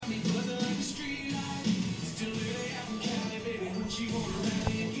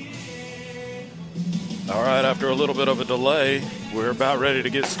All right, after a little bit of a delay, we're about ready to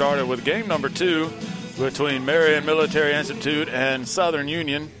get started with game number 2 between Marion Military Institute and Southern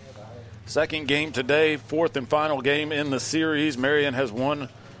Union. Second game today, fourth and final game in the series. Marion has won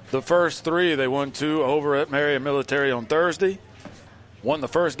the first 3. They won 2 over at Marion Military on Thursday. Won the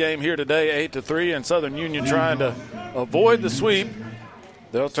first game here today 8-3, and Southern Union trying to avoid the sweep.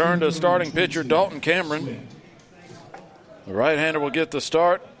 They'll turn to starting pitcher Dalton Cameron. The right-hander will get the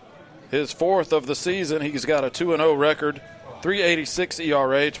start. His 4th of the season. He's got a 2-0 record, 3.86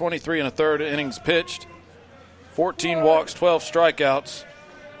 ERA, 23 1/3 innings pitched, 14 walks, 12 strikeouts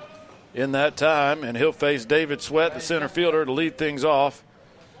in that time. And he'll face David Sweat, the center fielder, to lead things off.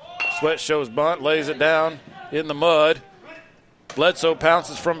 Sweat shows bunt, lays it down in the mud. Bledsoe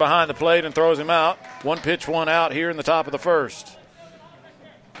pounces from behind the plate and throws him out. 1 pitch, 1 out here in the top of the first.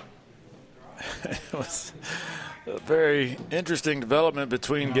 It was a very interesting development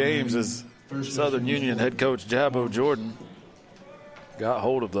between games as Southern Union head coach Jabbo Jordan got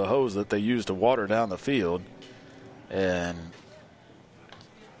hold of the hose that they used to water down the field and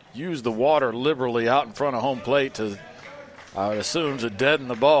used the water liberally out in front of home plate to, I would assume, to deaden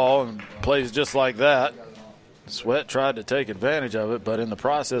the ball, and plays just like that. Sweat tried to take advantage of it, but in the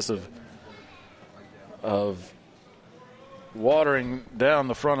process of watering down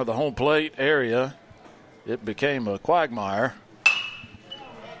the front of the home plate area, it became a quagmire.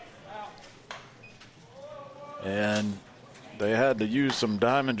 And they had to use some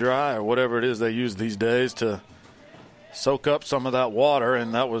Diamond Dry or whatever it is they use these days to soak up some of that water,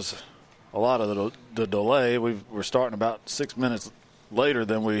 and that was a lot of the delay. We're starting about 6 minutes later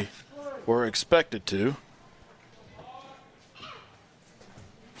than we were expected to.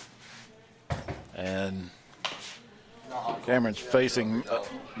 And Cameron's facing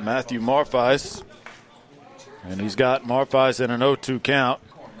Matthew Marfeis, and he's got Marfeis in an 0-2 count.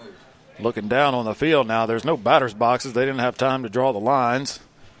 Looking down on the field now, there's no batter's boxes. They didn't have time to draw the lines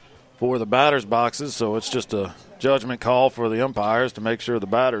for the batter's boxes, so it's just a judgment call for the umpires to make sure the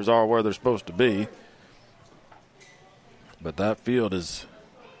batters are where they're supposed to be. But that field is,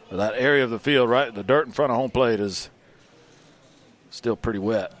 that area of the field, right, the dirt in front of home plate is still pretty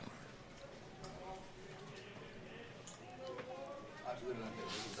wet.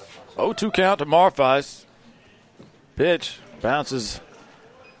 Oh, 2 count to Marfeis. Pitch bounces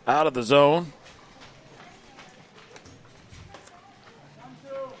out of the zone.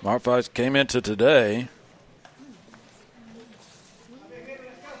 Marfeis came into today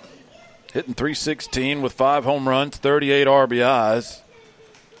hitting .316 with 5 home runs, 38 RBIs.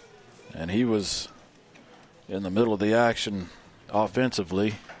 And he was in the middle of the action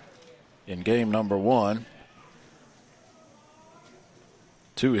offensively in game number 1.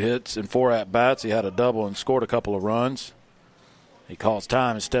 2 hits and 4 at-bats. He had a double and scored a couple of runs. He calls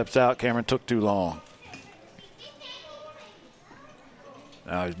time and steps out. Cameron took too long.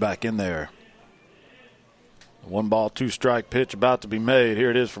 Now he's back in there. 1 ball, 2 strike pitch about to be made. Here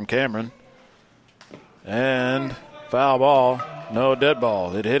it is from Cameron. And foul ball. No, dead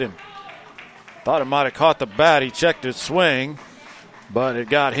ball. It hit him. Thought it might have caught the bat. He checked his swing, but it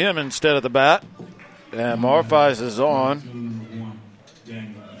got him instead of the bat. And Marfeis is on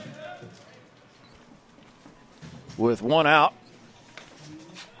with 1 out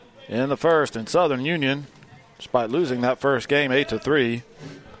in the first. And Southern Union, despite losing that first game 8-3,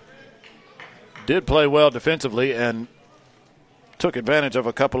 did play well defensively and took advantage of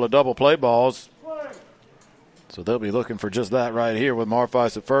a couple of double play balls. So they'll be looking for just that right here with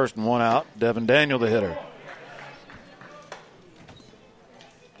Marfeis at first and 1 out. Devin Daniel, the hitter.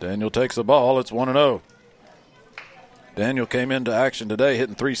 Daniel takes the ball. It's 1-0. Daniel came into action today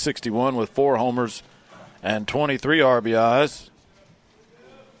hitting .361 with 4 homers and 23 RBIs.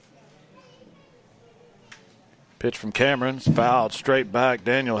 Pitch from Cameron's fouled straight back.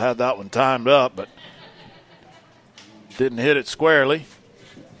 Daniel had that one timed up, but didn't hit it squarely.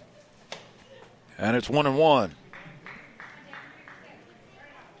 And it's 1-1.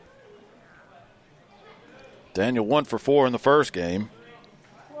 Daniel 1 for 4 in the first game.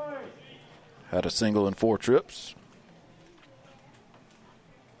 Had a single and 4 trips.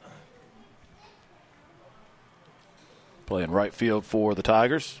 Playing right field for the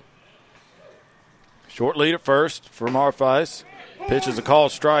Tigers. Short lead at first for Marfeis. Pitch is a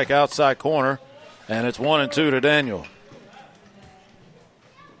called strike outside corner, and it's 1-2 to Daniel.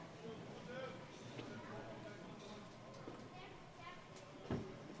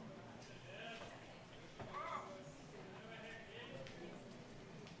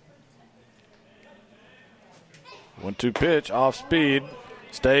 One-two pitch, off speed,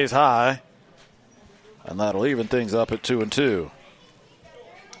 stays high, and that'll even things up at 2-2.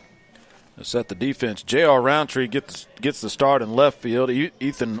 set the defense. J.R. Roundtree gets the start in left field.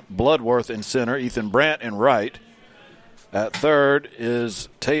 Ethan Bloodworth in center. Ethan Brandt in right. At third is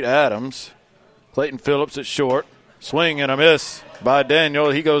Tate Adams. Clayton Phillips at short. Swing and a miss by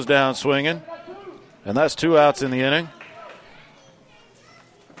Daniel. He goes down swinging. And that's 2 outs in the inning.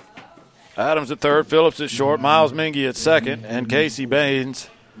 Adams at third. Phillips at short. Miles Mingy at second. And Casey Baines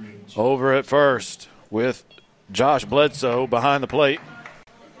over at first with Josh Bledsoe behind the plate,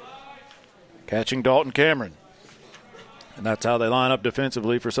 catching Dalton Cameron. And that's how they line up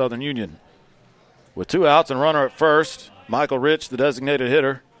defensively for Southern Union. With 2 outs and runner at first, Michael Rich, the designated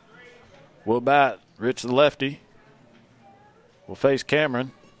hitter, will bat. Rich, the lefty, will face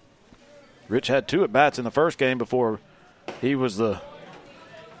Cameron. Rich had 2 at-bats in the first game before he was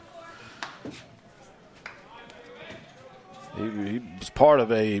he was part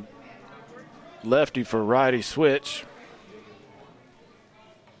of a lefty for righty switch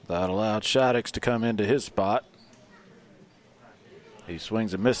that allowed Shaddix to come into his spot. He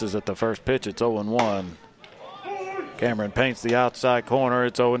swings and misses at the first pitch. It's 0-1. Cameron paints the outside corner.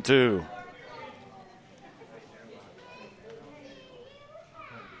 It's 0-2.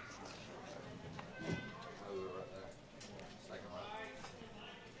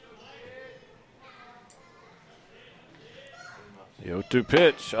 The 0-2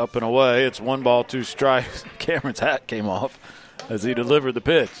 pitch, up and away. It's 1 ball, 2 strikes. Cameron's hat came off as he delivered the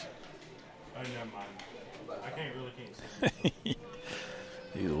pitch. Oh, never mind. I can't see.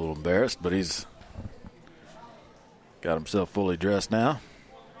 He's a little embarrassed, but he's got himself fully dressed now.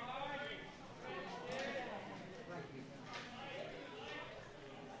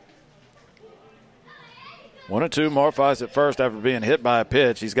 One and two. Marfis at first after being hit by a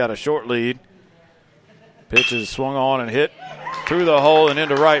pitch. He's got a short lead. Pitch is swung on and hit through the hole and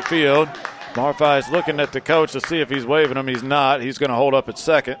into right field. Marfis looking at the coach to see if he's waving him. He's not. He's going to hold up at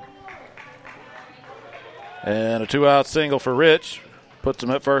second. And a 2-out single for Rich puts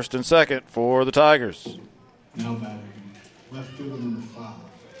him at first and second for the Tigers. Now batting, left fielder number 5.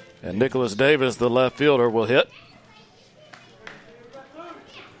 And Nicholas Davis, the left fielder, will hit.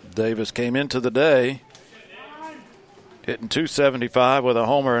 Davis came into the day hitting .275 with a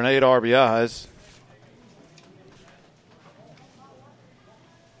homer and 8 RBIs.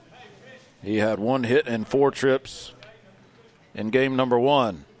 He had 1 hit and 4 trips in game number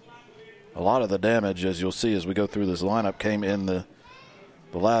 1. A lot of the damage, as you'll see as we go through this lineup, came in the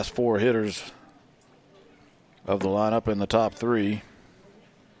last 4 hitters of the lineup in the top 3,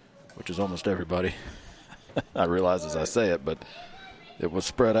 which is almost everybody. I realize as I say it, but it was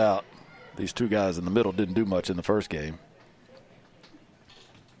spread out. These 2 guys in the middle didn't do much in the first game.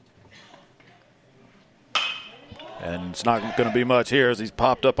 And it's not going to be much here as he's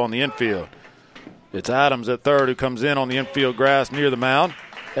popped up on the infield. It's Adams at third who comes in on the infield grass near the mound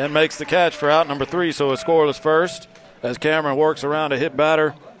and makes the catch for out number 3, so a scoreless first as Cameron works around a hit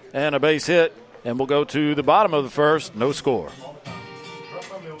batter and a base hit, and we'll go to the bottom of the first, no score.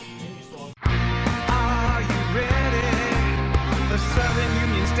 Are you ready for Southern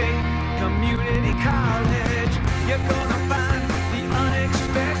Union State Community College? You're gonna find the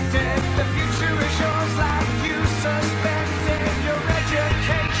unexpected. The future is yours like you suspected. Your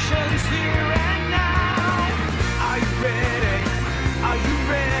education's here and now. Are you ready? Are you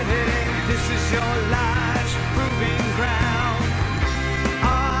ready? This is your life's proving ground.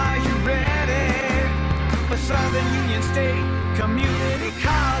 Are you ready for Southern Union State Community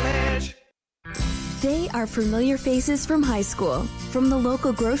College? They are familiar faces from high school, from the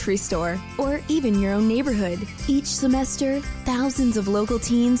local grocery store, or even your own neighborhood. Each semester, thousands of local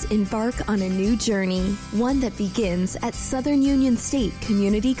teens embark on a new journey, one that begins at Southern Union State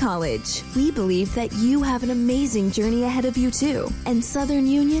Community College. We believe that you have an amazing journey ahead of you too, and Southern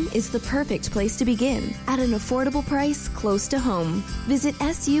Union is the perfect place to begin, at an affordable price close to home. Visit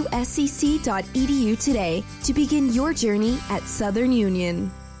suscc.edu today to begin your journey at Southern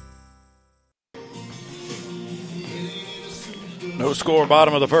Union. No score,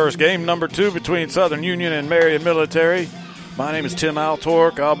 bottom of the first. Game number 2 between Southern Union and Marion Military. My name is Tim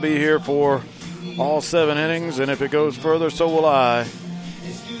Altork. I'll be here for all 7 innings, and if it goes further, so will I.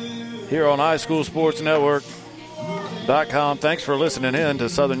 Here on highschoolsportsnetwork.com. Thanks for listening in to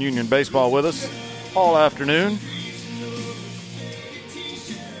Southern Union Baseball with us all afternoon.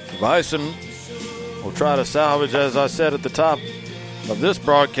 Bison will try to salvage, as I said at the top of this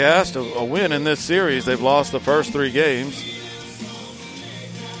broadcast, a win in this series. They've lost the first 3 games.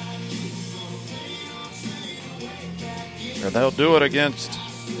 And they'll do it against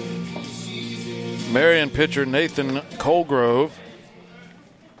Marion pitcher Nathan Colgrove.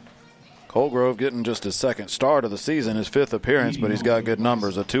 Colgrove getting just his second start of the season, his 5th appearance, but he's got good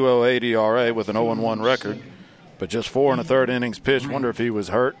numbers. A 2.08 ERA with an 0-1 record, but just 4 1/3 innings pitched. Wonder if he was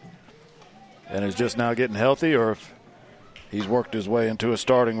hurt and is just now getting healthy, or if he's worked his way into a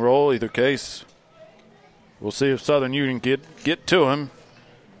starting role. Either case, we'll see if Southern Union get to him,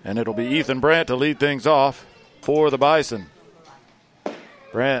 and it'll be Ethan Brandt to lead things off for the Bison.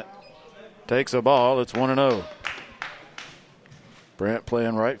 Brandt takes a ball. It's 1-0. Brandt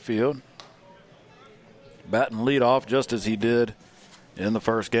playing right field. Batting leadoff just as he did in the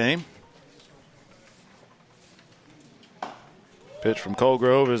first game. Pitch from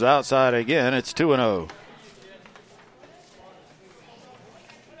Colgrove is outside again. It's 2-0.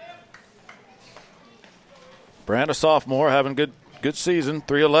 Brandt, a sophomore, having good season.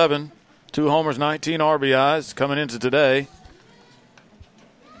 311, 2 homers, 19 RBIs coming into today.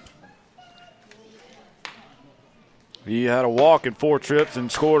 He had a walk in 4 trips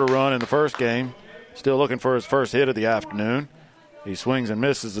and scored a run in the first game. Still looking for his first hit of the afternoon. He swings and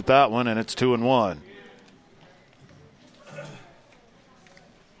misses at that one, and it's 2-1.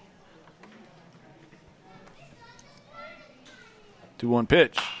 Two 2-1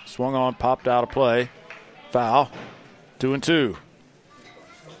 pitch. Swung on, popped out of play. Foul. 2-2.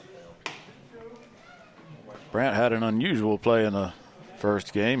 Brandt had an unusual play in the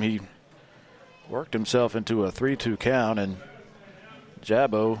first game. He worked himself into a 3-2 count, and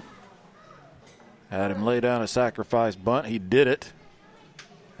Jabbo had him lay down a sacrifice bunt. He did it,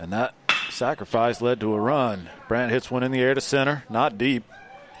 and that sacrifice led to a run. Brandt hits one in the air to center, not deep.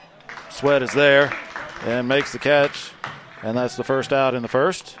 Sweat is there and makes the catch, and that's the first out in the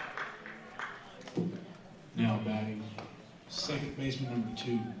first. Now batting, second baseman number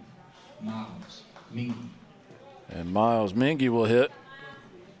 2, Miles Mingy. And Miles Mingy will hit.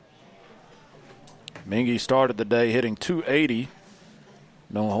 Mingy started the day hitting .280.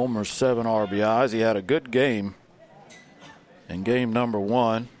 No homers, 7 RBIs. He had a good game in game number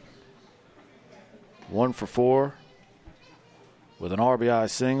 1. 1 for 4 with an RBI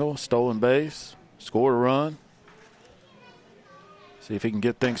single, stolen base, scored a run. See if he can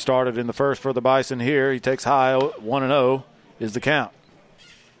get things started in the first for the Bison here. He takes high, 1-0 is the count.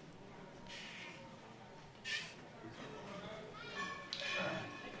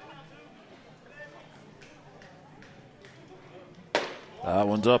 That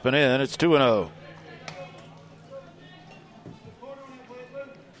one's up and in. It's 2-0.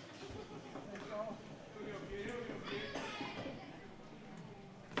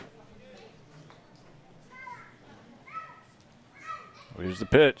 Here's the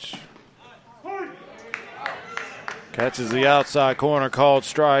pitch. Catches the outside corner, called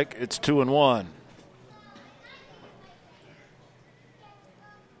strike. It's 2-1.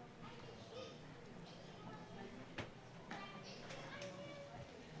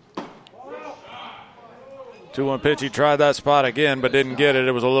 Two-one pitch. He tried that spot again, but didn't get it.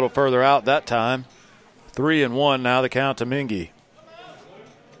 It was a little further out that time. 3-1 now. The count to Mingy.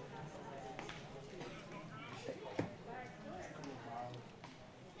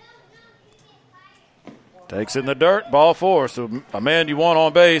 Takes it in the dirt. Ball 4. So a man you want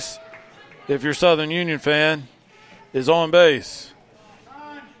on base, if you're a Southern Union fan, is on base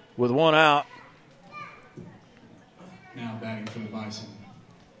with 1 out. Now batting for the Bison,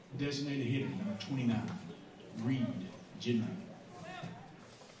 designated hitter number 29. Reed Ginwright.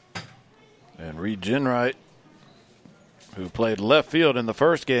 And Reed Ginwright, who played left field in the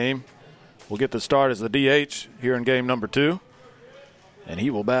first game, will get the start as the DH here in game number 2. And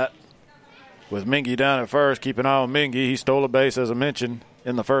he will bat with Mingy down at first. Keep an eye on Mingy. He stole a base, as I mentioned,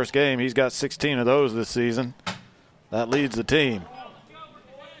 in the first game. He's got 16 of those this season. That leads the team.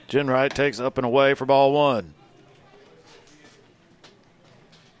 Ginwright takes up and away for ball 1.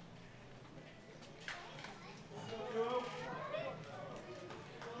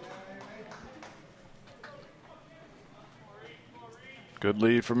 Good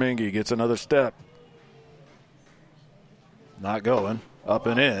lead for Mingy. Gets another step. Not going. Up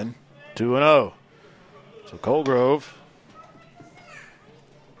and in. 2-0. So Colgrove,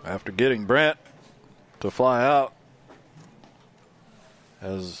 after getting Brandt to fly out,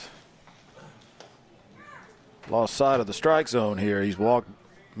 has lost sight of the strike zone here. He's walked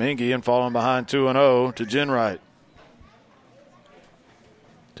Mingy and fallen behind 2-0 to Ginwright.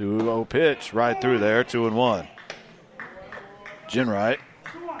 2-0 pitch right through there. 2-1. Ginwright.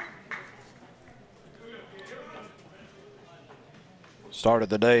 Started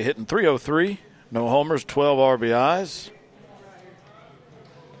the day hitting .303. No homers, 12 RBIs.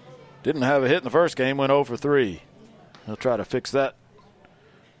 Didn't have a hit in the first game, went 0 for 3. He'll try to fix that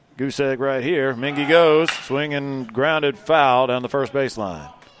goose egg right here. Mingy goes, swinging, grounded foul down the first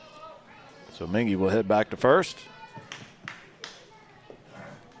baseline. So Mingy will head back to first.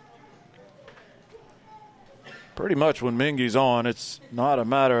 Pretty much when Mingy's on, it's not a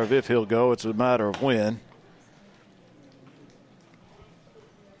matter of if he'll go, it's a matter of when.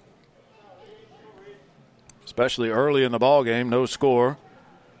 Especially early in the ball game, no score.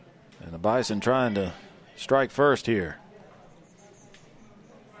 And the Bison trying to strike first here.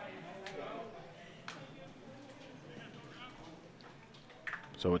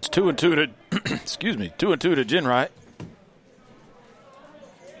 So it's 2-2 to excuse me, 2-2 to Ginwright.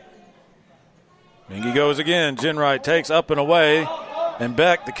 Mingy goes again. Ginwright takes up and away. And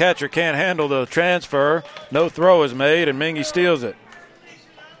Beck, the catcher, can't handle the transfer. No throw is made, and Mingy steals it.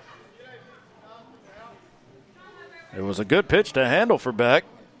 It was a good pitch to handle for Beck.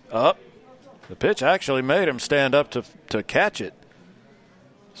 Up. The pitch actually made him stand up to catch it.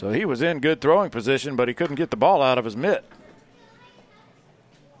 So he was in good throwing position, but he couldn't get the ball out of his mitt.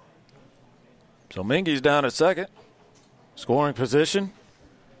 So Mingy's down at second. Scoring position.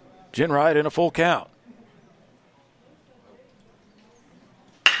 Ginwright in a full count.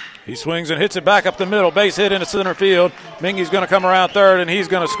 He swings and hits it back up the middle. Base hit into center field. Mingy's going to come around third, and he's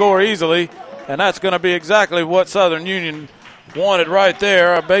going to score easily. And that's going to be exactly what Southern Union wanted right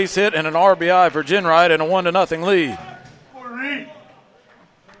there. A base hit and an RBI for Ginwright and a 1-0 lead.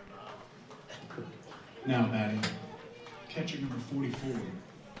 Now batting, catcher number 44,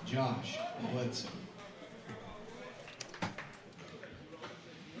 Josh Bledsoe.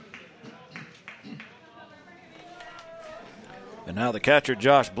 And now the catcher,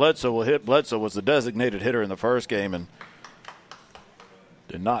 Josh Bledsoe, will hit. Bledsoe was the designated hitter in the first game and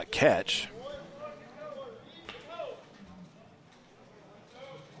did not catch.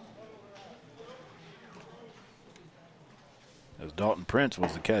 As Dalton Prince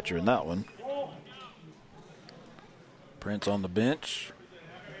was the catcher in that one. Prince on the bench.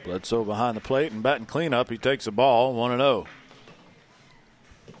 Bledsoe behind the plate and batting cleanup. He takes the ball, 1-0.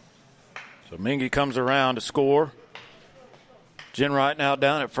 So Mingy comes around to score. Ginwright now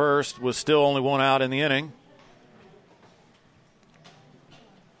down at first with still only one out in the inning.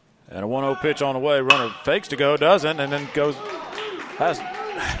 And a 1-0 pitch on the way. Runner fakes to go, doesn't, and then goes.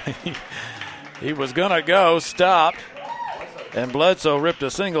 He was going to go, stopped, and Bledsoe ripped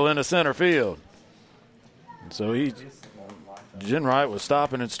a single into center field. And so Ginwright was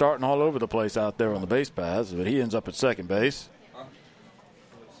stopping and starting all over the place out there on the base paths, but he ends up at second base.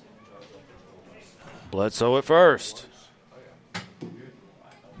 Bledsoe at first.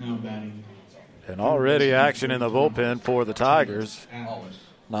 Now batting. And already action in the bullpen for the Tigers.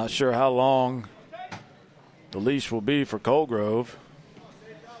 Not sure how long the leash will be for Colgrove.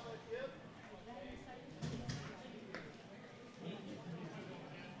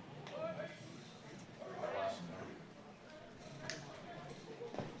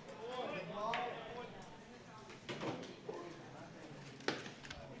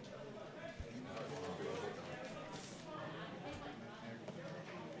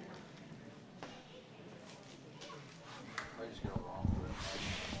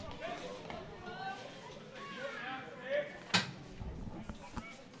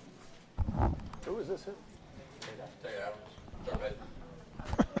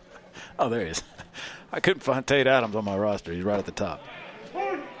 Oh, there he is. I couldn't find Tate Adams on my roster. He's right at the top.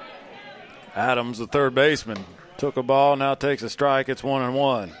 Adams, the third baseman, took a ball, now takes a strike. It's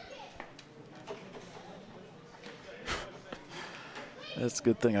 1-1. That's a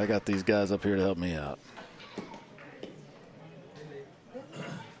good thing I got these guys up here to help me out.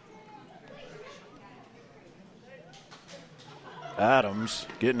 Adams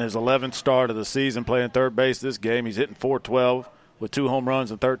getting his 11th start of the season playing third base this game. He's hitting .412 with 2 home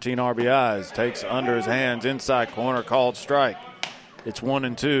runs and 13 RBIs. Takes under his hands, inside corner, called strike. It's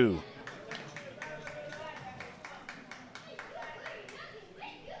 1-2.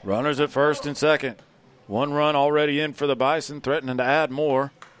 Runners at first and second. 1 run already in for the Bison, threatening to add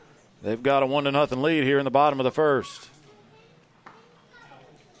more. They've got a 1-0 lead here in the bottom of the first.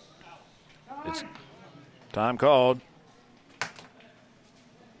 It's time called.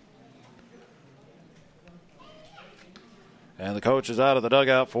 And the coach is out of the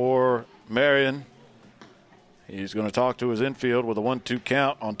dugout for Marion. He's going to talk to his infield with a 1-2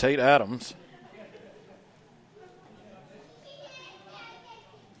 count on Tate Adams.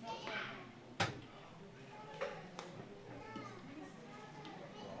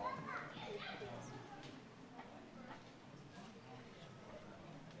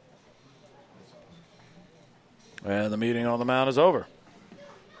 And the meeting on the mound is over.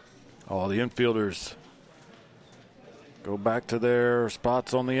 All the infielders go back to their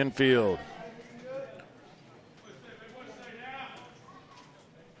spots on the infield.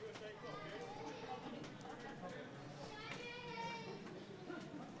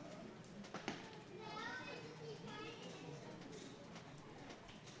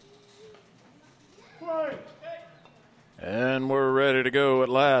 ready to go at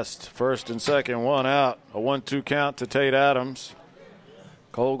last. First and second, one out. A 1-2 count to Tate Adams.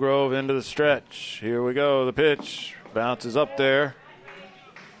 Colgrove into the stretch. Here we go. The pitch bounces up there.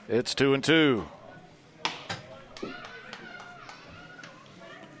 It's 2-2.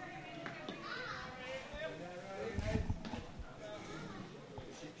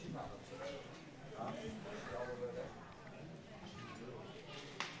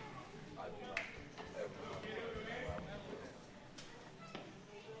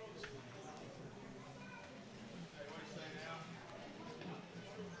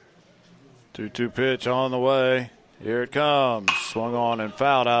 2-2 pitch on the way. Here it comes. Swung on and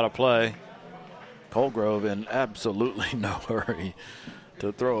fouled out of play. Colgrove in absolutely no hurry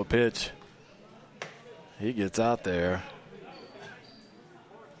to throw a pitch. He gets out there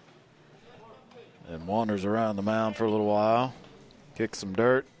and wanders around the mound for a little while. Kicks some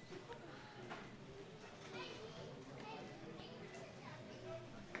dirt.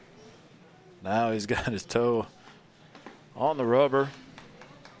 Now he's got his toe on the rubber.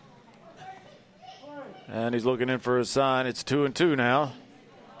 And he's looking in for a sign. It's 2-2 now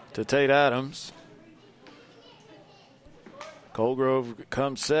to Tate Adams. Colgrove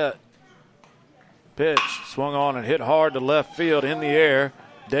comes set. Pitch swung on and hit hard to left field in the air.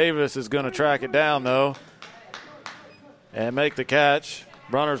 Davis is going to track it down, though, and make the catch.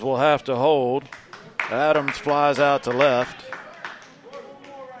 Runners will have to hold. Adams flies out to left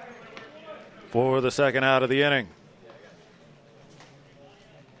for the second out of the inning.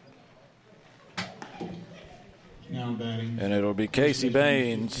 Now batting. And it'll be Casey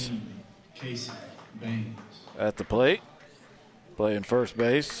Baines at the plate, playing first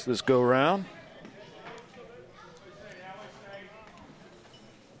base this go round.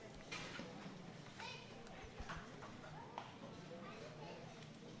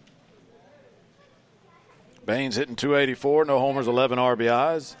 Baines hitting .284, no homers, 11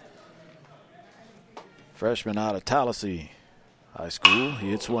 RBIs. Freshman out of Tallahassee High School.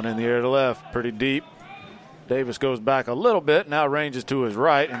 He hits one in the air to left, pretty deep. Davis goes back a little bit, now ranges to his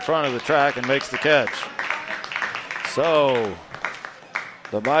right in front of the track and makes the catch. So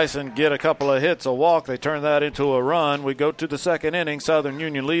the Bison get a couple of hits, a walk. They turn that into a run. We go to the second inning. Southern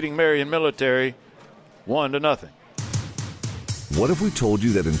Union leading Marion Military 1-0. What if we told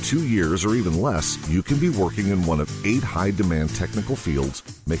you that in 2 years or even less, you can be working in one of 8 high-demand technical fields,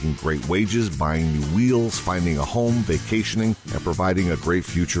 making great wages, buying new wheels, finding a home, vacationing, and providing a great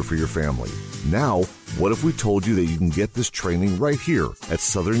future for your family? Now, what if we told you that you can get this training right here at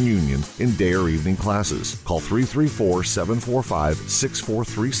Southern Union in day or evening classes? Call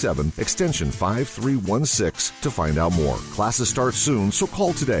 334-745-6437, extension 5316 to find out more. Classes start soon, so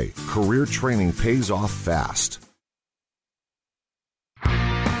call today. Career training pays off fast.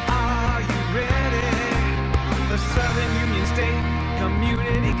 Southern Union State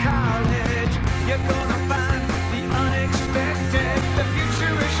Community College. You're gonna find the unexpected. The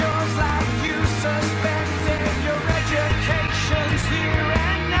future is yours like you suspected. Your education's here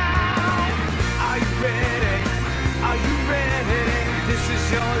and now. Are you ready? Are you ready? This is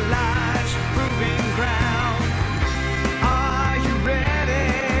your life's proving ground. Are you ready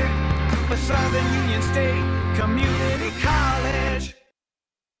for Southern Union State Community College?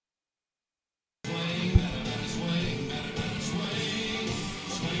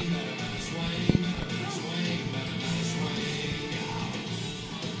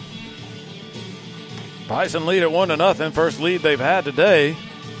 Bison lead at 1-0. First lead they've had today.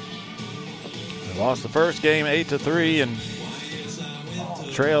 They lost the first game 8-3 and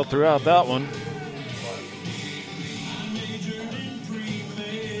trailed throughout that one.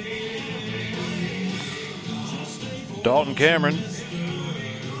 Dalton Cameron,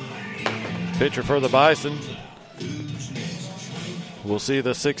 pitcher for the Bison. We'll see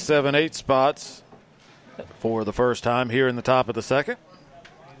the 6, 7, 8 spots for the first time here in the top of the second.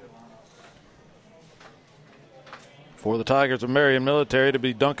 For the Tigers of Marion Military to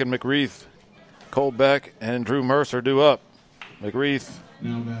be Duncan McReith, Cole Beck, and Drew Mercer due up. McReith,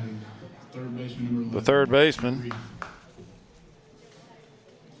 Now batting, third baseman number 11. the third baseman.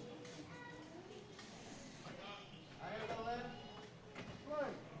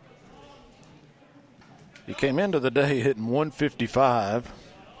 He came into the day hitting .155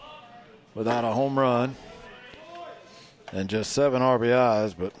 without a home run and just 7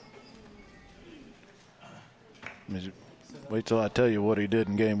 RBIs, but wait till I tell you what he did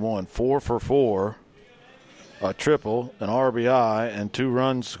in game one. 4 for 4, a triple, an RBI, and 2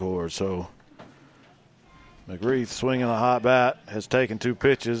 runs scored. So McReith, swinging a hot bat, has taken 2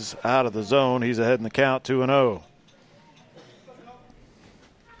 pitches out of the zone. He's ahead in the count, 2-0.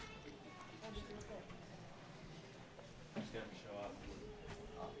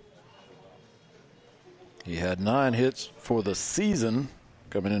 He had 9 hits for the season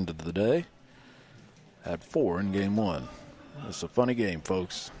coming into the day. Had 4 in game 1. It's a funny game,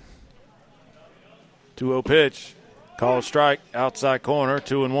 folks. 2-0 pitch. Called strike, outside corner,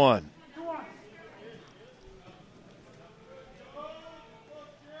 2-1.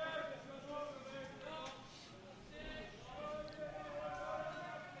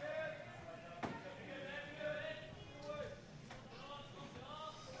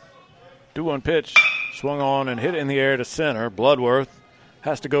 Two-one pitch, swung on and hit in the air to center. Bloodworth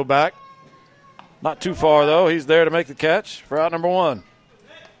has to go back. Not too far, though. He's there to make the catch for out number 1.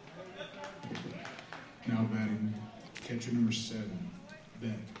 Now batting, catcher number 7,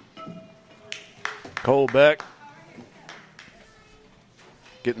 Beck. Cole Beck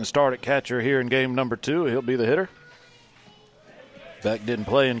getting the start at catcher here in game number 2. He'll be the hitter. Beck didn't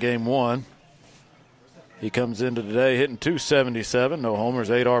play in game 1. He comes into today hitting .277, no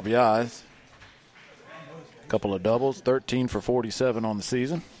homers, 8 RBIs. A couple of doubles, 13 for 47 on the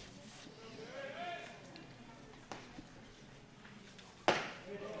season.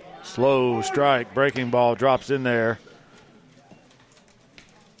 Slow strike, breaking ball drops in there.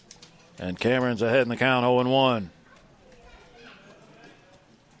 And Cameron's ahead in the count, 0-1.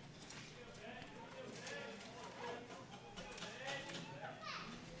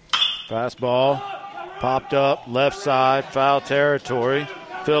 Fastball. Popped up, left side, foul territory.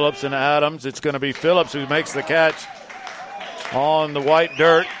 Phillips and Adams. It's going to be Phillips who makes the catch on the white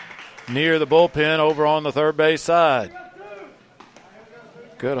dirt near the bullpen over on the third base side.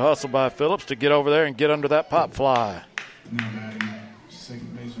 Good hustle by Phillips to get over there and get under that pop fly. Now batting,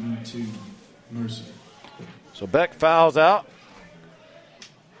 second baseman number 2, Mercer. So Beck fouls out.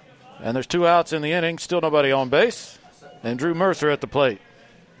 And there's 2 outs in the inning. Still nobody on base. And Drew Mercer at the plate.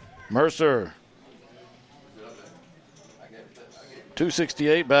 Mercer.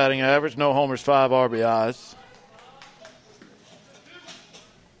 .268 batting average, no homers, 5 RBIs.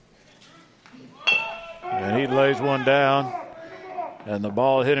 And he lays one down. And the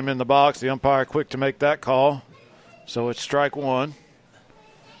ball hit him in the box. The umpire quick to make that call. So it's strike 1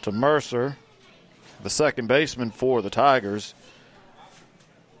 to Mercer, the second baseman for the Tigers.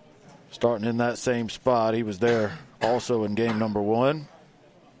 Starting in that same spot. He was there also in game number 1.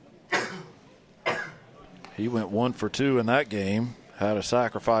 He went 1 for 2 in that game. Had a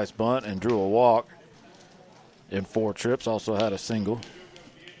sacrifice bunt and drew a walk in 4 trips. Also had a single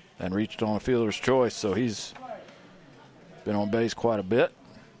and reached on a fielder's choice. So he's been on base quite a bit.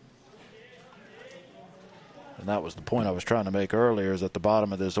 And that was the point I was trying to make earlier, is that the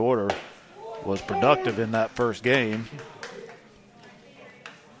bottom of this order was productive in that first game.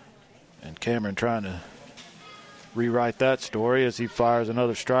 And Cameron trying to rewrite that story as he fires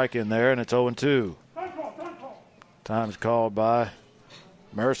another strike in there, and it's 0-2. Time's called by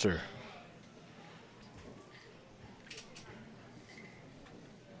Mercer.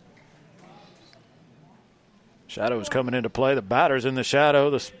 Shadow is coming into play. The batter's in the shadow.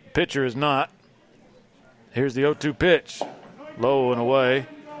 The pitcher is not. Here's the 0-2 pitch. Low and away.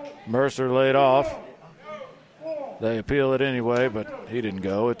 Mercer laid off. They appeal it anyway, but he didn't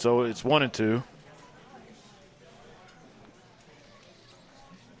go. It's 1-2.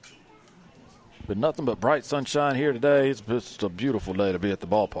 But nothing but bright sunshine here today. It's just a beautiful day to be at the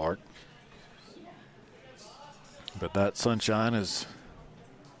ballpark. But that sunshine is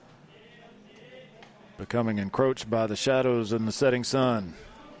becoming encroached by the shadows and the setting sun.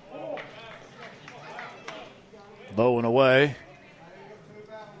 Low and away.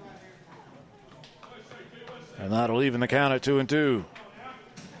 And that'll even the count at 2-2.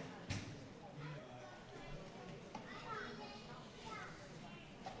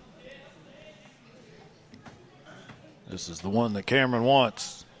 This is the one that Cameron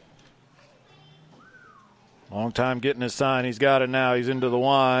wants. Long time getting his sign. He's got it now. He's into the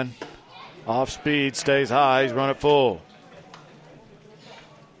line. Off speed, stays high. He's run it full.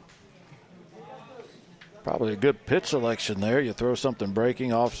 Probably a good pitch selection there. You throw something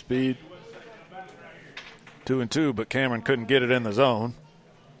breaking off speed. 2-2, but Cameron couldn't get it in the zone.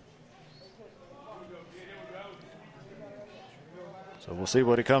 So we'll see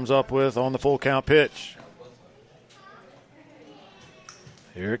what he comes up with on the full count pitch.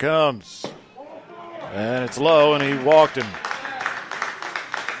 Here it comes. And it's low, and he walked him.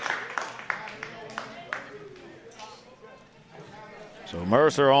 So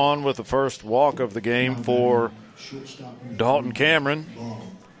Mercer on with the first walk of the game for Dalton Cameron.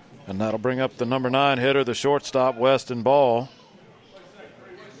 And that'll bring up the number 9 hitter, the shortstop, Weston Ball.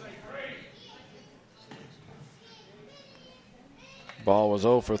 Ball was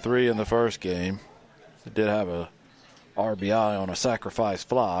 0 for 3 in the first game. It did have a RBI on a sacrifice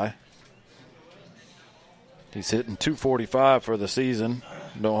fly. He's hitting .245 for the season.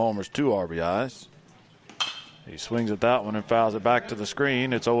 No homers, 2 RBIs. He swings at that one and fouls it back to the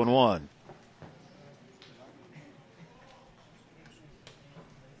screen. It's 0-1.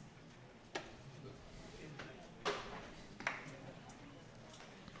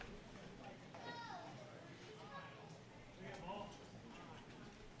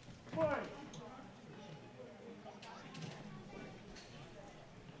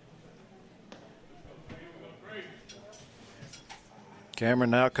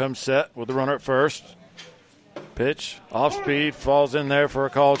 Cameron now comes set with the runner at first. Pitch, off speed, falls in there for a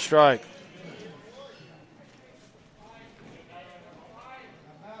called strike.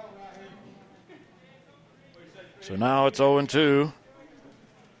 So now it's 0-2.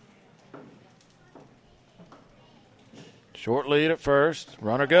 Short lead at first.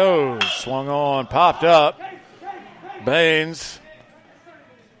 Runner goes. Swung on, popped up. Baines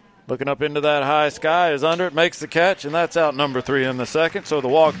looking up into that high sky, is under it, makes the catch, and that's out number 3 in the second, so the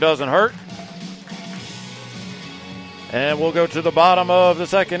walk doesn't hurt. And we'll go to the bottom of the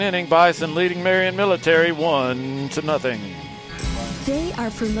second inning. Bison leading Marion Military 1-0. They are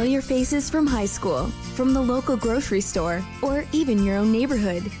familiar faces from high school, from the local grocery store, or even your own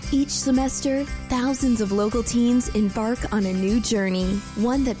neighborhood. Each semester, thousands of local teens embark on a new journey,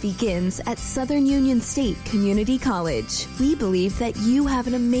 one that begins at Southern Union State Community College. We believe that you have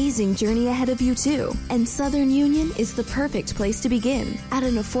an amazing journey ahead of you too, and Southern Union is the perfect place to begin, at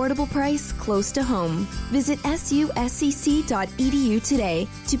an affordable price close to home. Visit suscc.edu today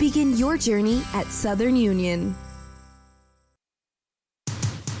to begin your journey at Southern Union.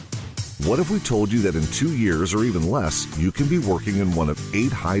 What if we told you that in 2 years or even less, you can be working in one of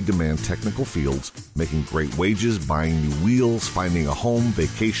 8 high-demand technical fields, making great wages, buying new wheels, finding a home,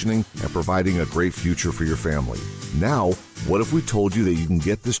 vacationing, and providing a great future for your family? Now, what if we told you that you can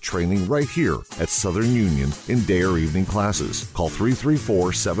get this training right here at Southern Union in day or evening classes? Call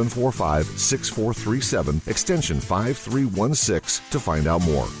 334-745-6437, extension 5316 to find out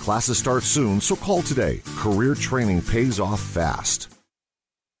more. Classes start soon, so call today. Career training pays off fast.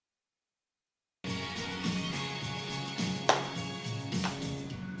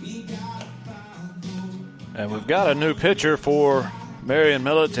 And we've got a new pitcher for Marion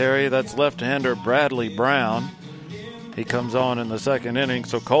Military. That's left-hander Bradley Brown. He comes on in the second inning.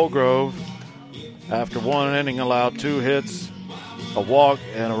 So Colgrove, after 1 inning, allowed 2 hits, a walk,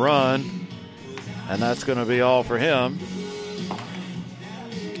 and a run. And that's going to be all for him.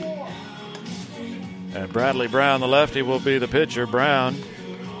 And Bradley Brown, the lefty, will be the pitcher. Brown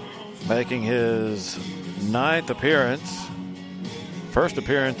making his 9th appearance. First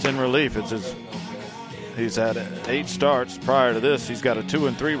appearance in relief. He's had 8 starts prior to this. He's got a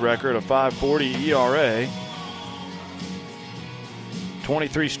 2-3 record, a 5.40 ERA,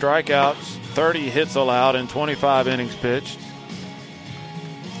 23 strikeouts, 30 hits allowed, and 25 innings pitched.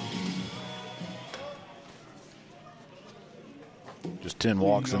 Just 10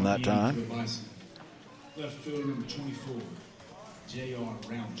 walks in that time. Left fielder number 24, J.R.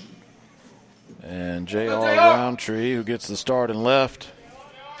 Roundtree. And J.R. Roundtree, who gets the start in left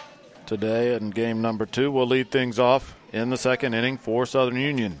today in game number 2, will lead things off in the second inning for Southern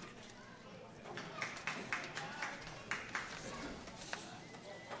Union.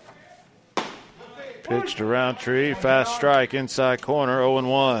 Pitch to Roundtree, fast strike, inside corner,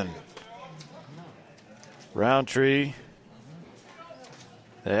 0-1. Roundtree,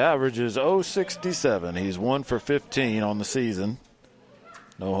 the average is .067. He's 1 for 15 on the season.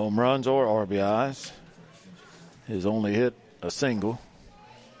 No home runs or RBIs. He's only hit a single.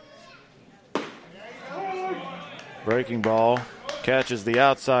 Breaking ball, catches the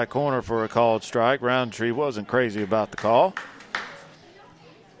outside corner for a called strike. Roundtree wasn't crazy about the call,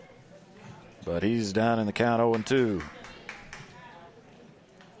 but he's down in the count 0-2.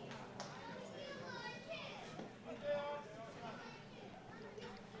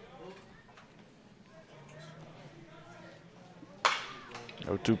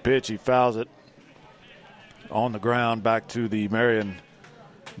 Oh, 2 pitch, he fouls it on the ground back to the Marion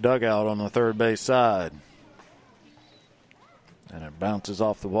dugout on the third base side. And it bounces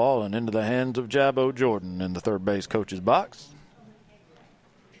off the wall and into the hands of Jabbo Jordan in the third base coach's box.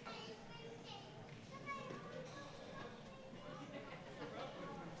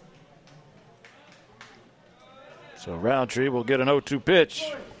 So Roundtree will get an 0-2 pitch.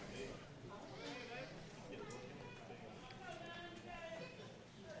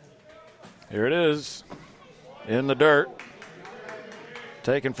 Here it is, in the dirt.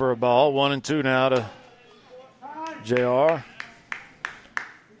 Taken for a ball, 1-2 now to JR.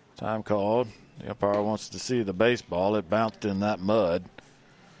 Time called. The umpire wants to see the baseball. It bounced in that mud.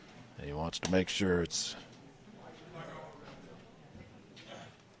 He wants to make sure it's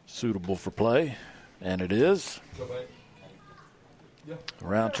suitable for play, and it is.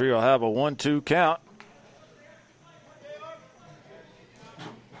 Roundtree will have a 1-2 count.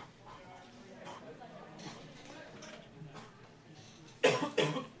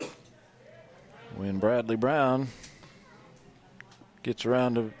 When Bradley Brown gets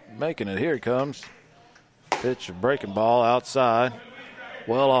around to making it, here he comes. Pitch a breaking ball outside,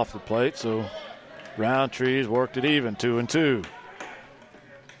 well off the plate, so Roundtree's worked it even, 2-2.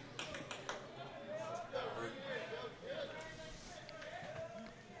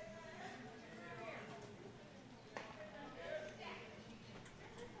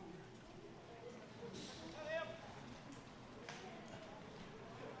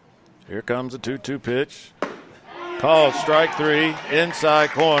 Here comes a 2-2 pitch. Called strike 3,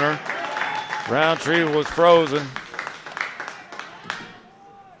 inside corner. Roundtree was frozen.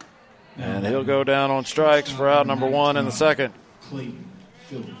 And he'll go down on strikes for out number 1 in the second. Clayton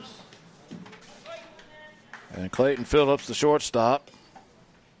Phillips. And Clayton Phillips, the shortstop,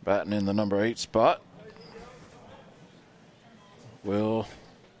 batting in the number 8 spot, will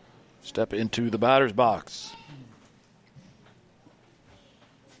step into the batter's box.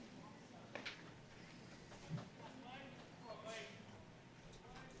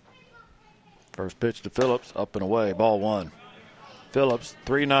 First pitch to Phillips, up and away, ball 1. Phillips,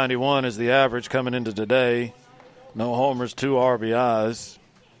 391 is the average coming into today. No homers, 2 RBIs.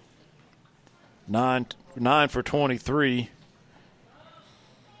 9 for 23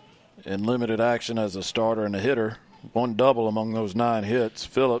 in limited action as a starter and a hitter. 1 double among those 9 hits.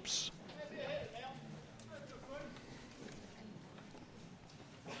 Phillips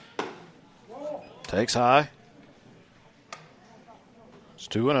takes high. It's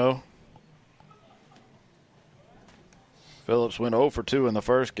 2-0. Phillips went 0 for 2 in the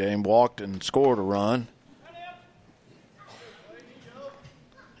first game, walked and scored a run.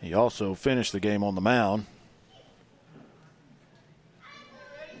 He also finished the game on the mound.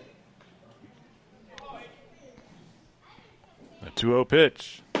 A 2-0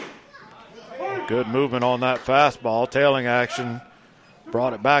 pitch. Good movement on that fastball. Tailing action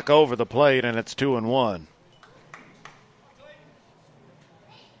brought it back over the plate, and it's 2-1.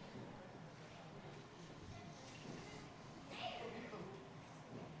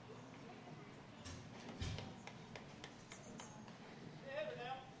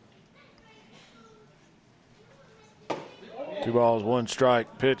 Two balls, 1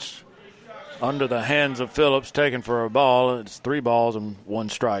 strike. Pitch under the hands of Phillips, taken for a ball. It's 3 balls and 1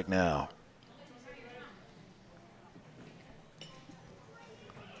 strike now.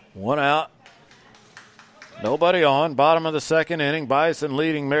 1 out. Nobody on. Bottom of the second inning. Bison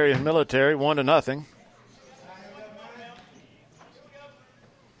leading Marion Military 1-0.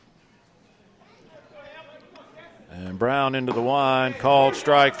 And Brown into the wind. Called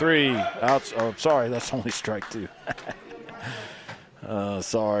strike 3. Outs. Oh, sorry, that's only strike 2.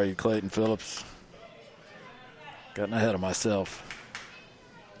 Sorry, Clayton Phillips. Gotten ahead of myself.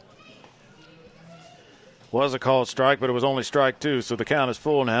 Was a called strike, but it was only strike 2, so the count is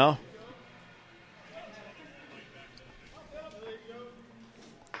full now.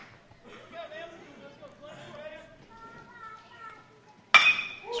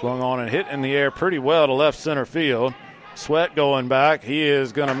 Swung on and hit in the air pretty well to left center field. Sweat going back. He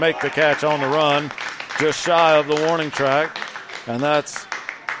is going to make the catch on the run, just shy of the warning track. And that's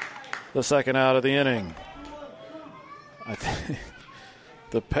the second out of the inning. I think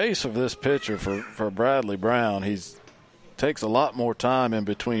the pace of this pitcher for Bradley Brown, takes a lot more time in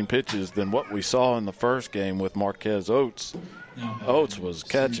between pitches than what we saw in the first game with Marquez Oates. Oates was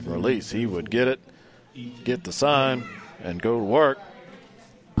catch and release. He would get it, get the sign, and go to work.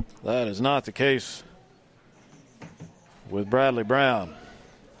 That is not the case with Bradley Brown.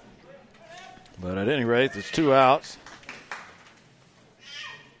 But at any rate, it's 2 outs.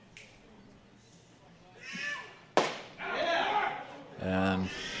 And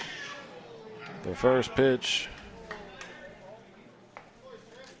the first pitch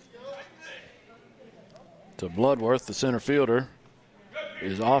to Bloodworth, the center fielder,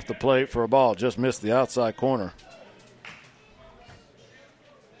 is off the plate for a ball. Just missed the outside corner.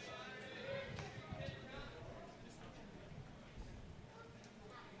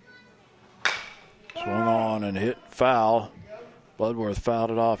 Swung on and hit foul. Bloodworth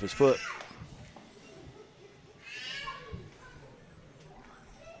fouled it off his foot.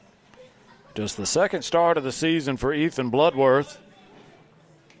 Just the second start of the season for Ethan Bloodworth.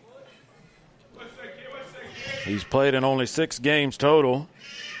 He's played in only 6 games total.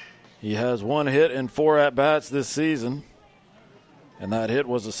 He has 1 hit and 4 at-bats this season, and that hit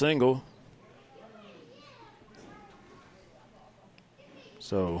was a single.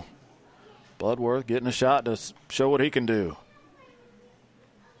 So Bloodworth getting a shot to show what he can do.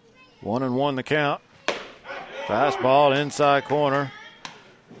 1-1 the count. Fastball inside corner.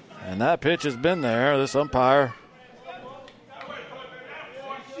 And that pitch has been there. This umpire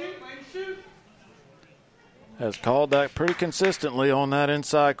has called that pretty consistently on that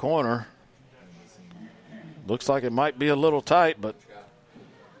inside corner. Looks like it might be a little tight, but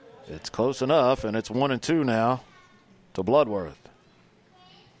it's close enough, and it's 1-2 now to Bloodworth.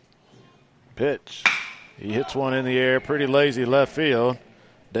 Pitch. He hits one in the air, pretty lazy left field.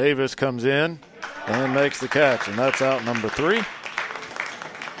 Davis comes in and makes the catch, and that's out number 3.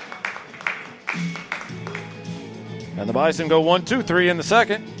 And the Bison go 1-2-3 in the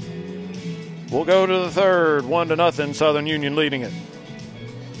second. We'll go to the third, 1-0, Southern Union leading it.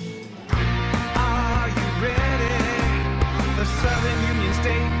 Are you ready for Southern Union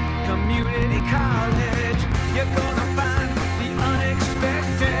State Community College? You're gonna find the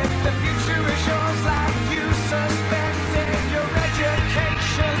unexpected. The future is yours like you suspected. Your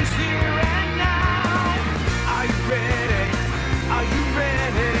education's here and now. Are you ready? Are you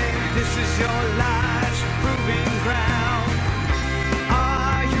ready? This is your life's proving ground.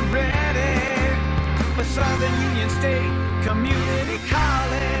 Are you ready for Southern Union State Community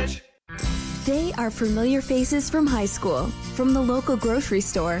College? They are familiar faces from high school, from the local grocery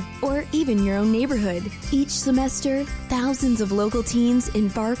store, or even your own neighborhood. Each semester, thousands of local teens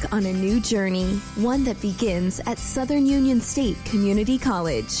embark on a new journey, one that begins at Southern Union State Community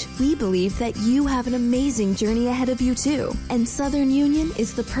College. We believe that you have an amazing journey ahead of you too, and Southern Union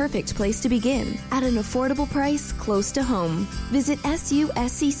is the perfect place to begin, at an affordable price close to home. Visit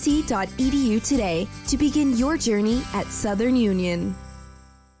suscc.edu today to begin your journey at Southern Union.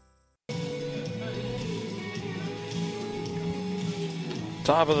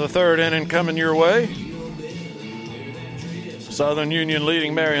 Top of the third inning coming your way. Southern Union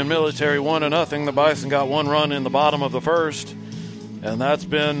leading Marion Military 1-0. The Bison got one run in the bottom of the first, and that's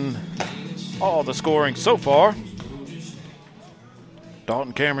been all the scoring so far.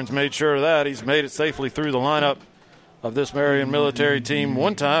 Dalton Cameron's made sure of that. He's made it safely through the lineup of this Marion Military team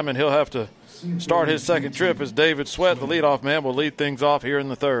one time, and he'll have to start his second trip as David Sweat, the leadoff man, will lead things off here in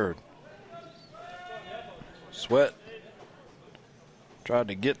the third. Sweat tried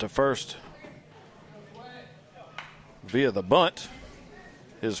to get to first via the bunt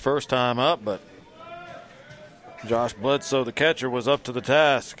his first time up, but Josh Bledsoe, the catcher, was up to the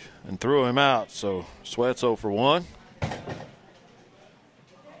task and threw him out. So Sweat's 0 for 1.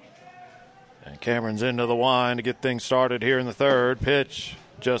 And Cameron's into the wind to get things started here in the third. Pitch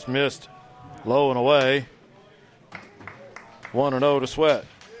just missed, low and away. 1-0 to Sweat.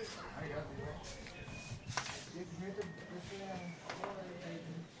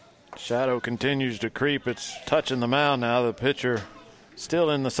 Shadow continues to creep. It's touching the mound now. The pitcher still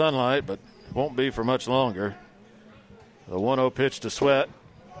in the sunlight, but won't be for much longer. The 1-0 pitch to Sweat.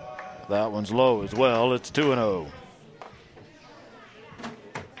 That one's low as well. It's 2-0.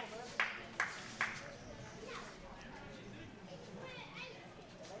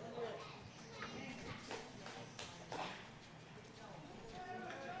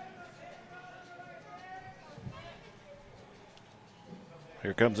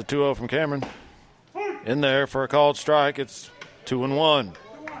 Here comes the 2-0 from Cameron. In there for a called strike. It's 2-1.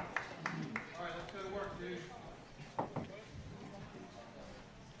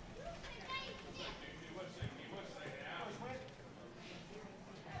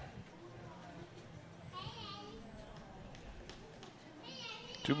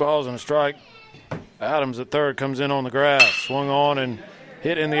 Two balls and a strike. Adams at third comes in on the grass. Swung on and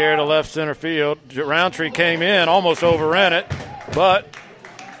hit in the air to left center field. Roundtree came in, almost overran it, but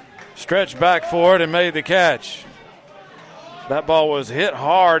stretched back for it and made the catch. That ball was hit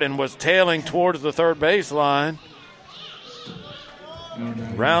hard and was tailing towards the third baseline.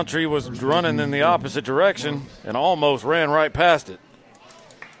 Roundtree was running in the opposite direction and almost ran right past it.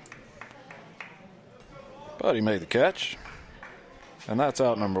 But he made the catch. And that's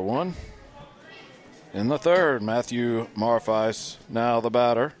out number 1. In the third, Matthew Marfice, now the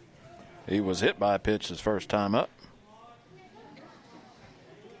batter. He was hit by a pitch his first time up.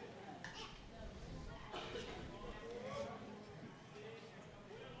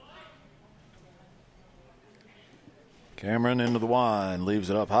 Cameron into the wind,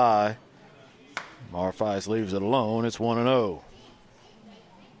 leaves it up high. Marfice leaves it alone. It's 1-0.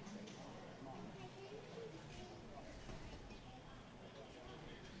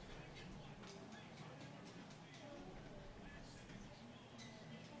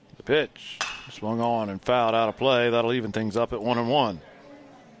 The pitch swung on and fouled out of play. That'll even things up at 1-1.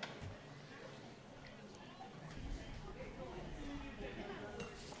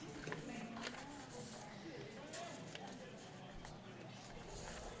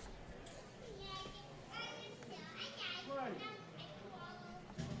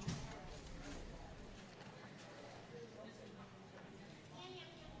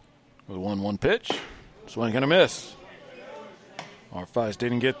 The 1-1 pitch. Swing and a miss. Marfice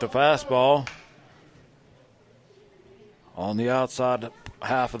didn't get the fastball on the outside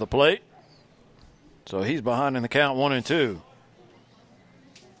half of the plate. So he's behind in the count 1-2.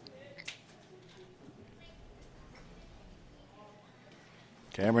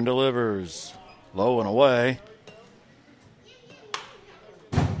 Cameron delivers low and away.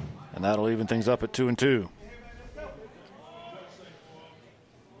 And that'll even things up at 2-2.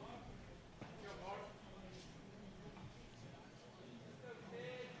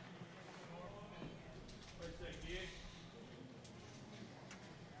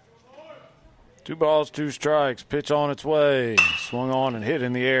 Two balls, two strikes. Pitch on its way. Swung on and hit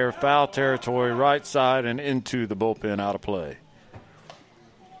in the air. Foul territory, right side and into the bullpen, out of play.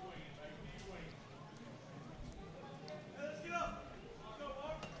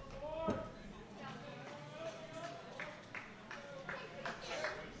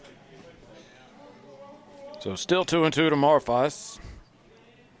 So still 2-2 to Marfice.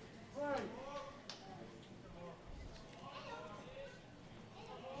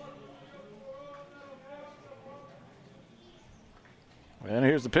 And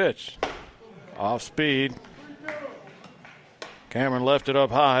here's the pitch. Off speed. Cameron left it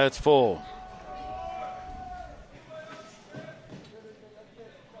up high. It's full.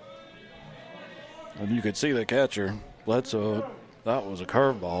 And you could see the catcher, Bledsoe, that was a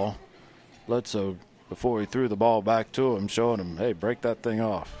curveball. Bledsoe, before he threw the ball back to him, showing him, hey, break that thing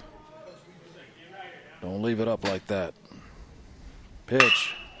off. Don't leave it up like that.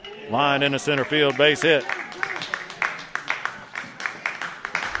 Pitch. Line into center field, base hit.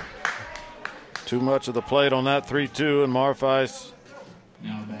 Too much of the plate on that 3-2, and Marfice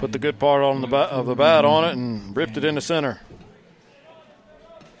put the good part on of the bat on it and ripped it into center.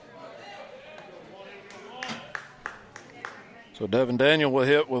 So Devin Daniel will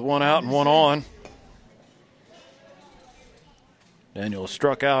hit with one out and one on. Daniel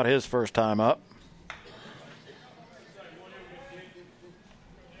struck out his first time up.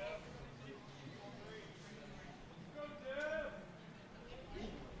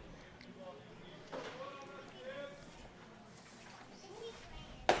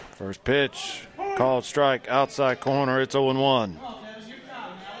 First pitch, called strike, outside corner. It's 0-1.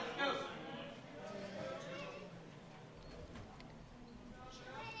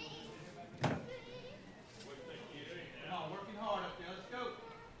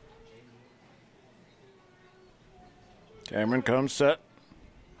 Cameron comes set.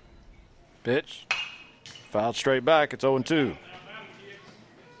 Pitch. Fouled straight back. It's 0-2.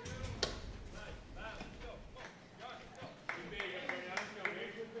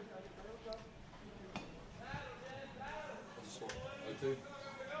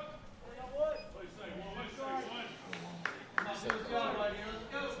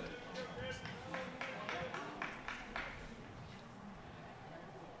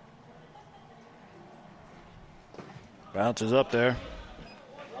 Bounces up there.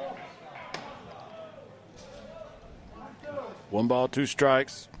 1 ball, 2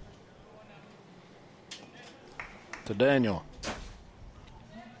 strikes to Daniel.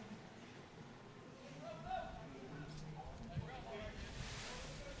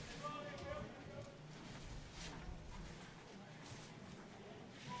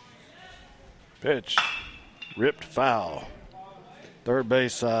 Pitch. Ripped foul. Third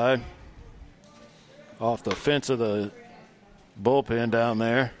base side. Off the fence of the bullpen down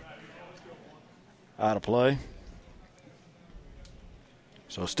there. Out of play.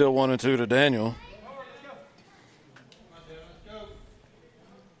 So still 1-2 to Daniel.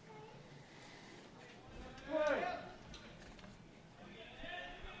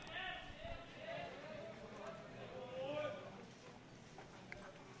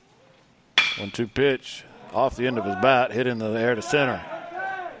 One-two pitch off the end of his bat, hit in the air to center.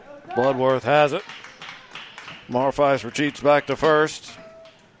 Bloodworth has it. Marfice retreats back to first.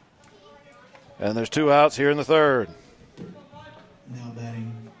 And there's 2 outs here in the third. Now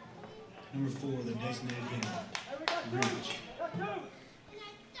batting number 4, the designated hitter, Rich.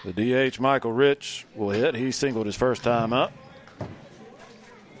 The DH, Michael Rich, will hit. He singled his first time up.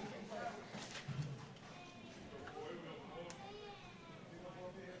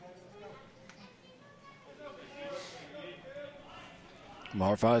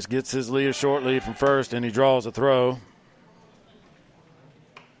 Marfice gets his lead, a short lead from first, and he draws a throw.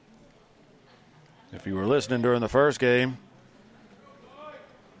 If you were listening during the first game,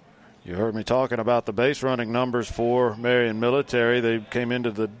 you heard me talking about the base running numbers for Marion Military. They came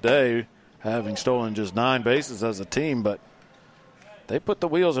into the day having stolen just 9 bases as a team, but they put the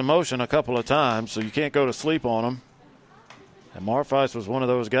wheels in motion a couple of times, so you can't go to sleep on them. And Marfeis was one of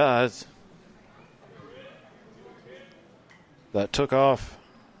those guys that took off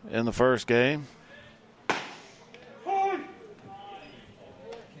in the first game.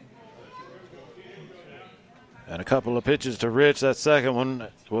 And a couple of pitches to Rich. That second one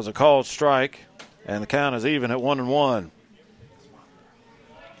was a called strike, and the count is even at 1-1.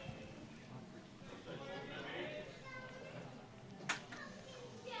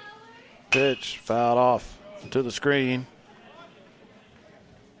 Pitch fouled off to the screen.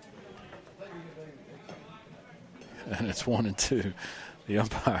 And it's 1-2. The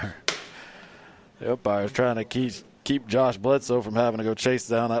umpire is trying to keep Josh Bledsoe from having to go chase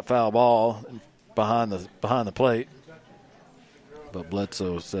down that foul ball behind the plate. But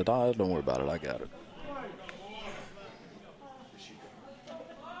Bledsoe said, "Oh, don't worry about it. I got it."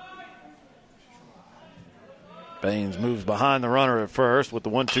 Baines moves behind the runner at first with the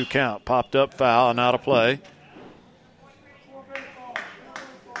 1-2 count. Popped up foul and out of play.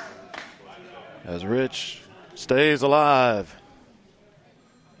 As Rich stays alive.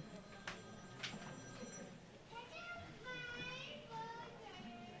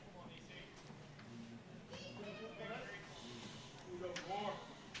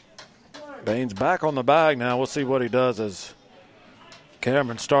 Baines back on the bag now. We'll see what he does as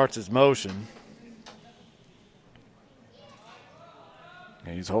Cameron starts his motion.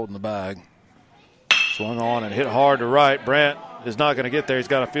 He's holding the bag. Swung on and hit hard to right. Brandt is not going to get there. He's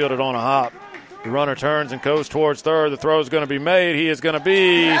got to field it on a hop. The runner turns and goes towards third. The throw is going to be made. He is going to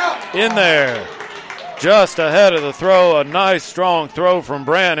be in there. Just ahead of the throw. A nice, strong throw from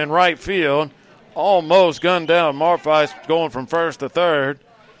Brandt in right field. Almost gunned down Marfeis going from first to third.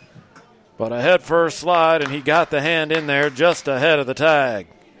 But a head first slide, and he got the hand in there just ahead of the tag.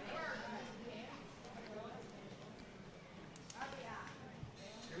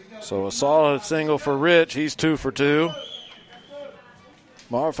 So a solid single for Rich. He's 2 for 2.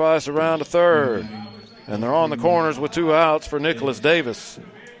 Marfeis around to third. And they're on the corners with 2 outs for Nicholas Davis.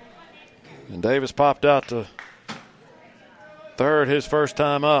 And Davis popped out to third his first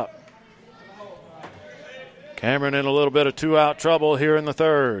time up. Cameron in a little bit of 2-out trouble here in the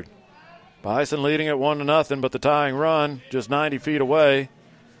third. Bison leading at 1-0, but the tying run just 90 feet away.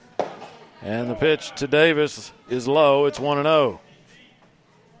 And the pitch to Davis is low. It's 1-0.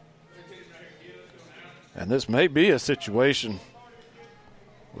 And this may be a situation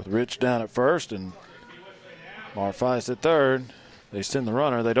with Rich down at first and Marfeis at third. They send the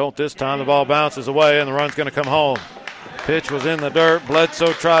runner. They don't this time. The ball bounces away, and the run's going to come home. Pitch was in the dirt.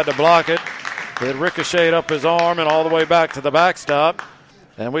 Bledsoe tried to block it. It ricocheted up his arm and all the way back to the backstop.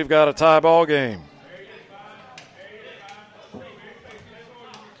 And we've got a tie ball game.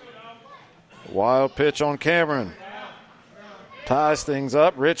 Wild pitch on Cameron. Ties things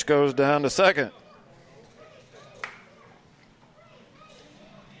up. Rich goes down to second.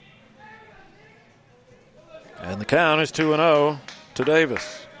 And the count is 2-0 to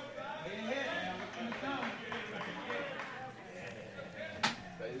Davis.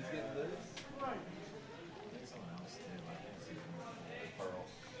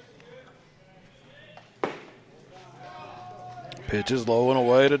 Pitch is low and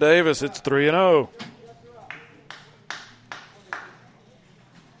away to Davis. It's 3-0.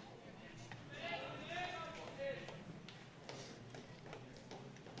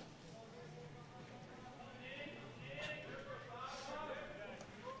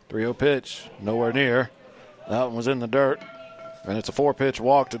 Pitch, nowhere near. That one was in the dirt. And it's a 4-pitch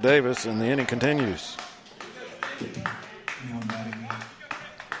walk to Davis, and the inning continues. Now batting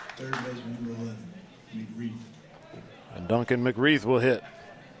third baseman number 11, McReith. And Duncan McReith will hit.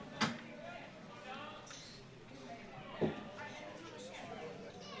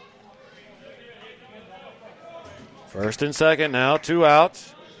 First and second now, 2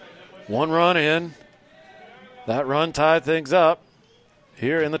 outs. 1 run in. That run tied things up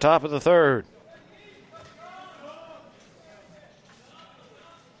here in the top of the third.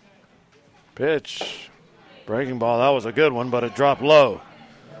 Pitch. Breaking ball. That was a good one, but it dropped low.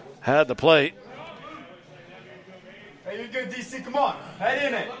 Had the plate. Hey, you're good, DC. Come on. Head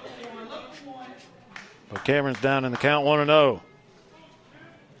in it. But Cameron's down in the count 1-0.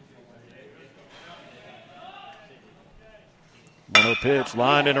 Pitch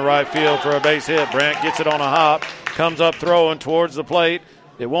lined into right field for a base hit. Brandt gets it on a hop. Comes up throwing towards the plate.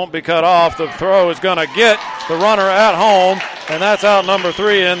 It won't be cut off. The throw is going to get the runner at home, and that's out number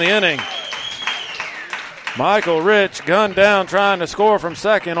 3 in the inning. Michael Rich gunned down trying to score from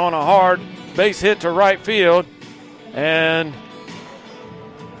second on a hard base hit to right field, and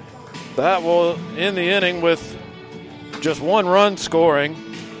that will end the inning with just 1 run scoring,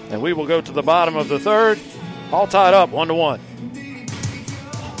 and we will go to the bottom of the third All tied up 1-1.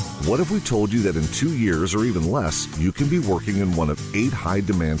 What if we told you that in 2 years or even less, you can be working in one of 8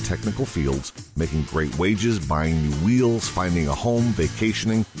 high-demand technical fields, making great wages, buying new wheels, finding a home,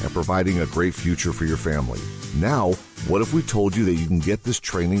 vacationing, and providing a great future for your family? Now, what if we told you that you can get this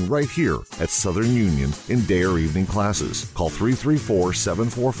training right here at Southern Union in day or evening classes? Call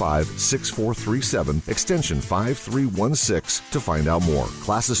 334-745-6437, extension 5316 to find out more.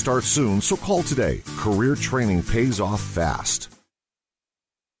 Classes start soon, so call today. Career training pays off fast.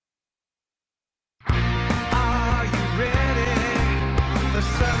 Are you ready for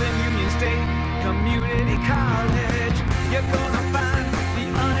Southern Union State Community College? You're gonna find the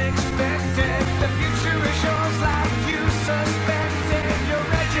unexpected. The future is yours like you suspected. Your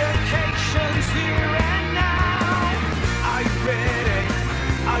education's here and now. Are you ready?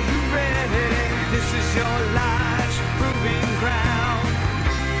 Are you ready? This is your life's proving ground.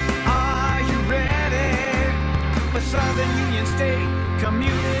 Are you ready for Southern Union State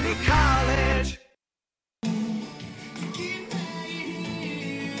Community College?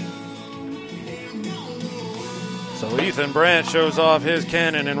 So Ethan Brandt shows off his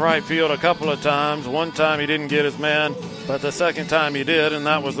cannon in right field a couple of times. One time he didn't get his man, but the second time he did, and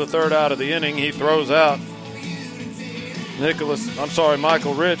that was the third out of the inning. He throws out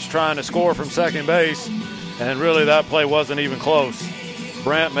Michael Rich trying to score from second base, and really that play wasn't even close.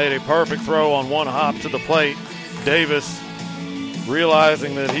 Brandt made a perfect throw on one hop to the plate. Davis,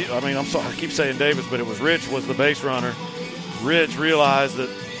 realizing that I keep saying Davis, but it was Rich was the base runner. Rich realized that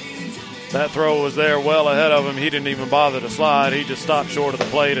throw was there well ahead of him. He didn't even bother to slide. He just stopped short of the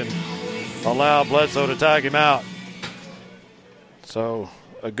plate and allowed Bledsoe to tag him out. So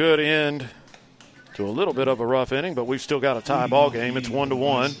a good end to a little bit of a rough inning, but we've still got a tie ball game. It's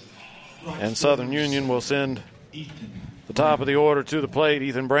 1-1, and Southern Union will send the top of the order to the plate.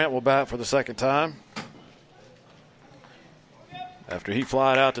 Ethan Brandt will bat for the second time after he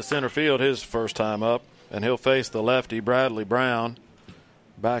flied out to center field his first time up, and he'll face the lefty Bradley Brown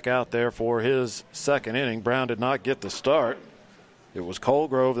back out there for his second inning. Brown did not get the start. It was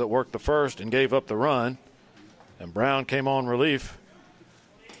Colgrove that worked the first and gave up the run, and Brown came on relief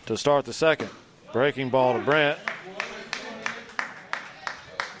to start the second. Breaking ball to Brandt.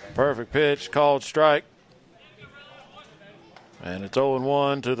 Perfect pitch, called strike. And it's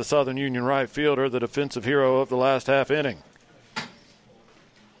 0-1 to the Southern Union right fielder, the defensive hero of the last half inning.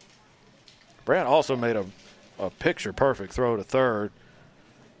 Brandt also made a picture-perfect throw to third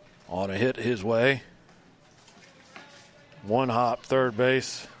on a hit his way. One hop, third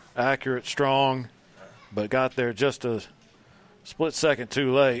base, accurate, strong, but got there just a split second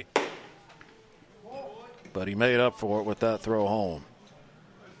too late. But he made up for it with that throw home.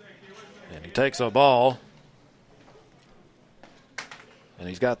 And he takes a ball, and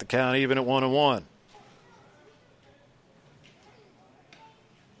he's got the count even at 1-1.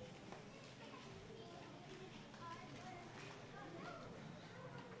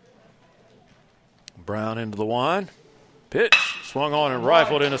 Brown into the wind. Pitch swung on and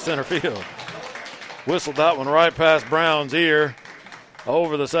rifled into center field. Whistled that one right past Brown's ear,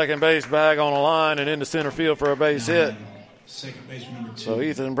 over the second base bag on a line and into center field for a base hit. So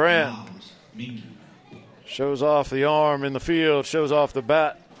Ethan Brandt shows off the arm in the field, shows off the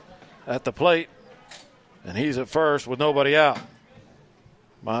bat at the plate, and he's at first with nobody out.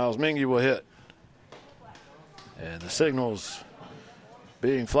 Miles Mingy will hit. And the signal's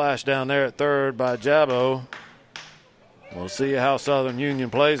being flashed down there at third by Jabbo. We'll see how Southern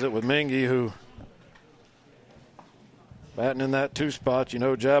Union plays it with Mingy, who batting in that 2 spot. You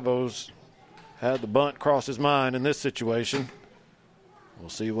know, Jabbo's had the bunt cross his mind in this situation.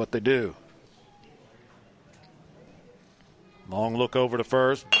 We'll see what they do. Long look over to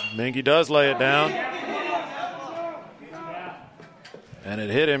first. Mingy does lay it down. And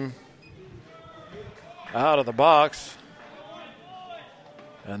it hit him out of the box.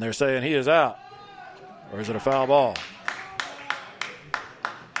 And they're saying he is out. Or is it a foul ball?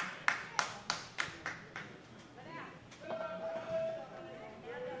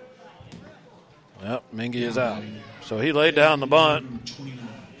 Yep, Mingy is out. So he laid down the bunt.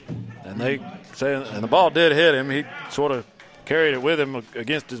 And the ball did hit him. He sort of carried it with him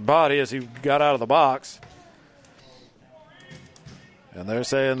against his body as he got out of the box. And they're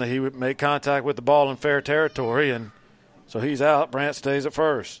saying that he would make contact with the ball in fair territory, and so he's out. Brandt stays at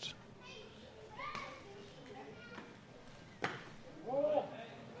first.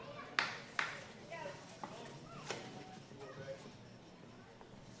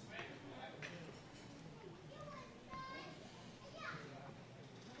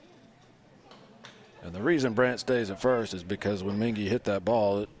 And the reason Brandt stays at first is because when Mingy hit that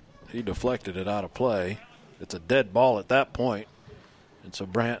ball, he deflected it out of play. It's a dead ball at that point, and so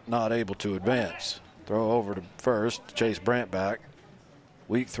Brandt not able to advance. Throw over to first to chase Brandt back.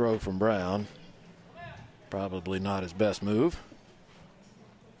 Weak throw from Brown. Probably not his best move.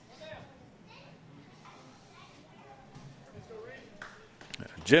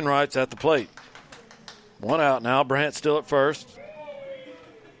 Ginwright's at the plate. One out now. Brandt still at first.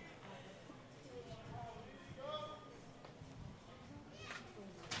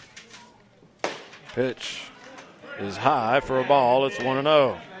 Pitch is high for a ball. It's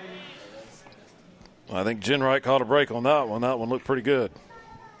 1-0. I think Ginwright caught a break on that one. That one looked pretty good.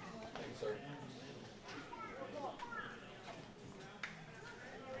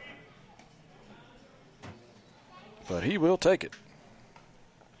 But he will take it.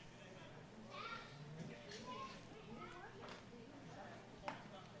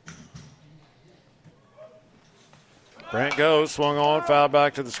 Brandt goes, swung on, foul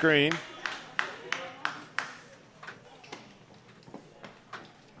back to the screen.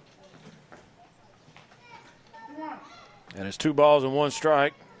 And it's 2 balls and 1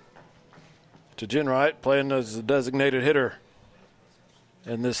 strike to Ginwright, playing as a designated hitter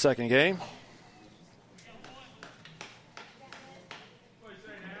in this second game.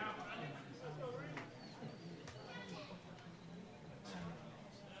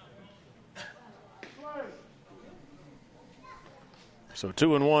 So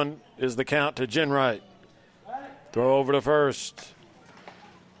 2-1 is the count to Ginwright. Throw over to first.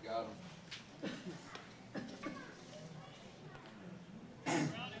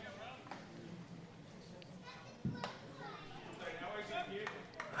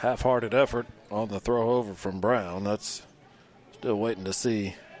 Half-hearted effort on the throw over from Brown. That's still waiting to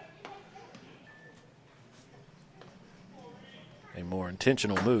see a more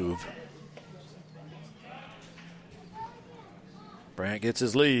intentional move. Brandt gets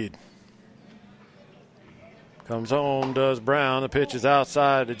his lead. Comes home, does Brown. The pitch is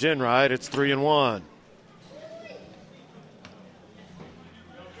outside to Ginwright. It's 3-1.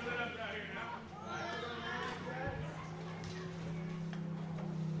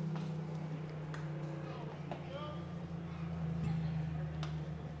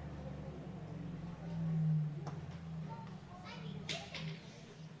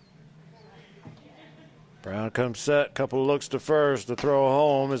 Brown comes set, couple of looks to first. The throw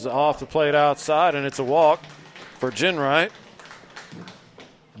home is off the plate outside, and it's a walk for Ginwright.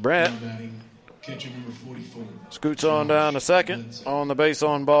 Brandt scoots on down to second on the base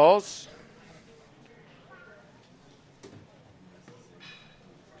on balls.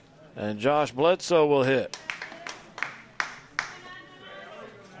 And Josh Bledsoe will hit.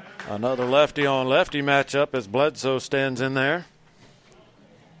 Another lefty on lefty matchup as Bledsoe stands in there.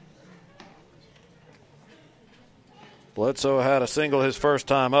 Bledsoe had a single his first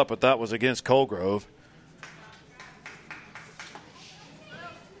time up, but that was against Colgrove.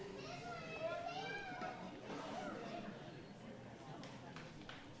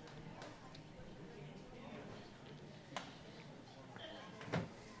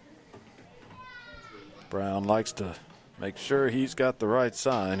 Brown likes to make sure he's got the right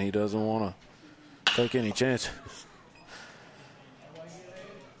sign. He doesn't want to take any chances.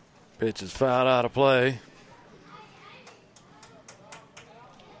 Pitch is fouled out of play.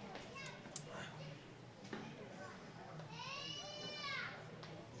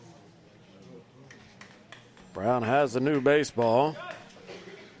 Brown has the new baseball.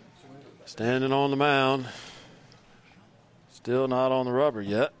 Standing on the mound. Still not on the rubber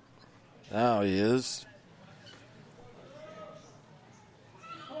yet. Now he is.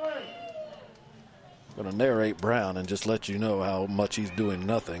 I'm going to narrate Brown and just let you know how much he's doing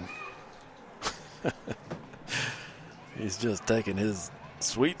nothing. He's just taking his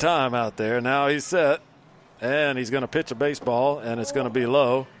sweet time out there. Now he's set, and he's going to pitch a baseball, and it's going to be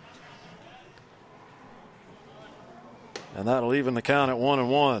low. And that'll even the count at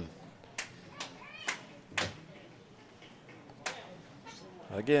 1-1.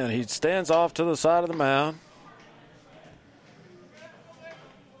 Again, he stands off to the side of the mound.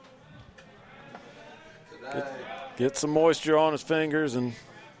 Get some moisture on his fingers, and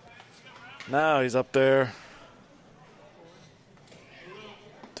now he's up there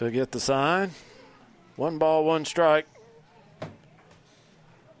to get the sign. 1 ball, 1 strike.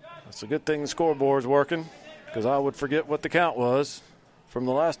 That's a good thing the scoreboard's working, because I would forget what the count was from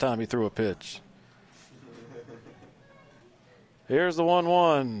the last time he threw a pitch. Here's the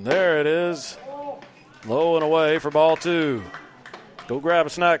 1-1. There it is. Low and away for ball 2. Go grab a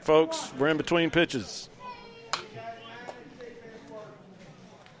snack, folks. We're in between pitches.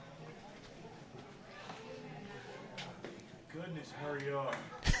 Goodness, hurry up.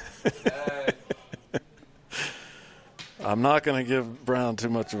 I'm not going to give Brown too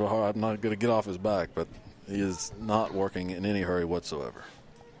much of a hard. I'm not going to get off his back, but he is not working in any hurry whatsoever.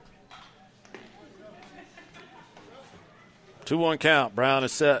 2-1 count. Brown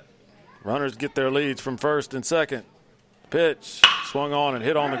is set. Runners get their leads from first and second. Pitch swung on and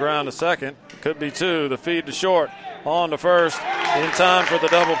hit on the ground to second. Could be two. The feed to short. On to first in time for the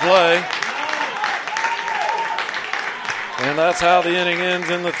double play. And that's how the inning ends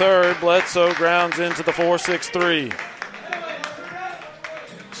in the third. Bledsoe grounds into the 4-6-3.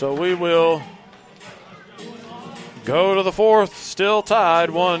 So we will go to the fourth, still tied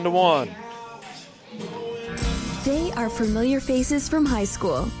 1-1. They are familiar faces from high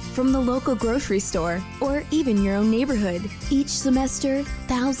school, from the local grocery store, or even your own neighborhood. Each semester,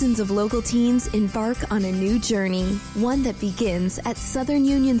 thousands of local teens embark on a new journey, one that begins at Southern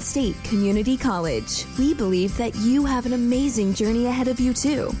Union State Community College. We believe that you have an amazing journey ahead of you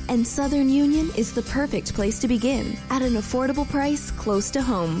too, and Southern Union is the perfect place to begin, at an affordable price close to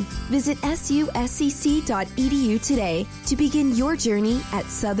home. Visit suscc.edu today to begin your journey at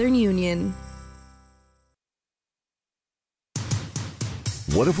Southern Union.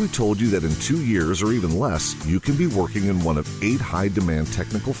 What if we told you that in 2 years or even less, you can be working in one of 8 high-demand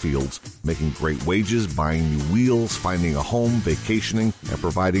technical fields, making great wages, buying new wheels, finding a home, vacationing, and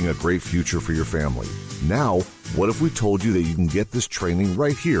providing a great future for your family? Now, what if we told you that you can get this training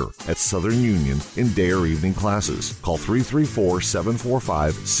right here at Southern Union in day or evening classes? Call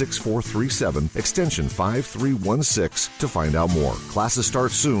 334-745-6437, extension 5316 to find out more. Classes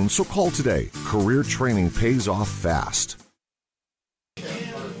start soon, so call today. Career training pays off fast.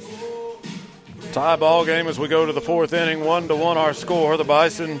 Tie ball game as we go to the fourth inning. 1-1 our score. The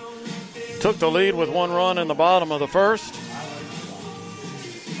Bison took the lead with 1 run in the bottom of the first.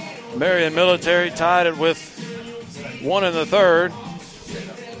 Marion Military tied it with 1 in the third.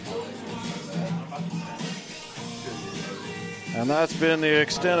 And that's been the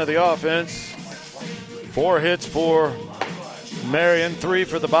extent of the offense. 4 hits for Marion, 3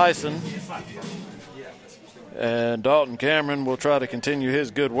 for the Bison. And Dalton Cameron will try to continue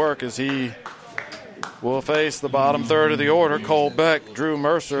his good work as he will face the bottom third of the order. Cole Beck, Drew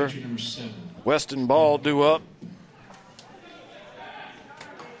Mercer, Weston Ball due up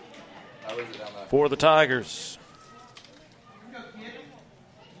for the Tigers.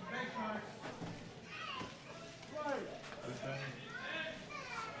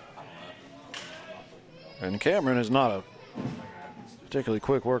 And Cameron is not a particularly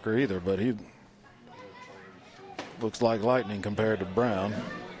quick worker either, but he looks like lightning compared to Brown.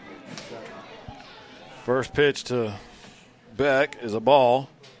 First pitch to Beck is a ball.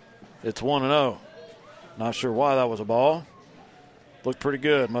 It's 1-0. Not sure why that was a ball. Looked pretty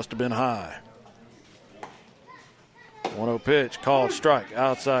good. Must have been high. 1-0 pitch. Called strike.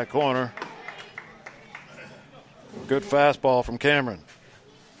 Outside corner. Good fastball from Cameron.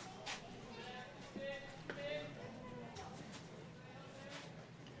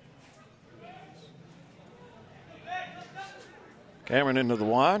 Cameron into the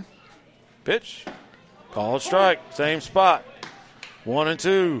line. Pitch. Called strike. Same spot.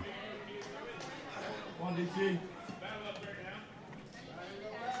 1-2. 1-2.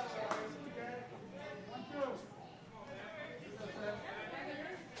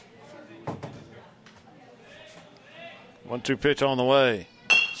 One-two pitch on the way.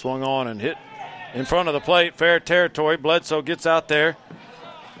 Swung on and hit in front of the plate. Fair territory. Bledsoe gets out there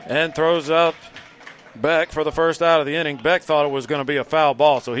and throws out Beck for the first out of the inning. Beck thought it was going to be a foul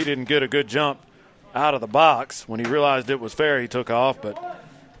ball, so he didn't get a good jump out of the box. When he realized it was fair, he took off, but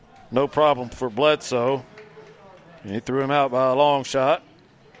no problem for Bledsoe. And he threw him out by a long shot,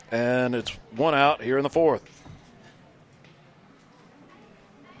 and it's 1 out here in the fourth.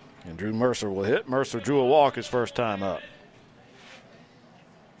 And Drew Mercer will hit. Mercer drew a walk his first time up.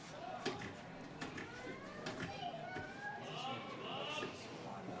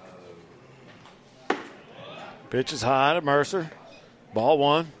 Pitch is high to Mercer. Ball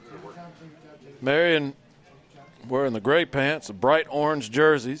 1. Marion wearing the gray pants, the bright orange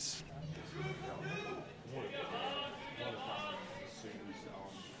jerseys.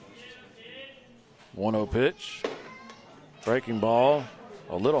 One-oh pitch. Breaking ball.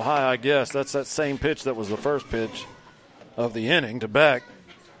 A little high, I guess. That's that same pitch that was the first pitch of the inning to Beck.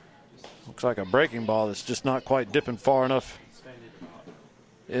 Looks like a breaking ball that's just not quite dipping far enough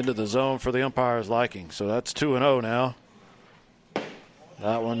into the zone for the umpire's liking. So that's 2-0 now.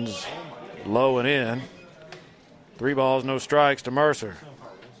 That one's low and in. 3 balls, no strikes to Mercer.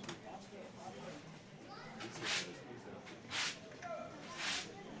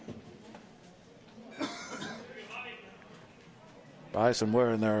 Bison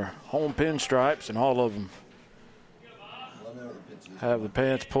wearing their home pinstripes, and all of them have the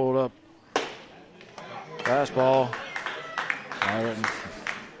pants pulled up. Fastball. I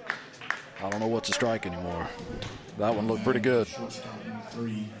don't know what's a strike anymore. That one looked pretty good.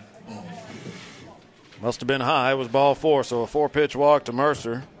 Must have been high. It was ball 4, so a 4-pitch walk to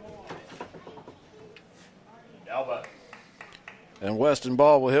Mercer. And Weston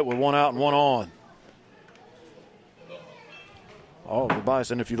Ball will hit with 1 out and 1 on. All of the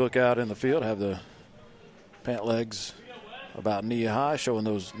Bison, if you look out in the field, have the pant legs about knee high, showing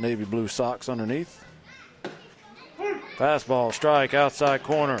those navy blue socks underneath. Fastball, strike, outside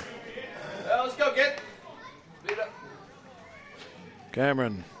corner. Let's go, get.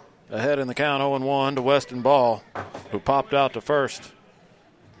 Cameron ahead in the count, 0-1 to Weston Ball, who popped out to first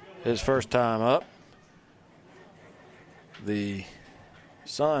his first time up. The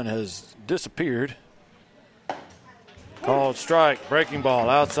sun has disappeared. Called strike, breaking ball,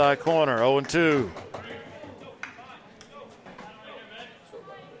 outside corner, 0-2.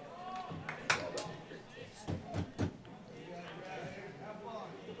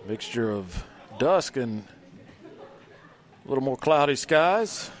 Mixture of dusk and a little more cloudy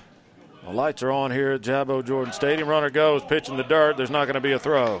skies. The lights are on here at Jabbo Jordan Stadium. Runner goes, pitch in the dirt. There's not going to be a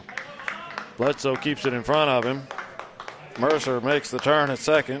throw. Bledsoe keeps it in front of him. Mercer makes the turn at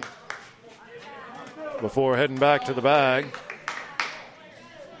second before heading back to the bag.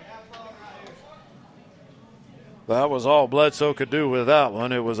 That was all Bledsoe could do with that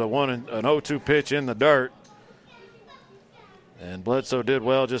one. It was an 0-2 pitch in the dirt. And Bledsoe did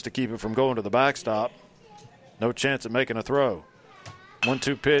well just to keep it from going to the backstop. No chance of making a throw.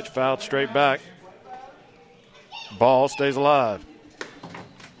 1-2 pitch, fouled straight back. Ball stays alive.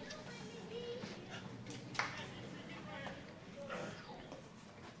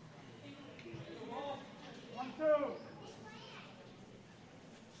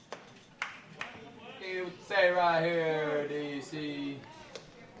 Say right here, DC.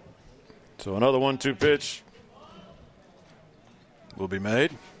 So another 1-2 pitch will be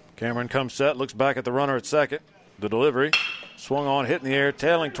made. Cameron comes set, looks back at the runner at second. The delivery, swung on, hit in the air,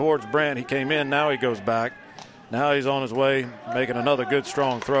 tailing towards Brandt. He came in, now he goes back. Now he's on his way, making another good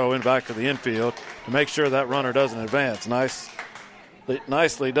strong throw in back to the infield to make sure that runner doesn't advance.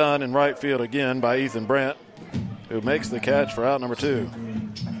 Nicely done in right field again by Ethan Brandt, who makes the catch for out number 2.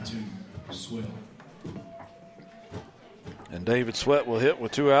 And David Sweat will hit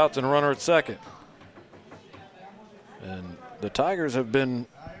with 2 outs and a runner at second. And the Tigers have been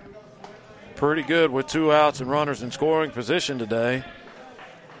pretty good with 2 outs and runners in scoring position today.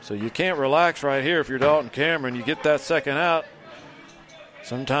 So you can't relax right here if you're Dalton Cameron. You get that second out.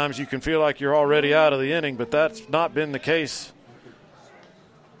 Sometimes you can feel like you're already out of the inning, but that's not been the case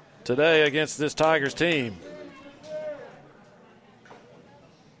today against this Tigers team.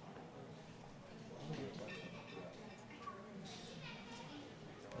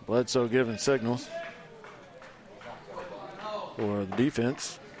 Bledsoe giving signals for the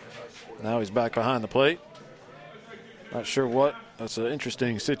defense. Now he's back behind the plate. Not sure what. That's an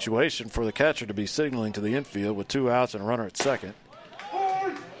interesting situation for the catcher to be signaling to the infield with 2 outs and a runner at second.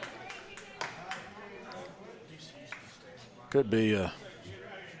 Could be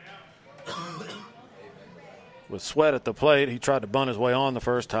with Sweat at the plate. He tried to bunt his way on the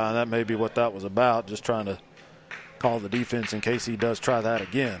first time. That may be what that was about, just trying to call the defense in case he does try that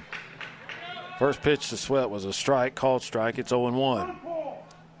again. First pitch to Sweat was a strike, called strike. It's 0-1.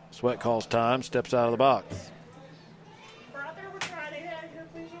 Sweat calls time, steps out of the box.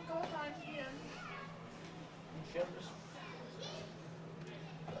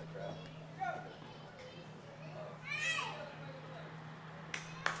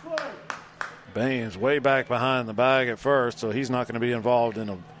 Baines way back behind the bag at first, so he's not going to be involved in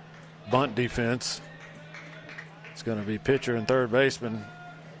a bunt defense. It's going to be pitcher and third baseman,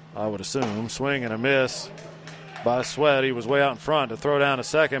 I would assume. Swing and a miss by Sweat. He was way out in front to throw down a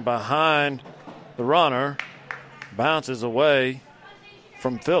second behind the runner. Bounces away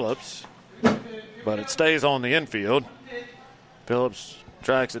from Phillips, but it stays on the infield. Phillips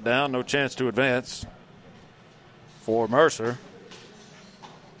tracks it down. No chance to advance for Mercer.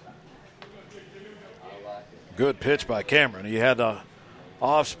 Good pitch by Cameron. He had the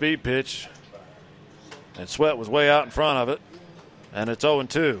off-speed pitch, and Sweat was way out in front of it, and it's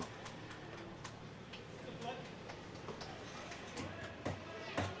 0-2.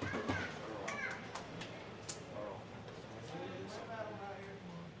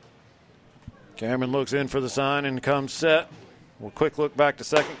 Cameron looks in for the sign and comes set. Well, quick look back to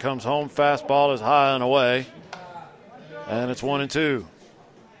second, comes home. Fastball is high and away, and it's 1-2.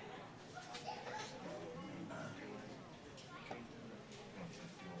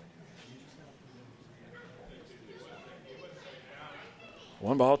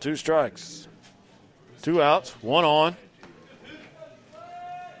 1 ball, 2 strikes. 2 outs, 1 on.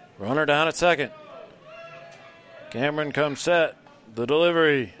 Runner down at second. Cameron comes set. The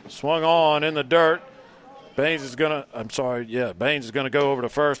delivery swung on in the dirt. Baines is going to go over to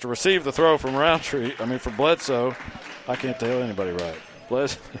first to receive the throw from from Bledsoe. I can't tell anybody right.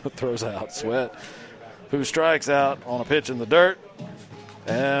 Bledsoe throws out Sweat, who strikes out on a pitch in the dirt.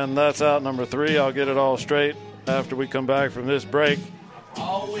 And that's out number 3. I'll get it all straight after we come back from this break.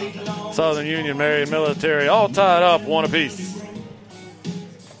 Southern Union, Marion Military, all tied up, 1 apiece.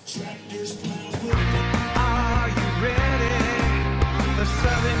 Are you ready for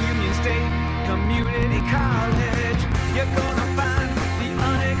Southern Union State Community College? You're gonna find the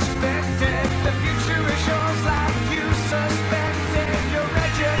unexpected. The future is yours like you suspected. Your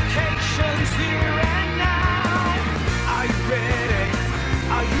education's here and now. Are you ready?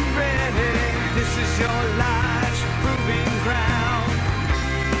 Are you ready? This is your life's proving ground.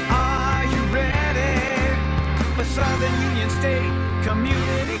 Are you ready for Southern Union State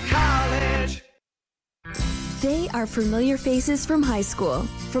Community College? They are familiar faces from high school,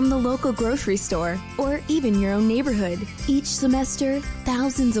 from the local grocery store, or even your own neighborhood. Each semester,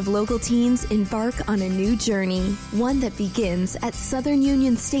 thousands of local teens embark on a new journey, one that begins at Southern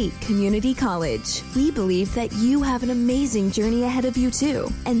Union State Community College. We believe that you have an amazing journey ahead of you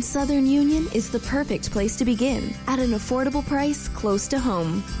too, and Southern Union is the perfect place to begin, at an affordable price close to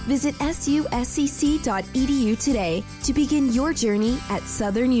home. Visit suscc.edu today to begin your journey at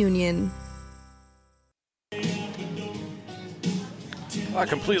Southern Union. I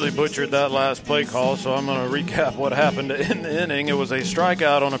completely butchered that last play call, so I'm going to recap what happened in the inning. It was a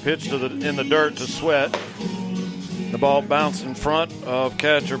strikeout on a pitch in the dirt to Sweat. The ball bounced in front of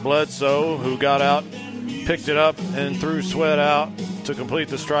catcher Bledsoe, who got out, picked it up, and threw Sweat out to complete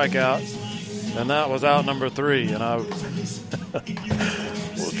the strikeout. And that was out number 3. And I will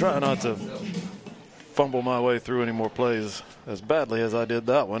try not to fumble my way through any more plays as badly as I did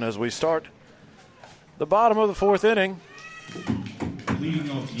that one as we start the bottom of the 4th inning.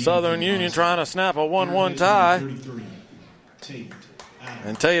 Southern Union trying to snap a 1-1 tie.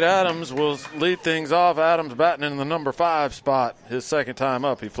 And Tate Adams will lead things off. Adams batting in the number 5 spot. His second time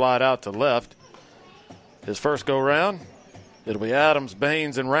up, he flied out to left. His first go-round, it'll be Adams,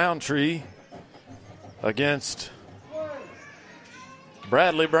 Baines, and Roundtree against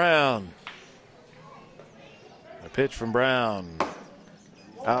Bradley Brown. A pitch from Brown.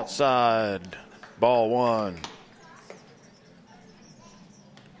 Outside, ball 1.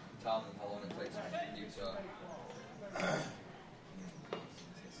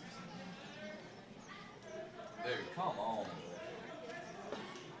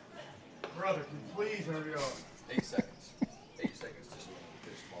 Brother, can you please hurry up? 8 seconds. 8 seconds to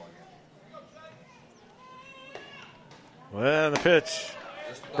finish the ball again. Well, the pitch,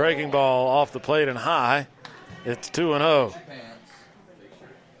 breaking ball off the plate and high. It's 2-0. Put your pants.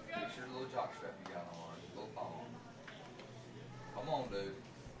 Fix your little jock strap you got on. Little thong. Come on, dude.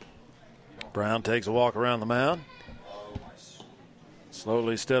 Brown takes a walk around the mound. Oh, my.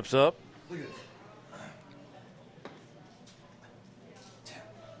 Slowly steps up. Look at this.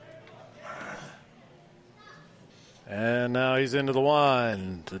 And now he's into the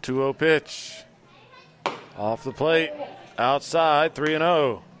wind. The 2-0 pitch. Off the plate. Outside,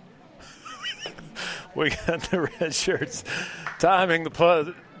 3-0. We got the red shirts timing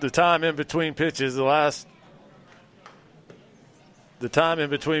the time in between pitches. The time in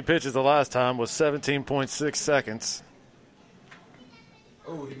between pitches the last time was 17.6 seconds.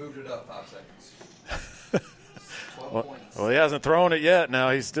 Oh, he moved it up 5 seconds. 12 points. Well, he hasn't thrown it yet.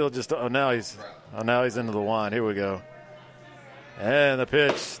 Now he's still just now he's into the wind. Here we go. And the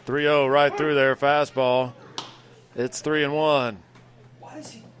pitch, 3-0 right through there, fastball. It's 3-1. Why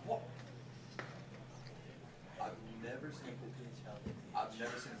does he? What? I've never seen a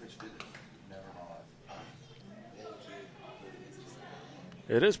pitch do this. Never in my life.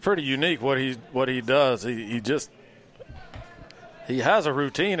 It is pretty unique what he does. He has a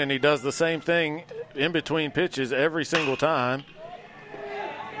routine and he does the same thing in between pitches every single time.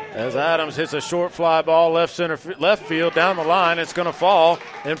 As Adams hits a short fly ball left field down the line, it's going to fall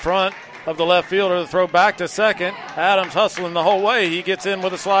in front of the left fielder. The throw back to second. Adams hustling the whole way. He gets in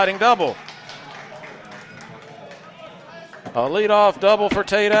with a sliding double. A leadoff double for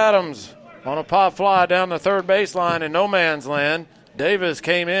Tate Adams on a pop fly down the third baseline in no man's land. Davis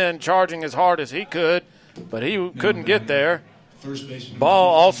came in charging as hard as he could, but he couldn't get there. Ball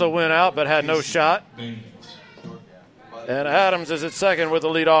also went out but had no shot. And Adams is at second with a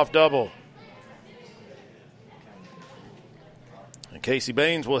leadoff double. And Casey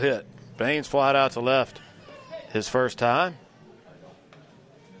Baines will hit. Baines flied out to left his first time.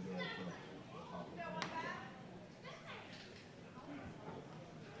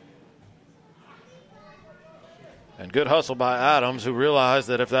 And good hustle by Adams, who realized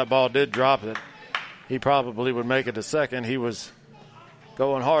that if that ball did drop it, he probably would make it to second. He was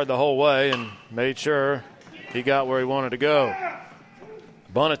going hard the whole way and made sure he got where he wanted to go.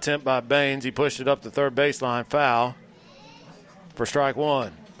 Bunt attempt by Baines. He pushed it up the third baseline, foul for strike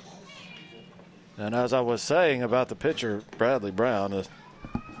one. And as I was saying about the pitcher, Bradley Brown,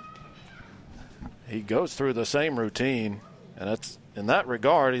 he goes through the same routine, and it's, in that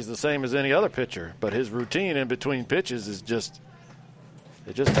regard, he's the same as any other pitcher. But his routine in between pitches is just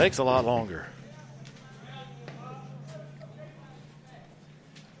takes a lot longer.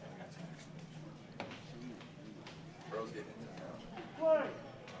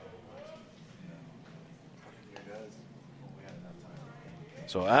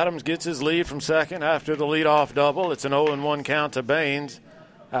 So Adams gets his lead from second after the leadoff double. It's an 0-1 count to Baines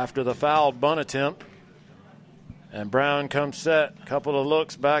after the fouled bunt attempt. And Brown comes set. Couple of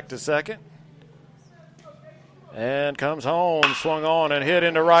looks back to second. And comes home, swung on and hit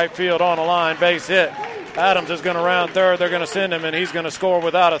into right field on a line, base hit. Adams is going to round third. They're going to send him, and he's going to score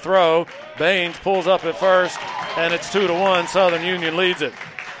without a throw. Baines pulls up at first, and it's 2-1. Southern Union leads it.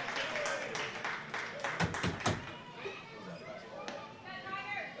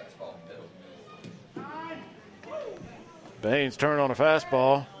 Baines turned on a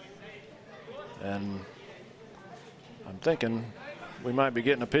fastball, and I'm thinking we might be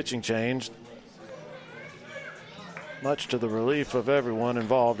getting a pitching change, much to the relief of everyone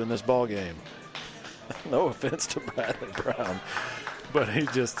involved in this ball game. No offense to Bradley Brown, but he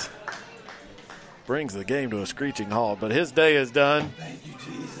just brings the game to a screeching halt. But his day is done. Thank you,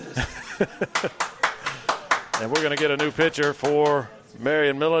 Jesus. And we're going to get a new pitcher for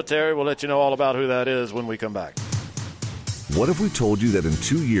Marion Military. We'll let you know all about who that is when we come back. What if we told you that in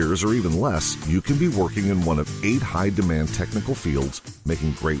 2 years or even less, you can be working in one of 8 high-demand technical fields,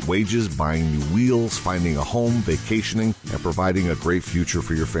 making great wages, buying new wheels, finding a home, vacationing, and providing a great future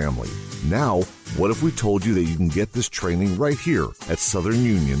for your family? Now, what if we told you that you can get this training right here at Southern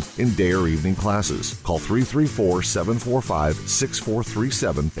Union in day or evening classes? Call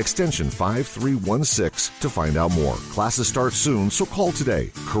 334-745-6437, extension 5316 to find out more. Classes start soon, so call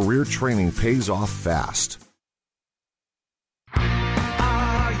today. Career training pays off fast.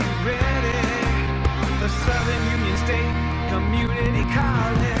 Are you ready for Southern Union State Community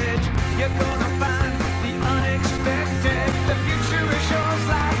College? You're gonna find the unexpected. The future is yours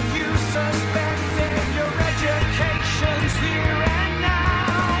like you suspected. Your education's here and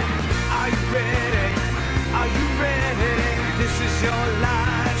now. Are you ready? Are you ready? This is your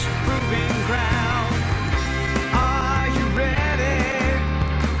life's proving ground. Are you ready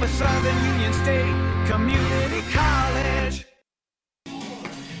for Southern Union State Community College?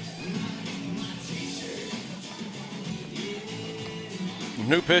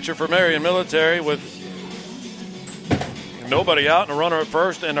 New pitcher for Marion Military with nobody out and a runner at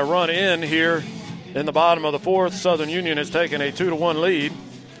first and a run in here in the bottom of the fourth. Southern Union has taken a 2-1 lead,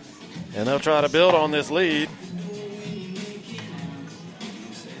 and they'll try to build on this lead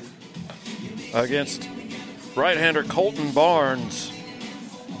against right-hander Colton Barnes.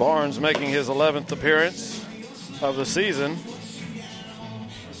 Barnes making his 11th appearance of the season.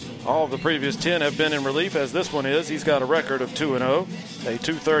 All of the previous 10 have been in relief, as this one is. He's got a record of 2-0, a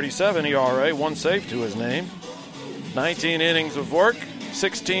 2.37 ERA, 1 save to his name. 19 innings of work,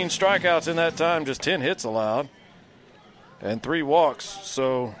 16 strikeouts in that time, just 10 hits allowed, and 3 walks.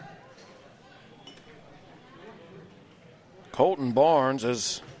 So Colton Barnes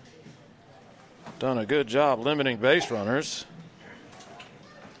has done a good job limiting base runners,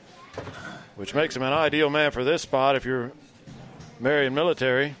 which makes him an ideal man for this spot if you're Marion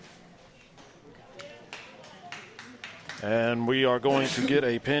Military. And we are going to get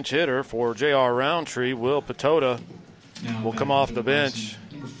a pinch hitter for J.R. Roundtree. Will Patota will come off the bench.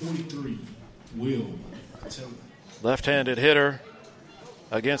 Number 43, Will Patota. Left-handed hitter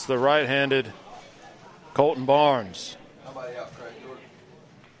against the right-handed Colton Barnes. How about out, Craig Jordan?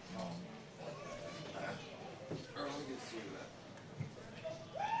 Early gets to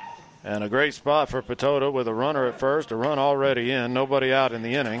that. And a great spot for Patota with a runner at first, a run already in, nobody out in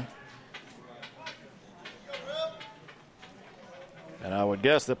the inning. And I would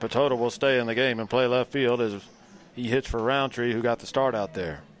guess that Patota will stay in the game and play left field as he hits for Roundtree, who got the start out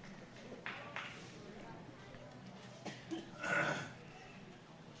there.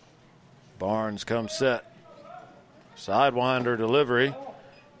 Barnes comes set. Sidewinder delivery.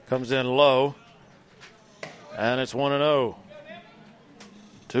 Comes in low. And it's 1-0.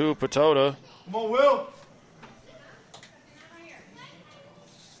 To Patota. Come on, Will.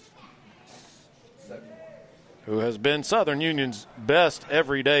 Who has been Southern Union's best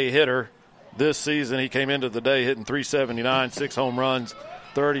everyday hitter this season. He came into the day hitting .379, 6 home runs,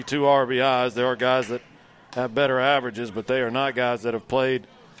 32 RBIs. There are guys that have better averages, but they are not guys that have played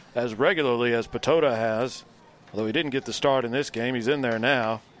as regularly as Patota has, although he didn't get the start in this game. He's in there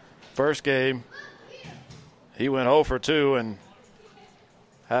now. First game, he went 0 for 2 and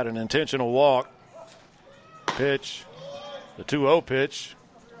had an intentional walk. Pitch, the 2-0 pitch,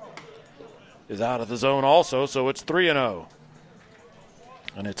 is out of the zone also, so it's 3-0.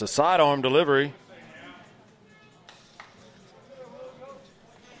 And it's a sidearm delivery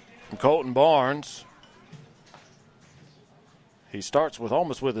from Colton Barnes. He starts with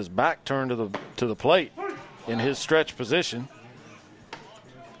almost with his back turned to the plate in his stretch position.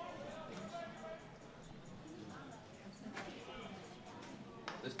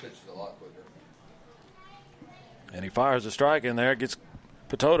 This pitch is a lot quicker. And he fires a strike in there, gets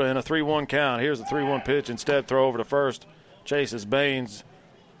Patota in a 3-1 count. Here's the 3-1 pitch. Instead, throw over to first. Chases Baines,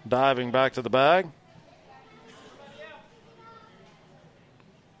 diving back to the bag.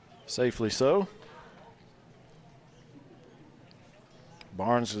 Safely so.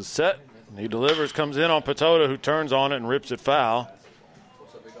 Barnes is set. He delivers, comes in on Patota, who turns on it and rips it foul.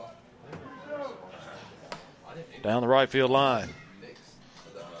 Down the right field line.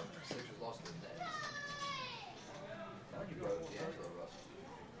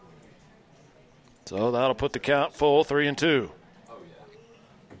 So that'll put the count full, 3-2.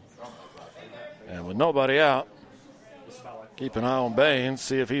 And with nobody out, keep an eye on Baines,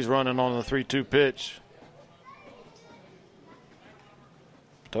 see if he's running on the 3-2 pitch.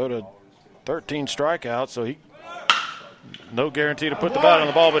 Patota, 13 strikeouts, so he no guarantee to put the bat on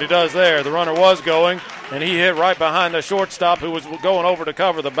the ball, but he does there. The runner was going, and he hit right behind the shortstop who was going over to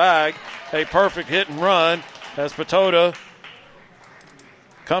cover the bag. A perfect hit and run as Patota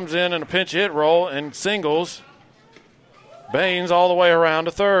comes in a pinch hit roll and singles Baines all the way around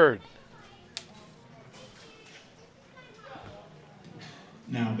to third.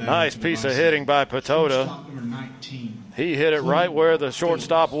 Nice piece of hitting by Patota. He hit it right where the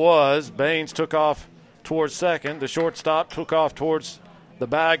shortstop was. Baines took off towards second. The shortstop took off towards the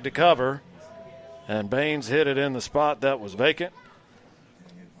bag to cover. And Baines hit it in the spot that was vacant.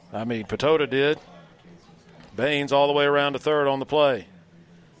 Patota did. Baines all the way around to third on the play.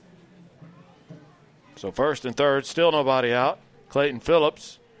 So first and third, still nobody out. Clayton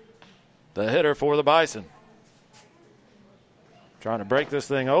Phillips, the hitter for the Bison. Trying to break this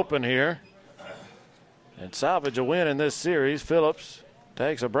thing open here and salvage a win in this series. Phillips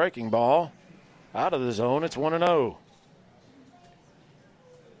takes a breaking ball out of the zone. It's 1-0.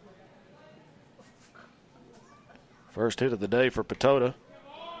 First hit of the day for Patota.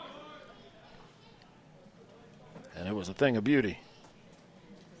 And it was a thing of beauty.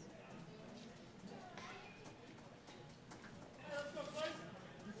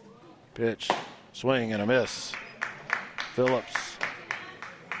 Pitch, swing and a miss. Phillips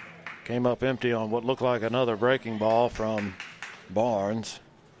came up empty on what looked like another breaking ball from Barnes.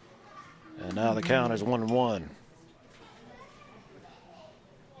 And now the count is 1-1.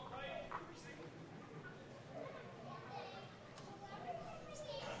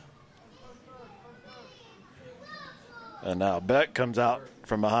 And now Beck comes out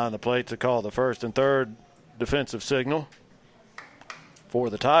from behind the plate to call the first and third defensive signal for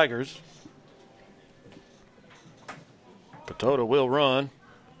the Tigers. Patota will run.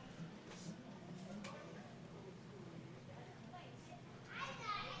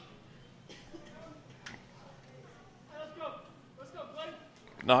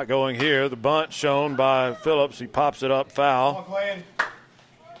 Not going here. The bunt shown by Phillips. He pops it up foul.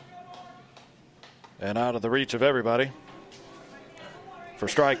 And out of the reach of everybody for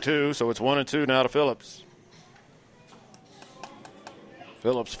strike two. So it's 1-2 now to Phillips.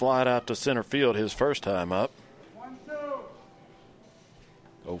 Phillips flied out to center field his first time up.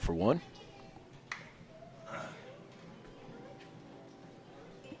 0 for 1.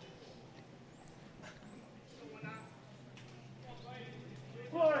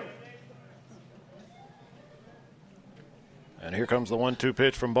 And here comes the 1-2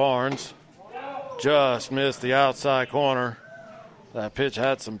 pitch from Barnes. Just missed the outside corner. That pitch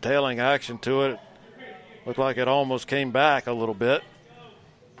had some tailing action to it. Looked like it almost came back a little bit.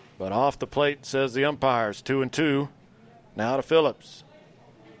 But off the plate, says the umpires. 2-2. Now to Phillips.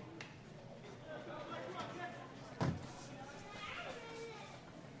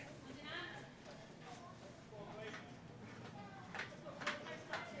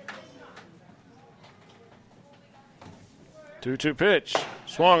 Two-two pitch.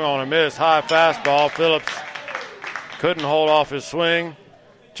 Swung on a miss. High fastball. Phillips couldn't hold off his swing.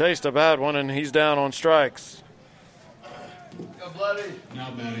 Chased a bad one, and he's down on strikes.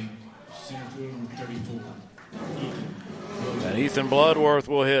 Now batting, Center fielder number 34, Ethan. And Ethan Bloodworth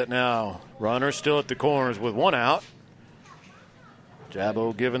will hit now. Runner still at the corners with one out.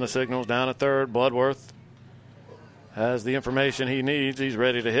 Jabbo giving the signals down at third. Bloodworth has the information he needs. He's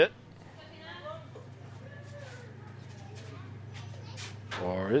ready to hit.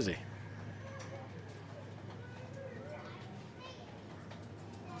 Or is he?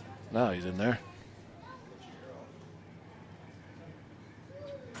 No, he's in there.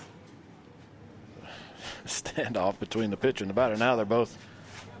 Standoff between the pitcher and the batter. Now they're both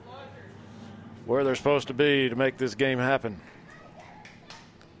where they're supposed to be to make this game happen.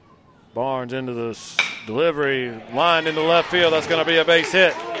 Barnes into the delivery, lined into left field. That's going to be a base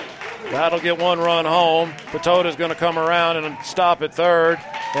hit. That'll get one run home. Patota's going to come around and stop at third.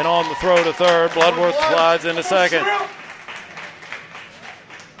 And on the throw to third, Bloodworth slides into second.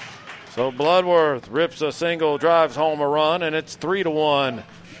 So Bloodworth rips a single, drives home a run, and it's 3-1.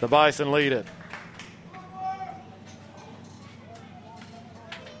 The Bison lead it.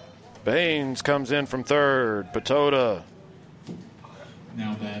 Baines comes in from third. Patota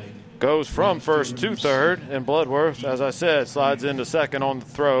Now batting. goes from first to third, and Bloodworth, as I said, slides into second on the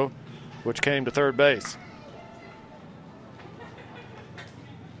throw, which came to third base.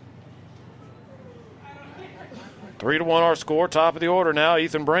 Three to 1 our score. Top of the order now,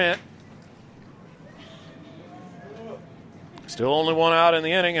 Ethan Brandt. Still only one out in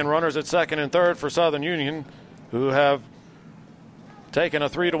the inning, and runners at second and third for Southern Union, who have taken a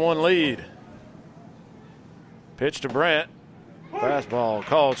 3-1 lead. Pitch to Brandt. Fastball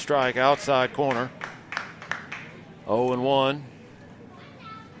called strike outside corner. 0-1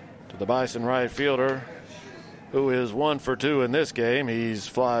 to the Bison right fielder, who is 1 for 2 in this game. He's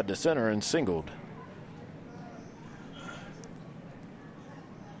flied to center and singled.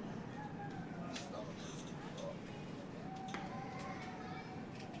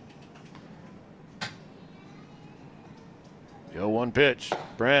 The 0-1 pitch.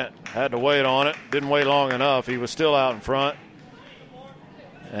 Brandt had to wait on it. Didn't wait long enough. He was still out in front.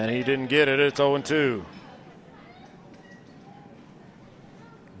 And he didn't get it. It's 0-2.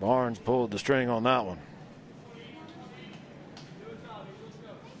 Barnes pulled the string on that one.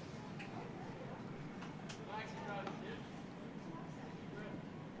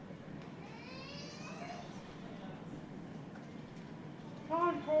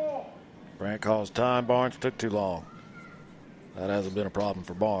 Brandt calls time. Barnes took too long. That hasn't been a problem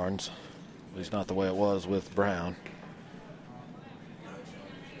for Barnes. At least not the way it was with Brown.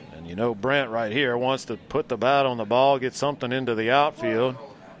 And you know Brandt right here wants to put the bat on the ball, get something into the outfield,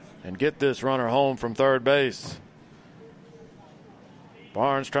 and get this runner home from third base.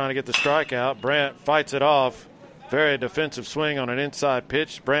 Barnes trying to get the strikeout. Brandt fights it off. Very defensive swing on an inside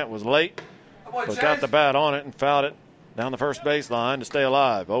pitch. Brandt was late, but got the bat on it and fouled it down the first baseline to stay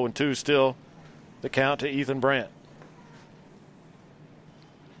alive. 0-2 still the count to Ethan Brandt.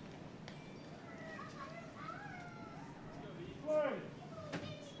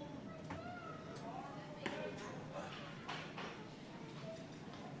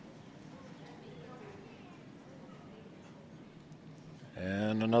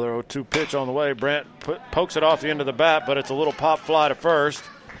 And another 0-2 pitch on the way. Brandt pokes it off the end of the bat, but it's a little pop fly to first.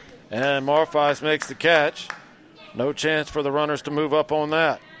 And Morpheus makes the catch. No chance for the runners to move up on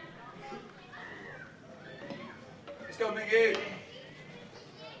that. Let's go, Mickey.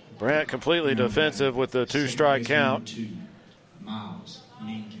 Brandt completely defensive with the 2-strike count. Miles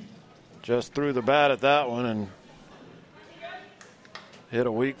Minky. Just threw the bat at that one and hit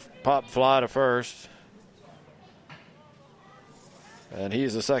a weak pop fly to first. And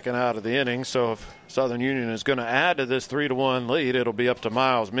he's the second out of the inning, so if Southern Union is going to add to this 3-1 lead, it'll be up to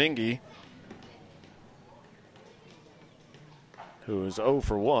Miles Mingy, who is 0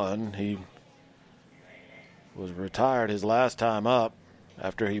 for 1. He was retired his last time up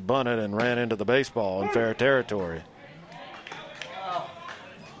after he bunted and ran into the baseball in fair territory.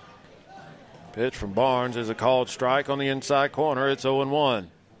 Pitch from Barnes is a called strike on the inside corner. It's 0-1.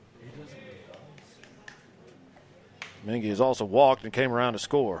 Mingy has also walked and came around to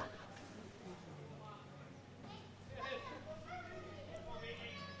score.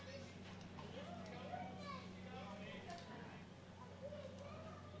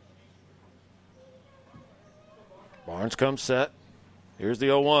 Barnes comes set. Here's the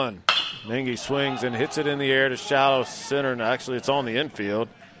 0-1. Mingy swings and hits it in the air to shallow center, and actually it's on the infield.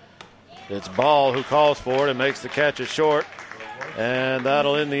 It's Ball who calls for it and makes the catch at short, and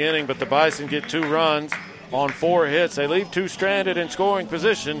that'll end the inning, but the Bison get 2 runs on 4 hits. They leave 2 stranded in scoring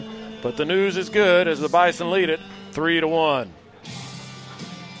position, but the news is good as the Bison lead it 3-1.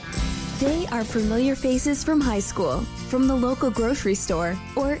 They are familiar faces from high school, from the local grocery store,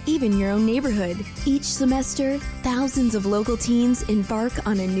 or even your own neighborhood. Each semester, thousands of local teens embark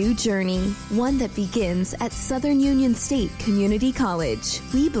on a new journey, one that begins at Southern Union State Community College.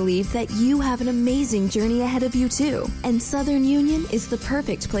 We believe that you have an amazing journey ahead of you too, and Southern Union is the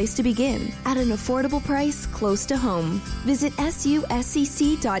perfect place to begin at an affordable price close to home. Visit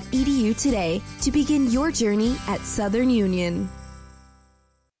suscc.edu today to begin your journey at Southern Union.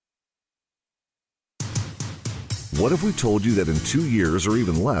 What if we told you that in 2 years or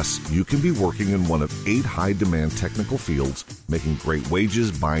even less, you can be working in one of 8 high-demand technical fields, making great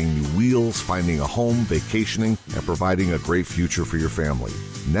wages, buying new wheels, finding a home, vacationing, and providing a great future for your family?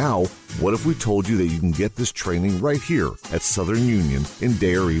 Now, what if we told you that you can get this training right here at Southern Union in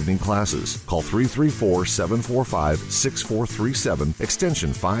day or evening classes? Call 334-745-6437,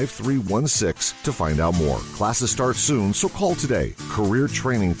 extension 5316 to find out more. Classes start soon, so call today. Career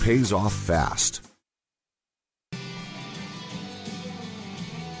training pays off fast.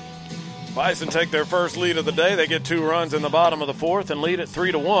 Bison take their first lead of the day. They get 2 runs in the bottom of the 4th and lead at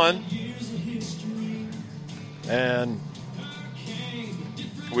 3-1. And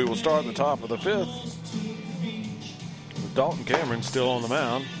we will start at the top of the 5th with Dalton Cameron still on the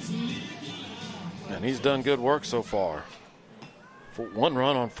mound. And he's done good work so far. 1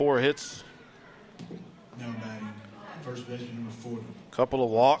 run on 4 hits. Now batting, first baseman number 40. Couple of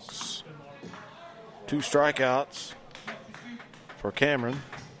walks. 2 strikeouts for Cameron.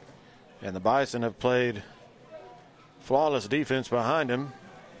 And the Bison have played flawless defense behind him.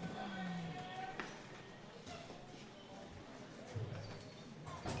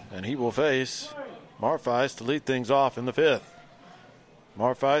 And he will face Marfeis to lead things off in the 5th.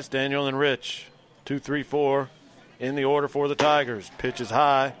 Marfeis, Daniel, and Rich. 2, 3, 4 in the order for the Tigers. Pitch is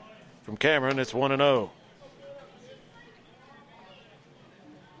high from Cameron. It's 1-0.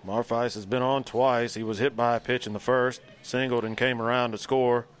 Marfeis has been on twice. He was hit by a pitch in the first, singled and came around to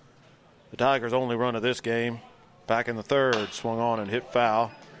score. The Tigers' only run of this game. Back in the 3rd, swung on and hit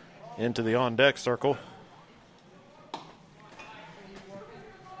foul into the on-deck circle,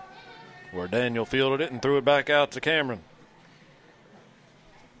 where Daniel fielded it and threw it back out to Cameron.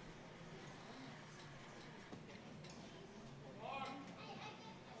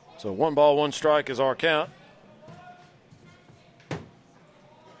 So 1 ball, 1 strike is our count.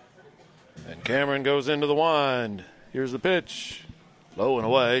 And Cameron goes into the wind. Here's the pitch. Low and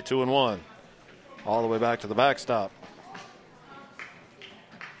away, 2-1. All the way back to the backstop.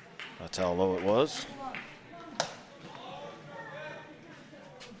 That's how low it was.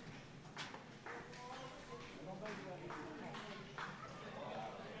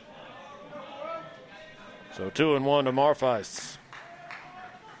 So 2-1 to Marfeis.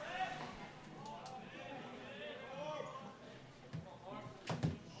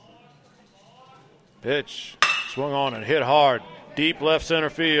 Pitch, swung on and hit hard. Deep left center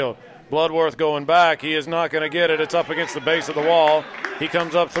field. Bloodworth going back. He is not going to get it. It's up against the base of the wall. He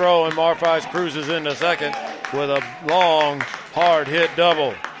comes up throwing. Marfeis cruises into second with a long, hard hit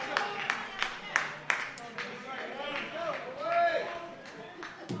double.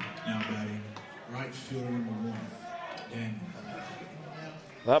 Now batting, right fielder number 1, Daniel.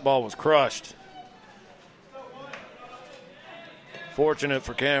 That ball was crushed. Fortunate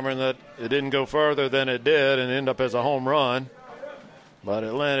for Cameron that it didn't go further than it did and end up as a home run. But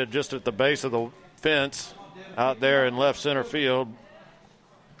it landed just at the base of the fence out there in left center field.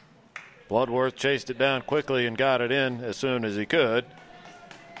 Bloodworth chased it down quickly and got it in as soon as he could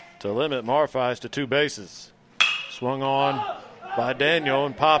to limit Marfeis to 2 bases. Swung on by Daniel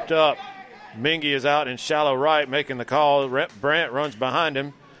and popped up. Mingy is out in shallow right making the call. Brandt runs behind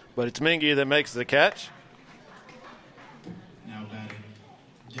him, but it's Mingy that makes the catch. Now batting,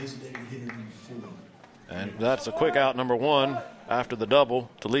 designated hitter number 4. And that's a quick out number 1 after the double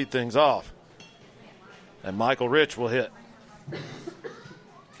to lead things off. And Michael Rich will hit.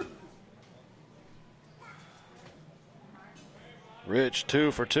 Rich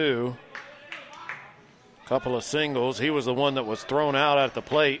 2 for 2. Couple of singles. He was the one that was thrown out at the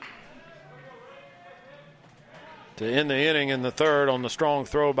plate to end the inning in the 3rd on the strong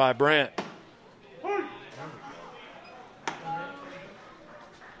throw by Brandt.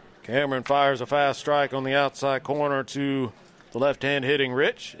 Cameron fires a fast strike on the outside corner to the left-hand hitting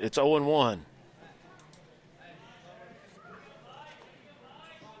Rich. It's 0-1.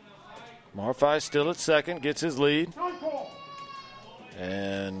 Marfeis still at second, gets his lead.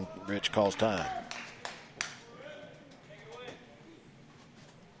 And Rich calls time.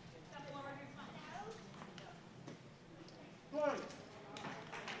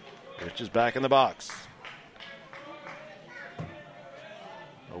 Rich is back in the box.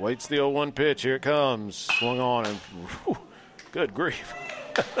 Waits the 0-1 pitch. Here it comes. Swung on and good grief.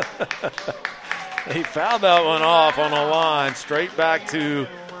 He fouled that one off on a line straight back to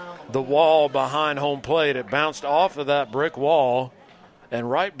the wall behind home plate. It bounced off of that brick wall and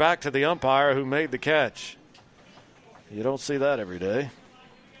right back to the umpire who made the catch. You don't see that every day.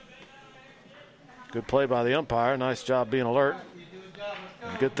 Good play by the umpire. Nice job being alert.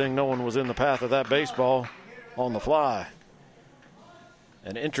 And good thing no one was in the path of that baseball on the fly.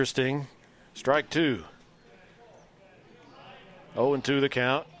 An interesting strike two. 0-2 the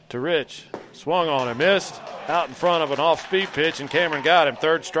count to Rich. Swung on and missed. Out in front of an off-speed pitch, and Cameron got him.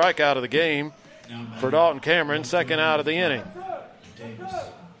 Third strikeout of the game for Dalton Cameron. Second out of the inning.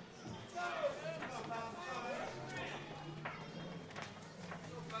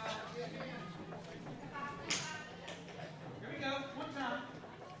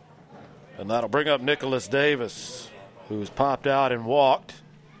 And that'll bring up Nicholas Davis, who's popped out and walked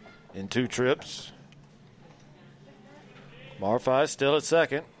in 2 trips. Marfai still at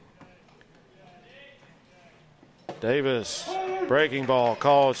second. Davis, breaking ball,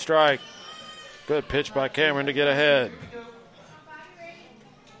 called strike. Good pitch by Cameron to get ahead.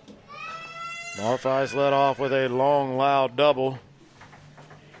 Marfai's led off with a long, loud double.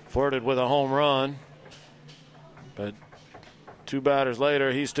 Flirted with a home run. But 2 batters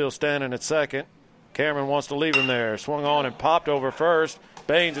later, he's still standing at second. Cameron wants to leave him there. Swung on and popped over first.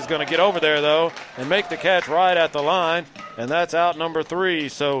 Baines is going to get over there, though, and make the catch right at the line. And that's out number 3.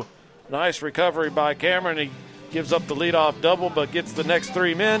 So nice recovery by Cameron. He gives up the leadoff double, but gets the next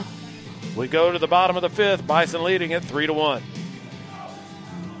 3 men. We go to the bottom of the 5th. Bison leading it 3-1.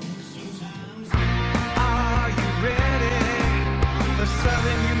 Are you ready for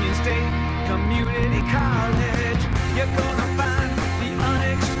Southern Union State Community College? You're gonna find the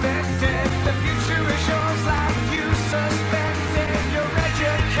unexpected. The future is yours like you suspected. Your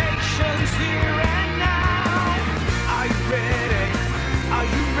education's here and now. Are you ready? Are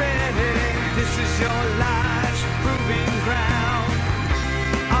you ready? This is your life's proving ground.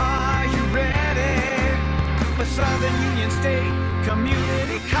 Are you ready for Southern Union State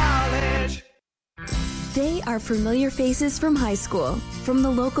Community College? They are familiar faces from high school, from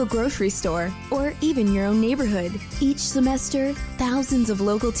the local grocery store, or even your own neighborhood. Each semester, thousands of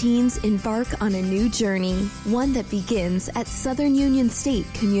local teens embark on a new journey, one that begins at Southern Union State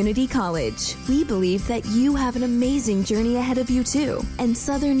Community College. We believe that you have an amazing journey ahead of you too, and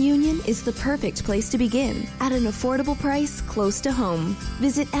Southern Union is the perfect place to begin, at an affordable price close to home.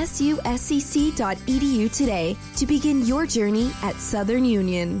 Visit suscc.edu today to begin your journey at Southern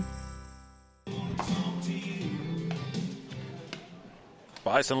Union.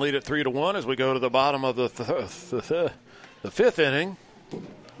 Bison lead at 3-1 as we go to the bottom of the 5th inning.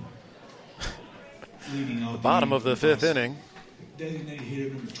 The bottom of the 5th inning.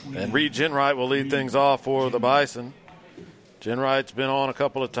 And Reed Jenwright will lead things off for the Bison. Jenwright's been on a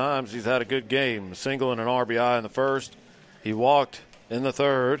couple of times. He's had a good game. A single and an RBI in the first. He walked in the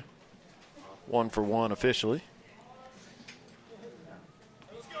third. 1 for 1 officially.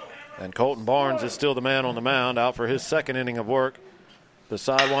 And Colton Barnes is still the man on the mound, out for his second inning of work. The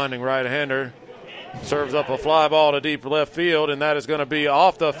sidewinding right-hander serves up a fly ball to deep left field, and that is going to be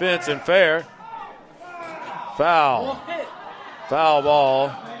off the fence and fair. Foul. Foul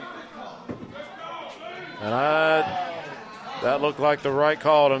ball. And that looked like the right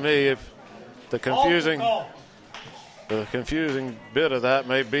call to me. If the confusing bit of that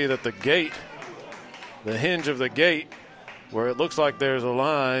may be that the gate, the hinge of the gate, where it looks like there's a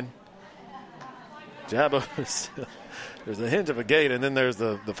line, there's a hinge of a gate, and then there's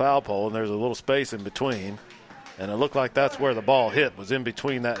the foul pole, and there's a little space in between. And it looked like that's where the ball hit, was in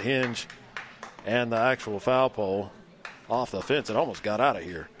between that hinge and the actual foul pole. Off the fence. It almost got out of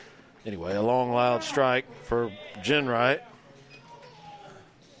here. Anyway, a long, loud strike for Jenwright,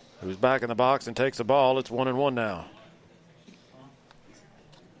 who's back in the box and takes the ball. It's 1-1 now.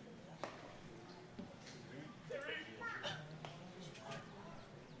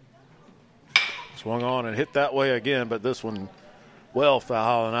 Swung on and hit that way again, but this one well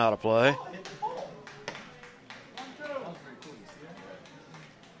foul and out of play.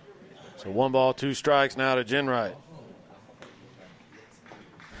 So 1 ball, 2 strikes now to Jenwright.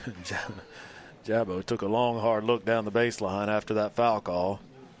 Jabbo took a long, hard look down the baseline after that foul call.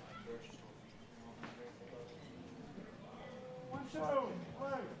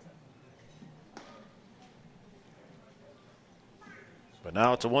 But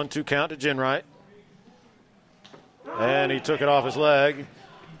now it's a 1-2 count to Jenwright. And he took it off his leg.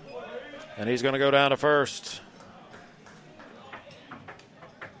 And he's going to go down to first.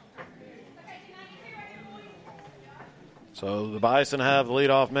 So the Bison have the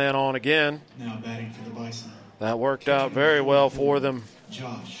leadoff man on again. Now batting for the Bison, That worked out very well for them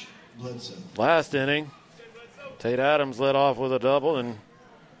Josh Bledsoe. last inning. Tate Adams led off with a double and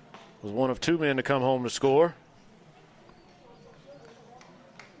was one of two men to come home to score.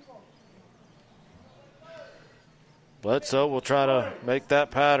 Bledsoe will try to make that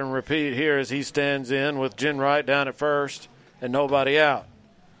pattern repeat here as he stands in with Jen Wright down at first and nobody out.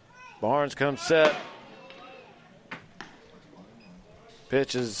 Barnes comes set.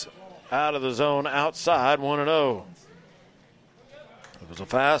 Pitch is out of the zone outside, 1-0. It was a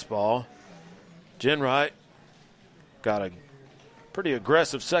fastball. Jen Wright got a pretty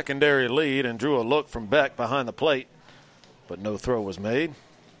aggressive secondary lead and drew a look from Beck behind the plate, but no throw was made.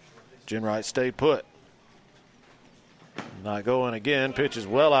 Jen Wright stayed put. Not going again. Pitch is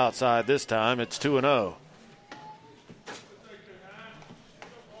well outside this time. It's 2-0.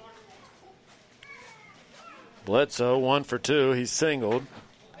 Bledsoe 1 for 2. He's singled.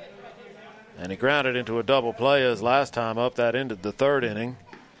 And he grounded into a double play as last time up. That ended the third inning.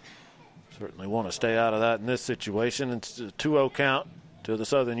 Certainly want to stay out of that in this situation. It's a 2-0 count to the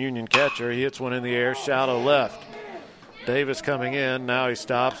Southern Union catcher. He hits one in the air, shallow left. Davis coming in. Now he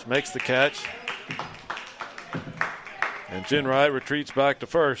stops, makes the catch. And Jen Wright retreats back to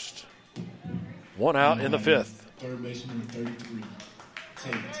first. One out in the fifth. Third baseman number 33,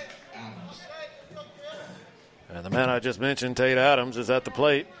 Tate Adams. And the man I just mentioned, Tate Adams, is at the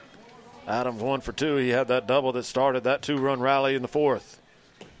plate. Adams 1 for 2. He had that double that started that two-run rally in the fourth.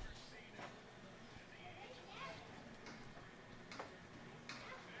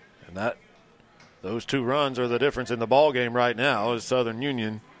 And those 2 runs are the difference in the ball game right now as Southern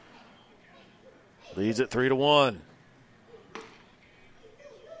Union leads at 3-1.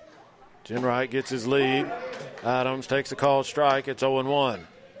 Jen Wright gets his lead. Adams takes a called strike. It's 0-1.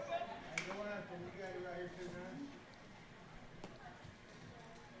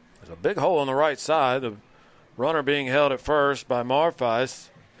 There's a big hole on the right side. The runner being held at first by Marfeis.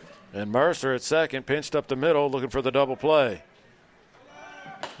 And Mercer at second, pinched up the middle, looking for the double play.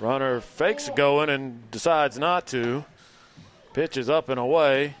 Runner fakes going and decides not to. Pitch is up and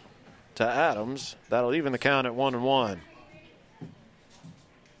away to Adams. That'll even the count at 1-1.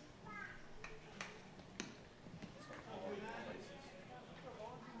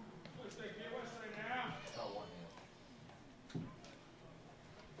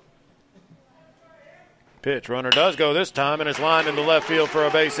 Pitch, runner does go this time, and it's lined into left field for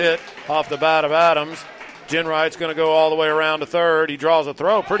a base hit off the bat of Adams. Jen Wright's going to go all the way around to third. He draws a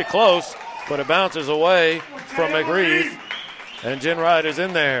throw pretty close, but it bounces away from McReith, and Jen Wright is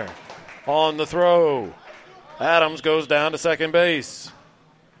in there on the throw. Adams goes down to second base.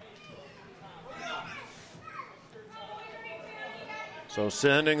 So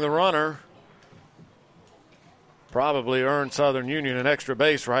sending the runner probably earned Southern Union an extra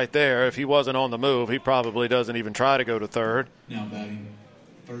base right there. If he wasn't on the move, he probably doesn't even try to go to third. Now batting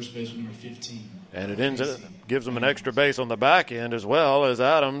first baseman number 15. And it gives him an extra base on the back end as well as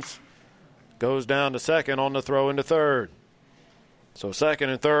Adams goes down to second on the throw into third. So second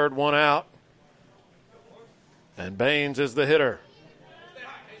and third, one out. And Baines is the hitter.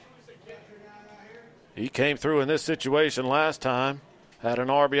 He came through in this situation last time, had an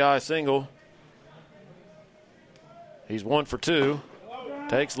RBI single. He's 1 for 2.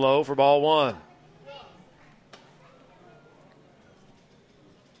 Takes low for ball one.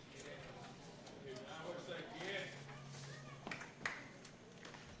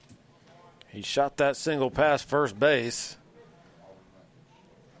 He shot that single past first base.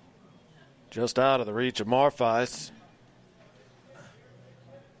 Just out of the reach of Marfeis.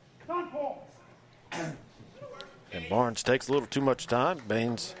 And Barnes takes a little too much time.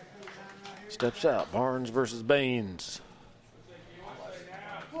 Baines steps out. Barnes versus Baines.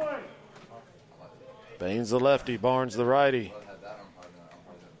 Baines the lefty, Barnes the righty.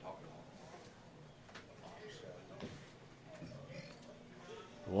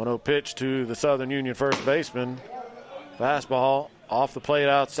 1-0 pitch to the Southern Union first baseman. Fastball off the plate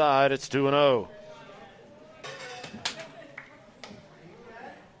outside. It's 2-0.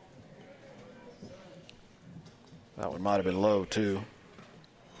 That one might have been low, too.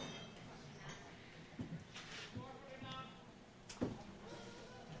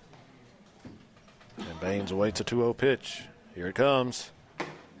 And Baines awaits a 2-0 pitch. Here it comes.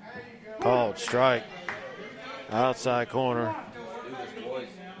 Called strike. Outside corner.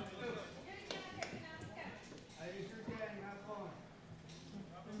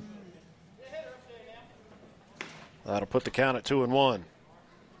 That'll put the count at 2-1.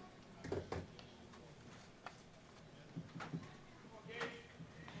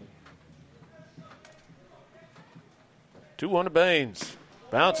 2-1 to Baines.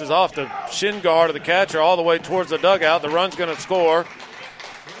 Bounces off the shin guard of the catcher all the way towards the dugout. The run's going to score.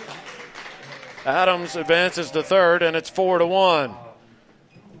 Adams advances to third, and it's 4-1.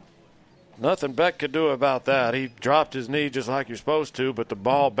 Nothing Beck could do about that. He dropped his knee just like you're supposed to, but the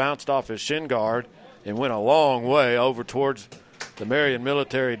ball bounced off his shin guard and went a long way over towards the Marion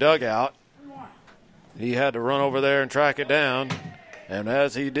Military dugout. He had to run over there and track it down, and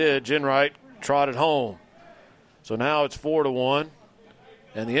as he did, Jenright trotted home. So now it's 4-1,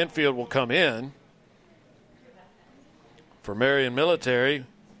 and the infield will come in for Marion Military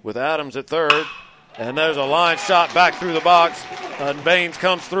with Adams at third, and there's a line shot back through the box, and Baines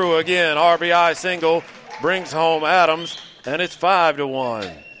comes through again. RBI single brings home Adams, and it's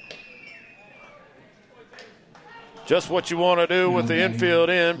 5-1. Just what you want to do with the infield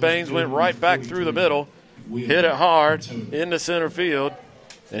in. Baines went right back through the middle, hit it hard into center field,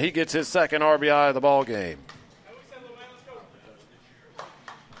 and he gets his second RBI of the ball game.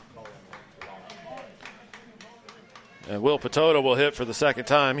 And Will Patota will hit for the second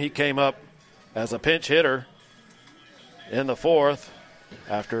time. He came up as a pinch hitter in the fourth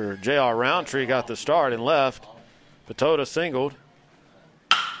after J.R. Roundtree got the start and left. Patota singled,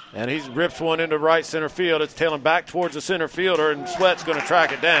 and he rips one into right center field. It's tailing back towards the center fielder, and Sweat's going to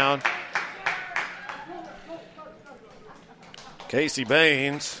track it down. Casey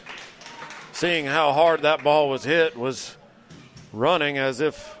Baines, seeing how hard that ball was hit, was running as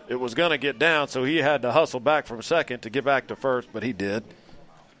if it was going to get down, so he had to hustle back from second to get back to first, but he did.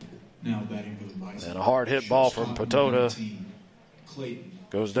 Now batting for the Bison. And a hard hit ball from Patota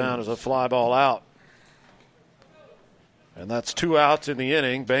goes down as a fly ball out. And that's 2 outs in the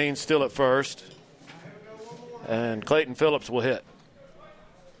inning. Baines still at first. And Clayton Phillips will hit.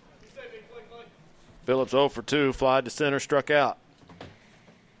 Phillips 0 for 2, fly to center, struck out.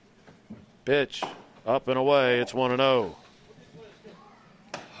 Pitch up and away. It's 1-0.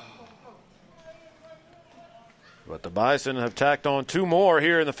 But the Bison have tacked on 2 more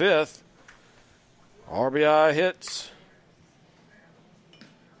here in the fifth. RBI hits.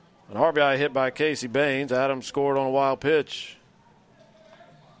 An RBI hit by Casey Baines. Adams scored on a wild pitch.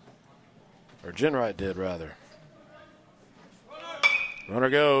 Or Jenright did, rather. Runner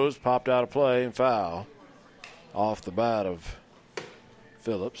goes, popped out of play and foul off the bat of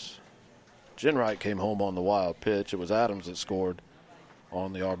Phillips. Jenright came home on the wild pitch. It was Adams that scored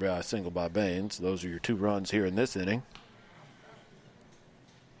on the RBI single by Baines. Those are your 2 runs here in this inning.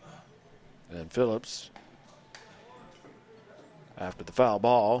 And Phillips, after the foul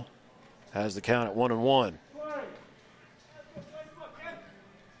ball, has the count at 1-1.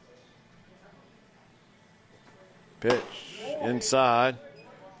 Pitch inside.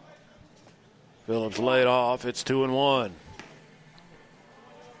 Phillips laid off. It's 2-1.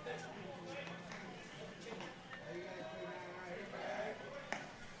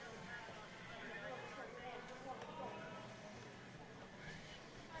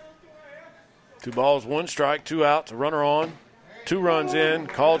 Two balls, 1 strike, 2 outs, a runner on, 2 runs in,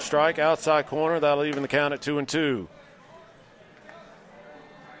 called strike, outside corner. That'll even the count at 2-2.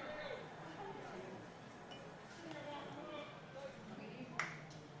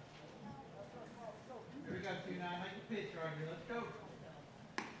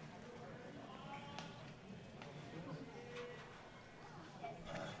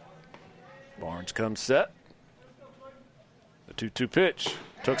 Barnes comes set. The 2-2 pitch.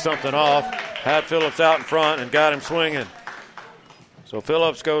 Took something off, had Phillips out in front, and got him swinging. So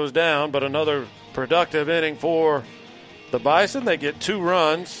Phillips goes down, but another productive inning for the Bison. They get 2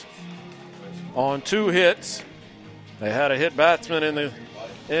 runs on 2 hits. They had a hit batsman in the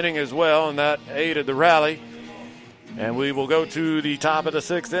inning as well, and that aided the rally. And we will go to the top of the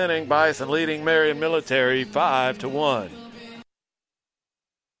 6th inning. Bison leading Marion Military 5-1.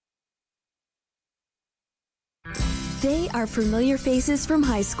 They are familiar faces from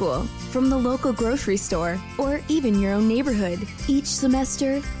high school, from the local grocery store, or even your own neighborhood. Each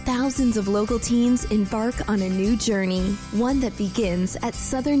semester, thousands of local teens embark on a new journey, one that begins at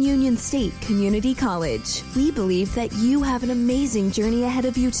Southern Union State Community College. We believe that you have an amazing journey ahead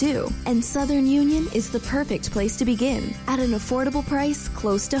of you too, and Southern Union is the perfect place to begin, at an affordable price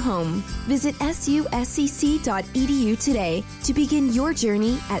close to home. Visit suscc.edu today to begin your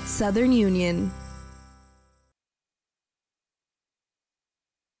journey at Southern Union.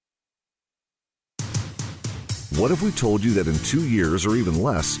 What if we told you that in 2 years or even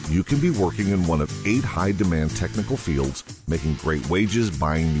less, you can be working in one of 8 high-demand technical fields, making great wages,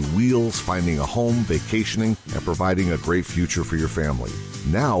 buying new wheels, finding a home, vacationing, and providing a great future for your family?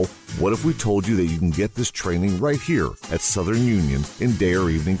 Now, What if we told you that you can get this training right here at Southern Union in day or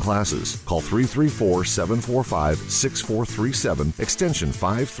evening classes? Call 334-745-6437, extension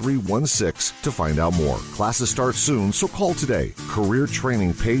 5316 to find out more. Classes start soon, so call today. Career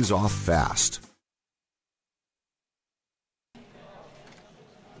training pays off fast.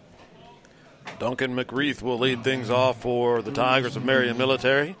 Duncan McReith will lead things off for the Tigers of Marion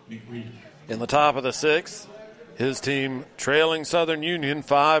Military. In the top of the sixth, his team trailing Southern Union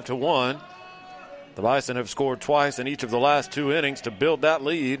 5-1. The Bison have scored twice in each of the last 2 innings to build that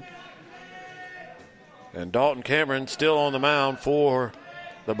lead. And Dalton Cameron still on the mound for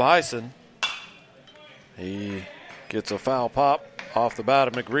the Bison. He gets a foul pop off the bat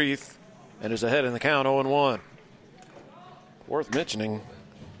of McReith and is ahead in the count 0-1. Worth mentioning,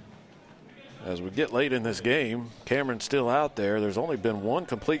 as we get late in this game, Cameron's still out there. There's only been one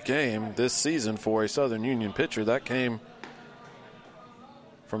complete game this season for a Southern Union pitcher. That came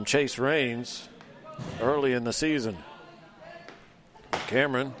from Chase Raines early in the season.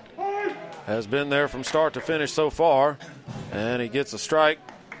 Cameron has been there from start to finish so far, and he gets a strike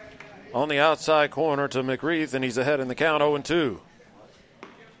on the outside corner to McReith, and he's ahead in the count 0-2.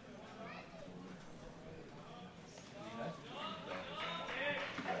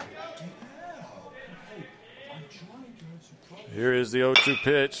 Here is the 0-2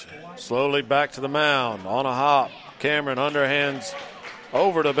 pitch. Slowly back to the mound on a hop. Cameron underhands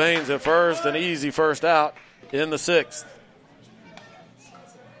over to Baines at first. An easy first out in the sixth.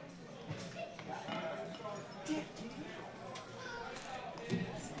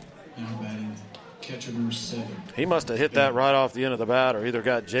 Now batting catcher number 7. He must have hit that right off the end of the bat or either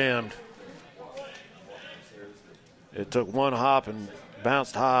got jammed. It took one hop and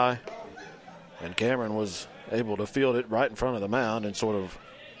bounced high, and Cameron was able to field it right in front of the mound and sort of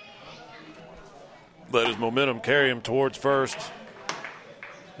let his momentum carry him towards first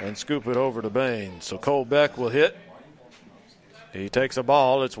and scoop it over to Baines. So Cole Beck will hit. He takes a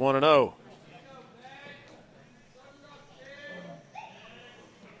ball. It's 1-0.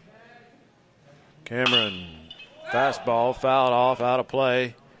 Cameron, fastball, fouled off, out of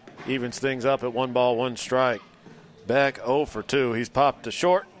play. Evens things up at 1 ball, 1 strike. Beck 0 for 2. He's popped to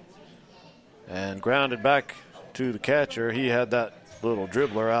short and grounded back to the catcher. He had that little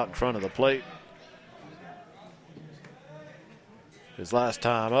dribbler out in front of the plate his last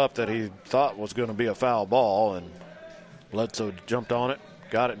time up that he thought was going to be a foul ball, and Bledsoe jumped on it,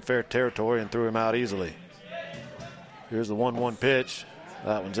 got it in fair territory, and threw him out easily. Here's the 1-1 pitch.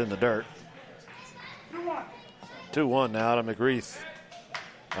 That one's in the dirt. 2-1 now to McReith.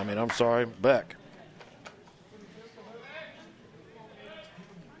 Beck.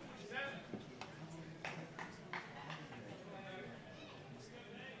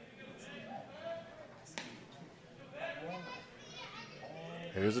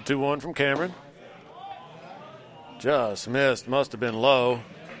 Here's the 2-1 from Cameron. Just missed. Must have been low.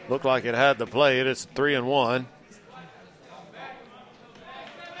 Looked like it had the plate. It's 3-1.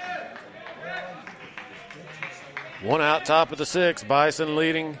 One out, top of the sixth. Bison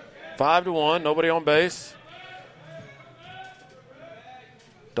leading 5-1. Nobody on base.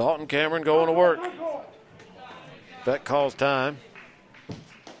 Dalton Cameron going to work. Beck calls time.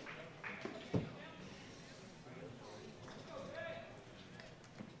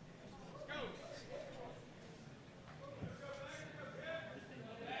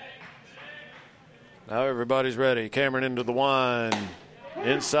 Now everybody's ready. Cameron into the wind.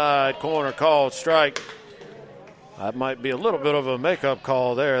 Inside corner, called strike. That might be a little bit of a makeup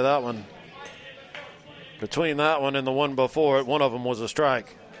call there. That one, between that one and the one before it, one of them was a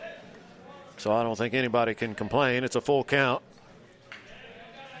strike. So I don't think anybody can complain. It's a full count.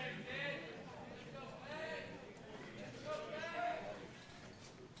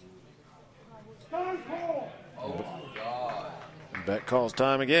 Oh, God. Beck calls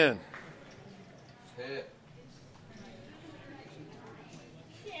time again. Hit.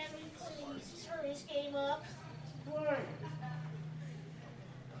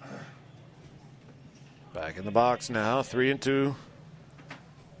 Back in the box now, 3-2.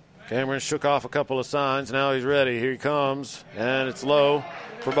 Cameron shook off a couple of signs. Now he's ready. Here he comes, and it's low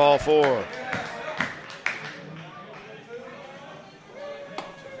for ball 4.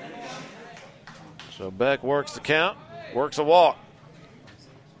 So Beck works the count, works a walk.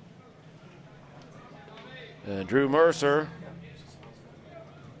 And Drew Mercer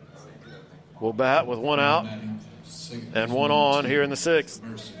will bat with one out and one on here in the sixth.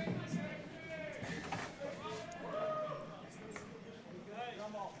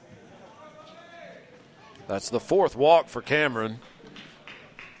 That's the fourth walk for Cameron.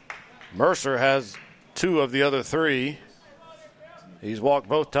 Mercer has 2 of the other 3. He's walked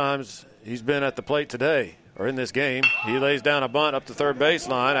both times he's been at the plate today, or in this game. He lays down a bunt up the third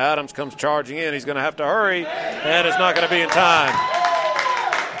baseline. Adams comes charging in. He's going to have to hurry, and it's not going to be in time.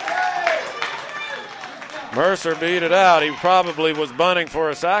 Mercer beat it out. He probably was bunting for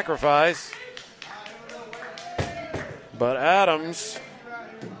a sacrifice. But Adams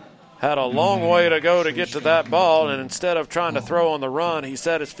had a long way to go to get to that ball, and instead of trying to throw on the run, he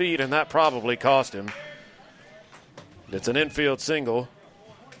set his feet, and that probably cost him. It's an infield single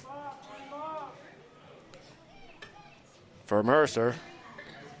for Mercer.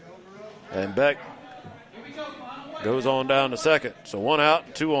 And Beck goes on down to second. So 1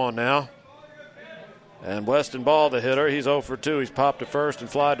 out, 2 on now. And Weston Ball, the hitter, he's 0 for 2. He's popped to first and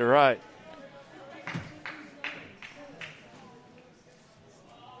flied to right.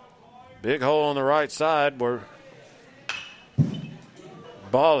 Big hole on the right side where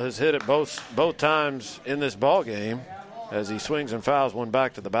Ball has hit it both times in this ball game as he swings and fouls one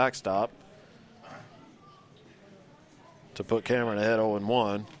back to the backstop to put Cameron ahead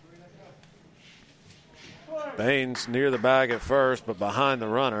 0-1. Baines near the bag at first, but behind the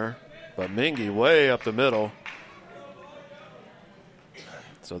runner. But Mingy way up the middle.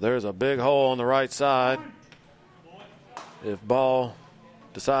 So there's a big hole on the right side if Ball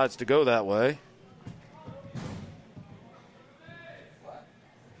decides to go that way.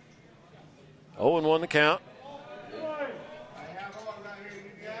 Oh, and 1 the count.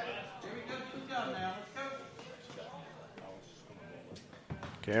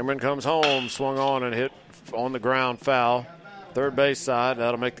 Cameron comes home, swung on and hit on the ground foul. Third base side,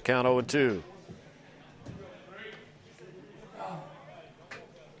 that'll make the count 0-2.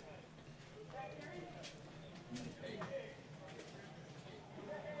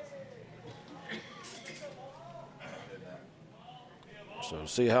 So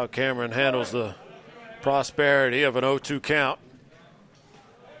see how Cameron handles the prosperity of an 0-2 count.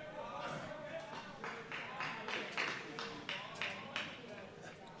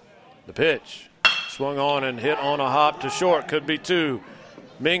 The pitch. Swung on and hit on a hop to short. Could be 2.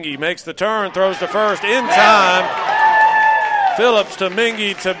 Mingy makes the turn, throws to first in time. Phillips to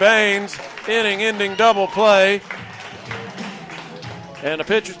Mingy to Baines. Inning-ending double play. And the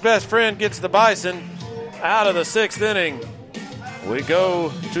pitcher's best friend gets the Bison out of the 6th inning. We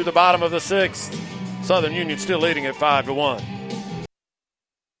go to the bottom of the 6th. Southern Union still leading at 5-1.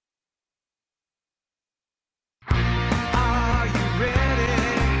 Are you ready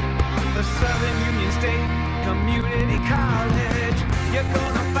for Southern Union State Community College? You're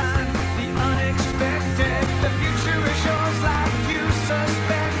gonna find the unexpected. The future is yours like you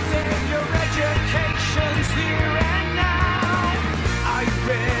suspected. Your education's here and now. Are you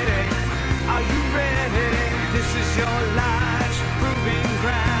ready? Are you ready? This is your life's proving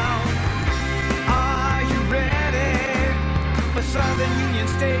ground. Are you ready for Southern Union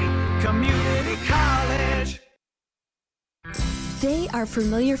State Community College? They are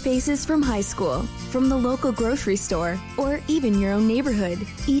familiar faces from high school, from the local grocery store, or even your own neighborhood.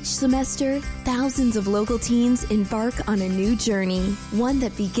 Each semester, thousands of local teens embark on a new journey, one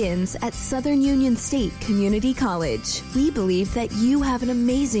that begins at Southern Union State Community College. We believe that you have an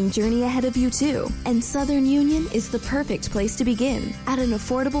amazing journey ahead of you too, and Southern Union is the perfect place to begin, at an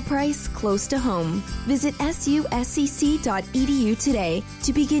affordable price close to home. Visit suscc.edu today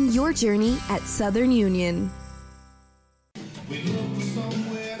to begin your journey at Southern Union. We look for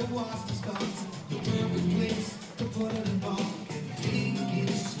somewhere to watch the stars, the perfect place to put it in park and take it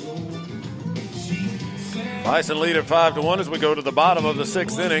slow. Bison lead at 5-1 as we go to the bottom of the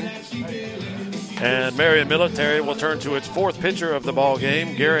 6th inning. And Marion Military will turn to its 4th pitcher of the ball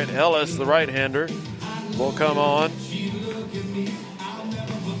game. Garrett Ellis, the right-hander, will come on.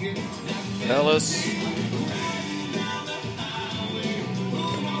 Ellis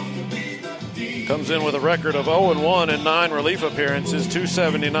comes in with a record of 0-1 in 9 relief appearances.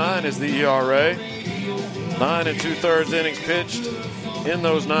 2.79 is the ERA. 9 2/3 innings pitched in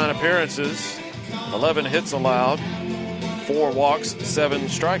those 9 appearances. 11 hits allowed. 4 walks, 7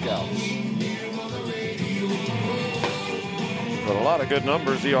 strikeouts. But a lot of good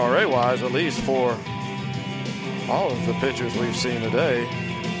numbers ERA-wise, at least for all of the pitchers we've seen today,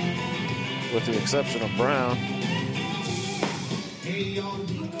 with the exception of Brown.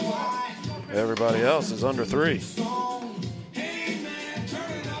 Everybody else is under 3.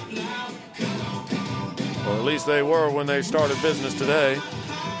 Or at least they were when they started business today.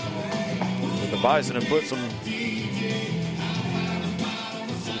 But the Bison have put some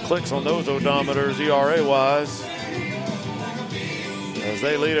clicks on those odometers ERA-wise as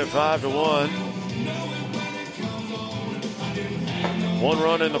they lead at 5-1. 1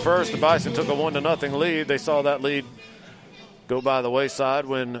 run in the first. The Bison took a 1-0 lead. They saw that lead go by the wayside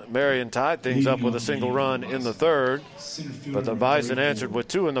when Marion tied things up with a single run in the third. But the Bison answered with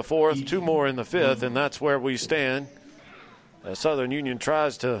 2 in the fourth, 2 more in the fifth, and that's where we stand. As Southern Union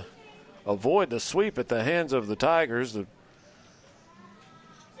tries to avoid the sweep at the hands of the Tigers. The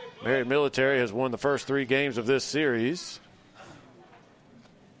Marion Military has won the first 3 games of this series.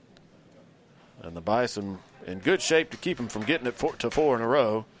 And the Bison in good shape to keep them from getting it to 4 in a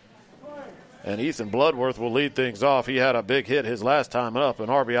row. And Ethan Bloodworth will lead things off. He had a big hit his last time up, an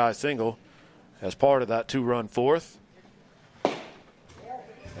RBI single, as part of that 2-run fourth.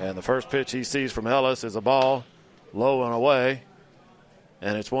 And the first pitch he sees from Ellis is a ball low and away.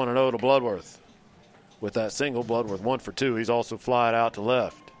 And it's 1-0 to Bloodworth. With that single, Bloodworth 1 for 2. He's also flied out to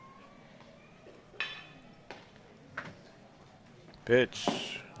left. Pitch,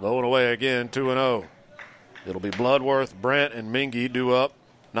 low and away again, 2-0. It'll be Bloodworth, Brandt, and Mingy due up.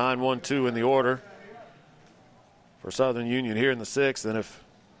 9-1-2 in the order for Southern Union here in the 6th. And if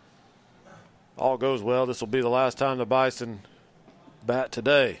all goes well, this will be the last time the Bison bat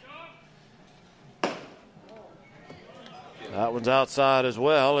today. That one's outside as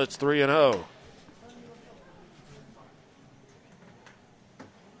well. It's 3-0.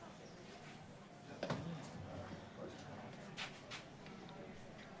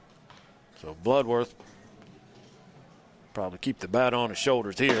 So Bloodworth probably keep the bat on his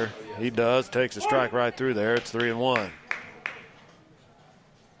shoulders here. He does. Takes a strike right through there. It's 3-1.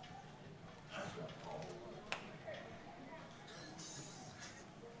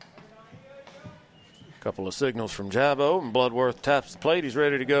 Couple of signals from Jabbo, and Bloodworth taps the plate. He's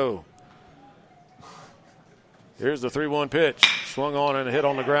ready to go. Here's the 3-1 pitch. Swung on and a hit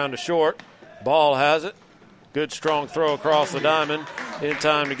on the ground to short. Ball has it. Good strong throw across the diamond in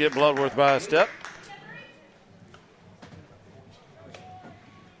time to get Bloodworth by a step.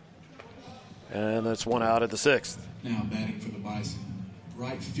 And that's 1 out at the 6th. Now batting for the Bison,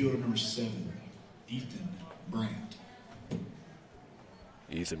 right fielder number 7, Ethan Brandt.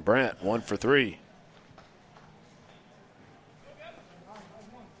 Ethan Brandt, 1 for 3.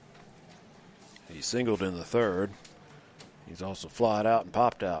 He singled in the third. He's also flied out and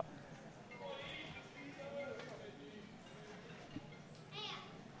popped out.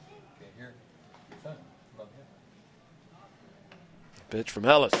 Pitch from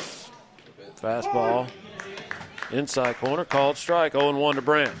Ellis. Fastball. Inside corner, called strike, 0-1 to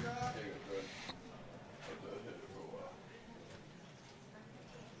Brandt.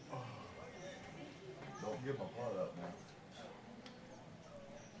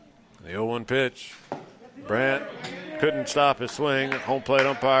 The 0-1 pitch. Brandt couldn't stop his swing. Home plate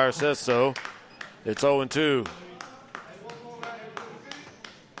umpire says so. It's 0-2.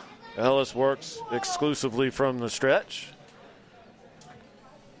 Ellis works exclusively from the stretch.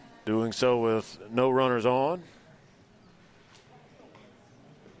 Doing so with no runners on.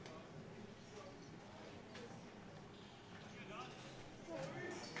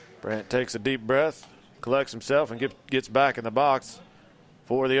 Brandt takes a deep breath, collects himself, and gets back in the box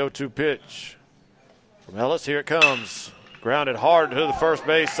for the 0-2 pitch. From Ellis, here it comes. Grounded hard to the first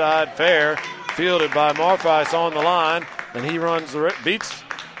base side, fair. Fielded by Marfice on the line, and he runs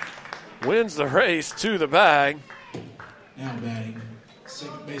wins the race to the bag. Now batting,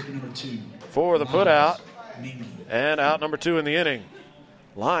 second baseman number 2. For the putout, and out number 2 in the inning.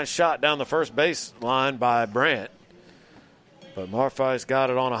 Line shot down the first base line by Brandt. But Marfice got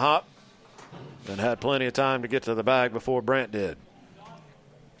it on a hop and had plenty of time to get to the bag before Brandt did.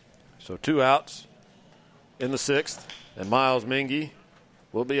 So 2 outs in the 6th, and Miles Mingy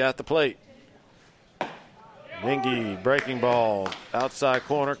will be at the plate. Mingy, breaking ball, outside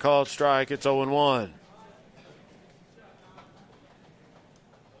corner, called strike. It's 0-1.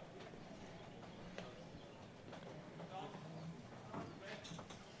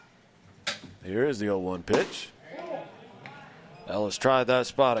 Here is the 0-1 pitch. Ellis tried that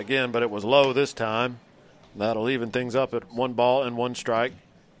spot again, but it was low this time. That'll even things up at 1 ball and 1 strike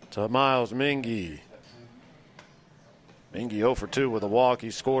to Miles Mingy. Mingy 0 for 2 with a walk. He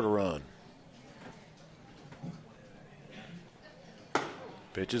scored a run.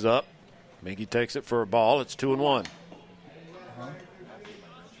 Pitch is up. Mingy takes it for a ball. It's 2-1.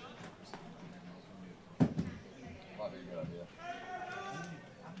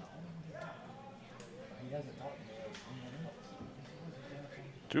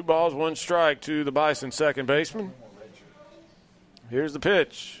 Two balls, 1 strike to the Bison second baseman. Here's the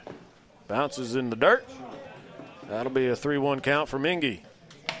pitch. Bounces in the dirt. That'll be a 3-1 count for Mingy.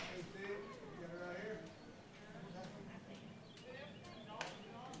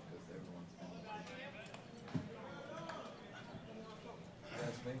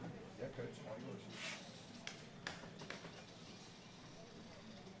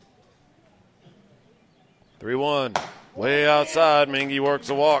 3-1. Way outside. Mingy works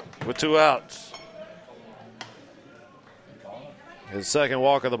a walk with 2 outs. His second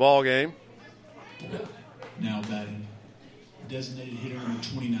walk of the ball game. Now batting, designated hitter number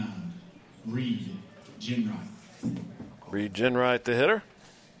 29, Reed Jenright. Reed Jenright, the hitter.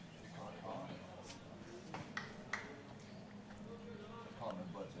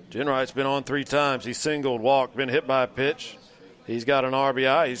 Jenright's been on 3 times. He's singled, walked, been hit by a pitch. He's got an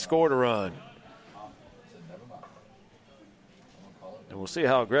RBI. He's scored a run. And we'll see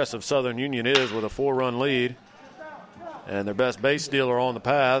how aggressive Southern Union is with a 4-run lead. And their best base stealer on the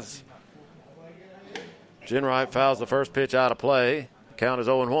paths. Jenright fouls the first pitch out of play. Count is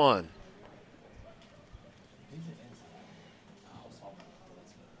 0-1.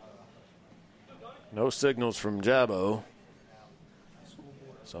 No signals from Jabbo.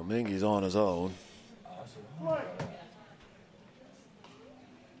 So Mingy's on his own.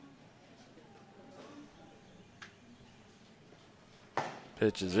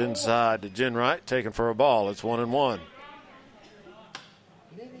 Pitch is inside to Jenright, taken for a ball. It's 1-1.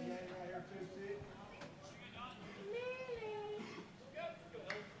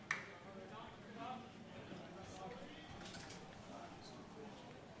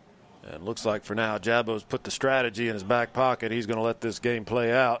 And looks like for now, Jabbo's put the strategy in his back pocket. He's going to let this game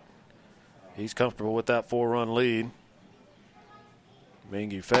play out. He's comfortable with that 4-run lead.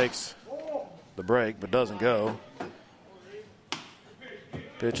 Mingy fakes the break, but doesn't go.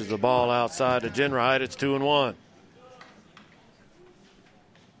 Pitches the ball outside to Jenright. It's 2-1.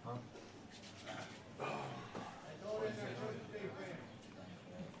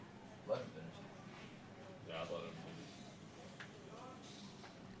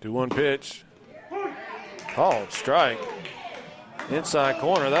 Do one pitch. Called strike. Inside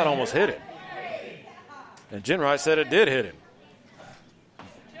corner. That almost hit him. And Jenright said it did hit him.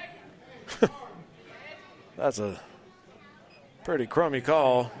 That's a pretty crummy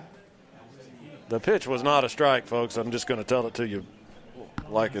call. The pitch was not a strike, folks. I'm just going to tell it to you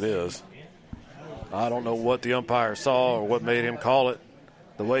like it is. I don't know what the umpire saw or what made him call it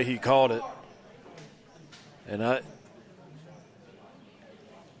the way he called it. And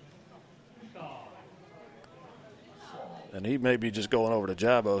he may be just going over to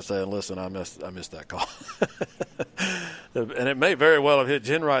Jabbo saying, listen, I missed that call. And it may very well have hit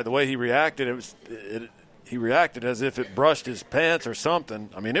Jenright the way he reacted. He reacted as if it brushed his pants or something.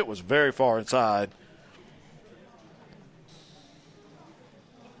 I mean, it was very far inside.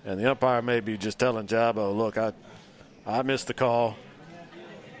 And the umpire may be just telling Jabbo, look, I missed the call.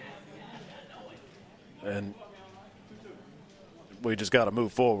 And we just got to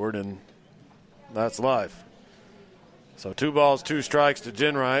move forward, and that's life. So 2 balls, 2 strikes to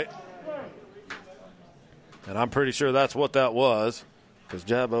Jenright. And I'm pretty sure that's what that was, because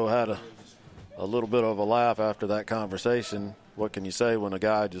Jabbo had a little bit of a laugh after that conversation. What can you say when a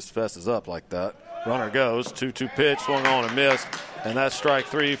guy just fesses up like that? Runner goes, 2-2 pitch, swung on and missed, and that's strike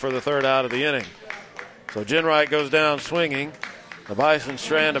 3 for the 3rd out of the inning. So Jenright goes down swinging. The Bison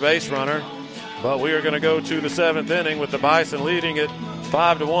strand a base runner, but we are going to go to the 7th inning with the Bison leading it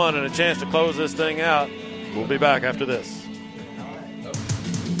 5-1 and a chance to close this thing out. We'll be back after this.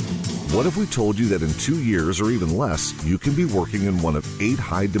 What if we told you that in 2 years or even less, you can be working in one of 8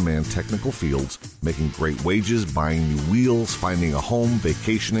 high-demand technical fields, making great wages, buying new wheels, finding a home,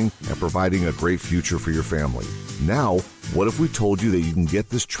 vacationing, and providing a great future for your family? Now, what if we told you that you can get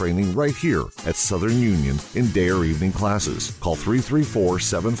this training right here at Southern Union in day or evening classes? Call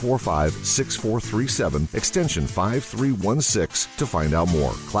 334-745-6437, extension 5316 to find out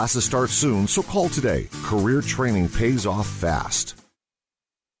more. Classes start soon, so call today. Career training pays off fast.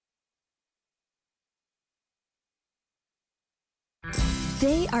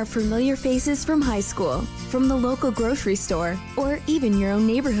 They are familiar faces from high school, from the local grocery store, or even your own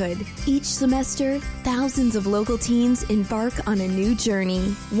neighborhood. Each semester, thousands of local teens embark on a new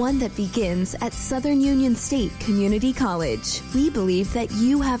journey, one that begins at Southern Union State Community College. We believe that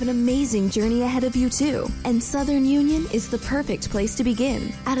you have an amazing journey ahead of you too, and Southern Union is the perfect place to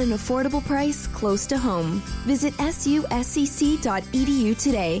begin, at an affordable price close to home. Visit suscc.edu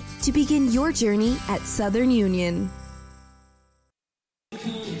today to begin your journey at Southern Union.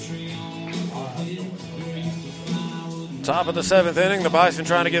 Top of the 7th inning, the Bison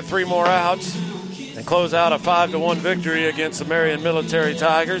trying to get 3 more outs and close out a 5-1 victory against the Marion Military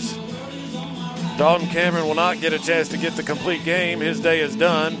Tigers. Dalton Cameron will not get a chance to get the complete game. His day is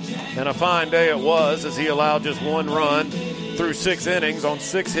done, and a fine day it was, as he allowed just 1 run through 6 innings on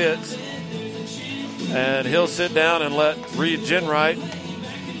 6 hits. And he'll sit down and let Reed Jenright,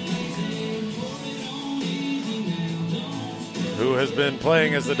 who has been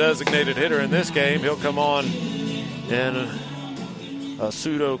playing as the designated hitter in this game. He'll come on in a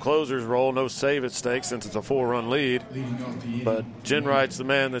pseudo closer's role, no save at stake since it's a 4-run lead. But Jenwright's the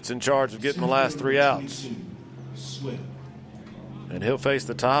man that's in charge of getting the last 3 outs. And he'll face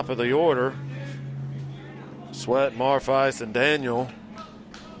the top of the order. Sweat, Marfeis, and Daniel.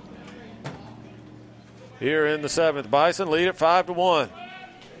 Here in the 7th, Bison lead at 5-1.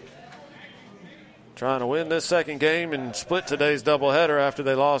 Trying to win this second game and split today's doubleheader after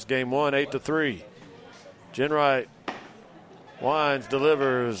they lost game 1, 8-3. Jenwright winds,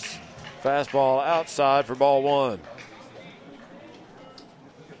 delivers, fastball outside for ball 1.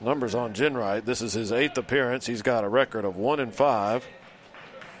 Numbers on Jenwright. This is his 8th appearance. He's got a record of 1-5,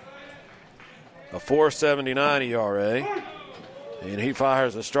 a 4.79 ERA, and he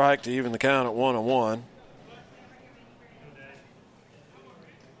fires a strike to even the count at 1-1.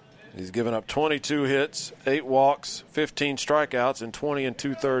 He's given up 22 hits, 8 walks, 15 strikeouts in 20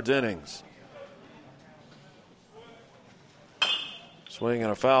 2/3 innings. Swinging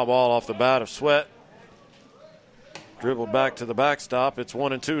a foul ball off the bat of Sweat. Dribbled back to the backstop. It's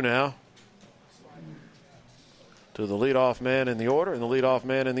 1-2 now. To the leadoff man in the order and the leadoff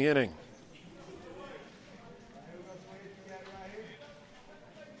man in the inning.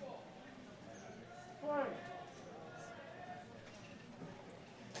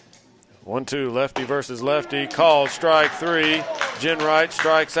 One-two, lefty versus lefty. Called strike 3. Jenwright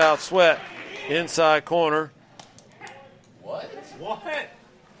strikes out Sweat. Inside corner. What?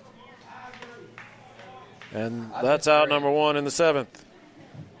 And that's out number 1 in the 7th.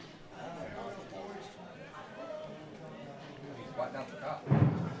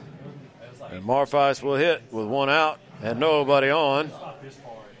 And Marfeis will hit with 1 out and nobody on.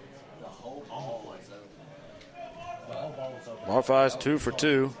 Marfeis 2 for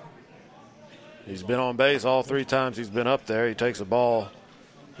 2. He's been on base all 3 times he's been up there. He takes a ball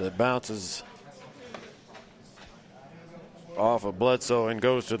that bounces off of Bledsoe and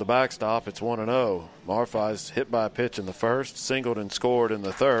goes to the backstop. It's 1-0. Marfeis hit by a pitch in the 1st, singled and scored in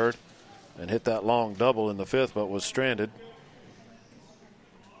the 3rd, and hit that long double in the 5th, but was stranded.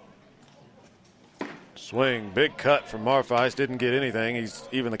 Swing, big cut from Marfeis. Didn't get anything. He's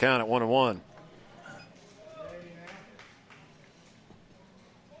even the count at 1-1.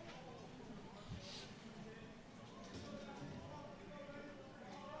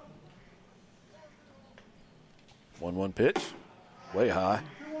 One pitch, way high.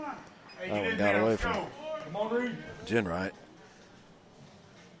 That one got away from Jenwright.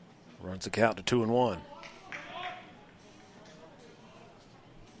 Runs the count to 2-1.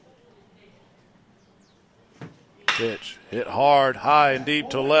 Pitch hit hard, high and deep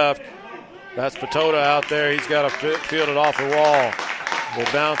to left. That's Patota out there. He's got to field it off the wall.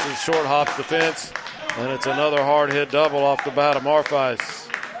 It bounces, short hops the fence, and it's another hard hit double off the bat of Marfeis.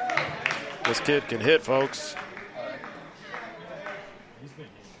 This kid can hit, folks.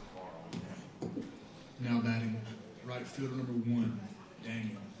 Now batting right fielder number 1,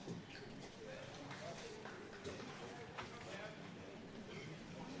 Daniel.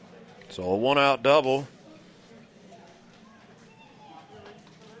 So a 1-out double.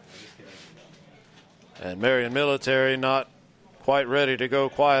 And Marion Military not quite ready to go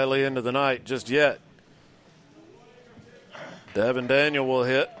quietly into the night just yet. Devin Daniel will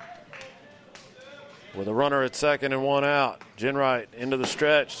hit with a runner at 2nd and 1 out. Jenwright into the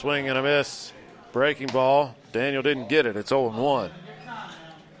stretch, swing and a miss. Breaking ball. Daniel didn't get it. It's 0-1.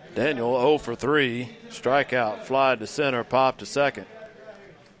 Daniel 0 for 3. Strikeout, fly to center, pop to 2nd.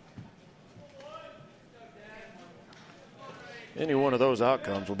 Any one of those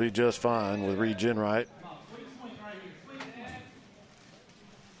outcomes will be just fine with Reed Jenwright.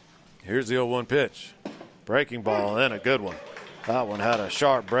 Here's the 0-1 pitch. Breaking ball and a good one. That one had a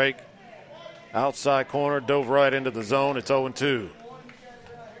sharp break. Outside corner, dove right into the zone. It's 0-2.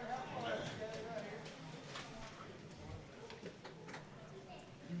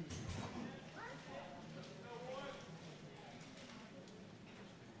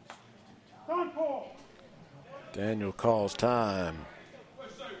 Daniel calls time.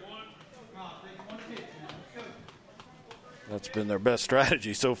 That's been their best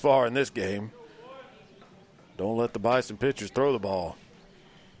strategy so far in this game. Don't let the Bison pitchers throw the ball.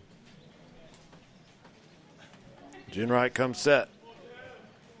 Jenwright comes set.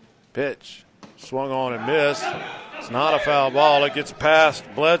 Pitch. Swung on and missed. It's not a foul ball. It gets past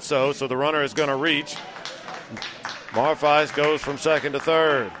Bledsoe, so the runner is going to reach. Marfeis goes from 2nd to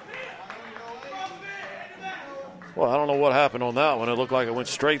 3rd. Well, I don't know what happened on that one. It looked like it went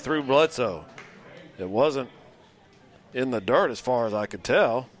straight through Bledsoe. It wasn't in the dirt as far as I could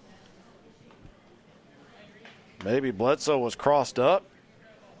tell. Maybe Bledsoe was crossed up.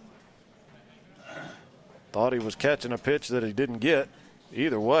 Thought he was catching a pitch that he didn't get.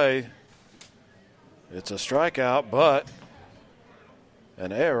 Either way, it's a strikeout, but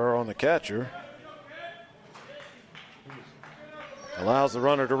an error on the catcher allows the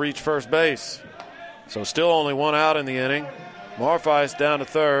runner to reach first base. So still only one out in the inning. Marfeist down to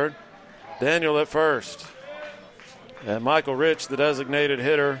third. Daniel at first. And Michael Rich, the designated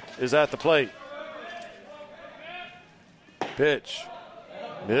hitter, is at the plate. Pitch.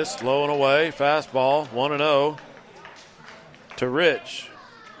 Missed, low and away. Fastball, 1-0 to Rich.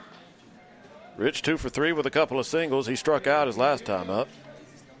 Rich 2 for 3 with a couple of singles. He struck out his last time up.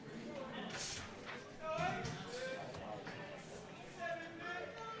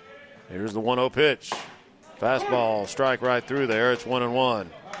 Here's the 1-0 pitch. Fastball, strike right through there. It's 1-1.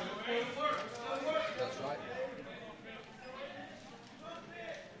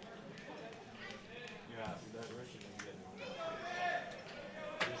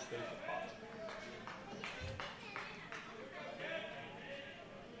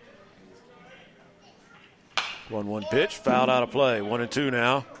 One pitch, fouled out of play. 1-2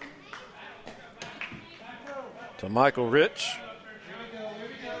 now to Michael Rich.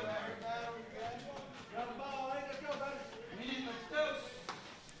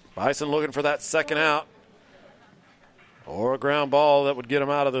 Bison looking for that second out or a ground ball that would get them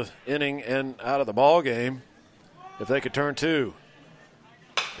out of the inning and out of the ball game if they could turn two.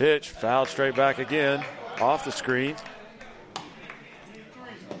 Pitch, fouled straight back again, off the screen.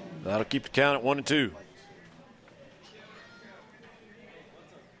 That'll keep the count at 1-2.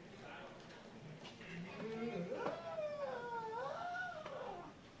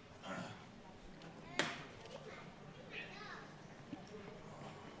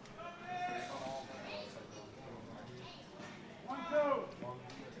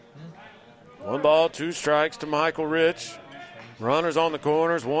 One ball, 2 strikes to Michael Rich. Runners on the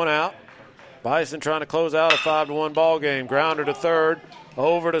corners, 1 out. Bison trying to close out a 5-1 ball game. Grounder to third,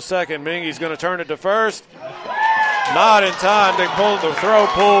 over to second. Mingy's going to turn it to first. Not in time. They pulled the throw,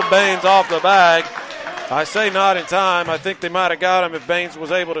 pulled Baines off the bag. I say not in time. I think they might have got him if Baines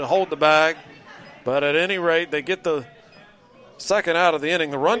was able to hold the bag. But at any rate, they get the second out of the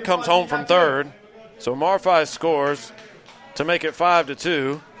inning. The run comes home from third. So Marfeist scores to make it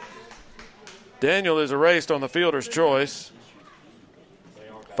 5-2. Daniel is erased on the fielder's choice.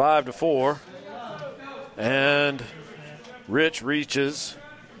 5-4. And Rich reaches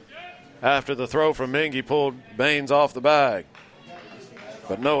after the throw from Mingy pulled Baines off the bag.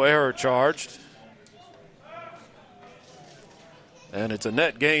 But no error charged. And it's a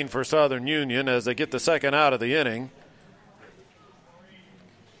net gain for Southern Union as they get the second out of the inning.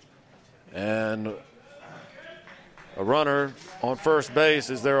 And a runner on first base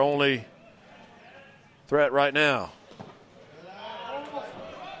is their only threat right now.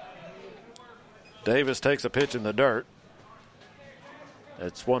 Davis takes a pitch in the dirt.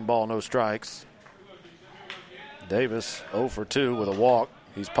 It's 1 ball, no strikes. Davis 0 for 2 with a walk.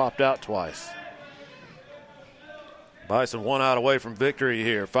 He's popped out twice. Bison 1 out away from victory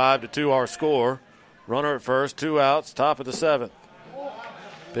here. 5-2 our score. Runner at first, 2 outs, top of the 7th.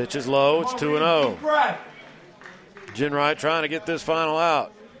 Pitch is low, it's 2-0. Ginwright trying to get this final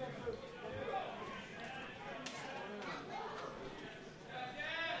out.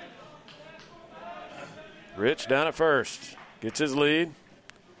 Rich down at first. Gets his lead.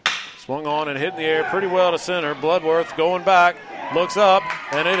 Swung on and hit in the air pretty well to center. Bloodworth going back. Looks up,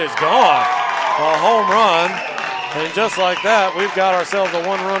 and it is gone. A home run. And just like that, we've got ourselves a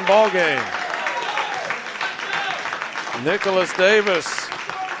 1-run ball game. Nicholas Davis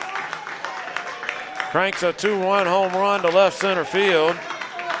cranks a 2-1 home run to left center field.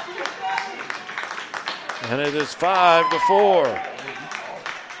 And it is 5-4.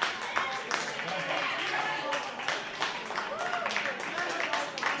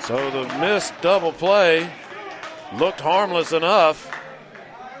 So the missed double play looked harmless enough.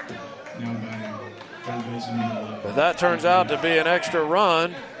 But that turns out to be an extra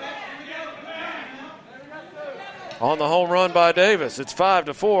run on the home run by Davis. It's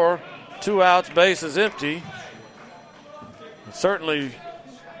 5-4, 2 outs, base is empty. It certainly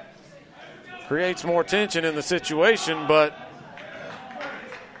creates more tension in the situation, but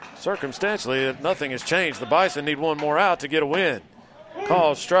circumstantially, nothing has changed. The Bison need 1 more out to get a win.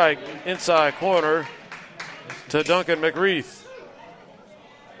 Call strike inside corner to Duncan McGreeth.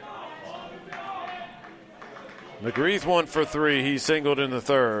 McGreeth 1 for 3. He singled in the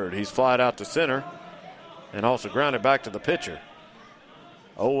third. He's flied out to center and also grounded back to the pitcher.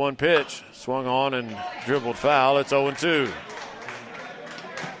 0-1 pitch. Swung on and dribbled foul. It's 0-2.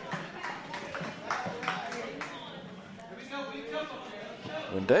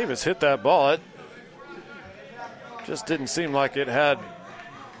 When Davis hit that ball, it just didn't seem like it had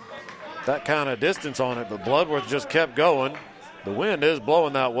that kind of distance on it, but Bloodworth just kept going. The wind is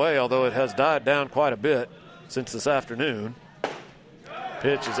blowing that way, although it has died down quite a bit since this afternoon.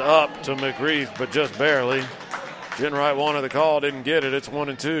 Pitch is up to McGreeth, but just barely. Jenwright wanted the call, didn't get it. It's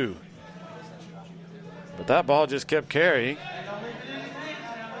 1-2. But that ball just kept carrying.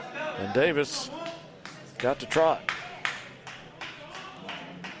 And Davis got to trot.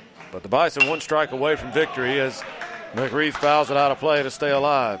 But the Bison one strike away from victory as McGreeth fouls it out of play to stay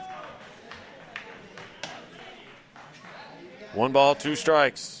alive. 1 ball, 2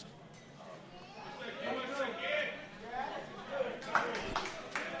 strikes.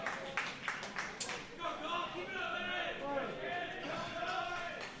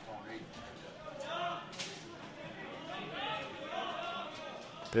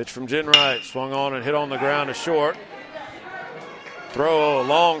 Pitch from Jenwright, swung on and hit on the ground to short. Throw, a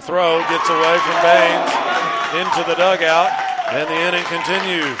long throw, gets away from Baines into the dugout, and the inning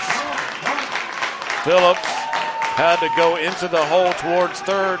continues. Phillips had to go into the hole towards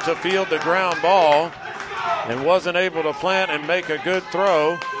third to field the ground ball and wasn't able to plant and make a good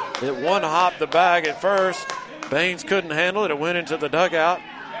throw. It one-hopped the bag at first. Baines couldn't handle it. It went into the dugout,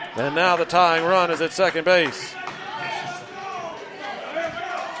 and now the tying run is at second base.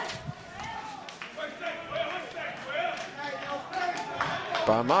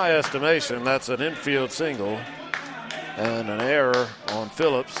 By my estimation, that's an infield single and an error on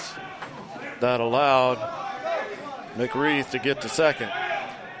Phillips that allowed McGreeth to get to second.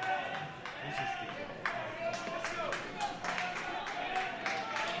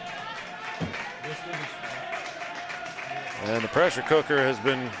 And the pressure cooker has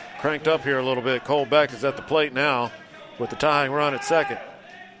been cranked up here a little bit. Cole Beck is at the plate now with the tying run at second.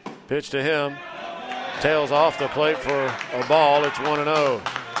 Pitch to him. Tails off the plate for a ball. It's 1-0.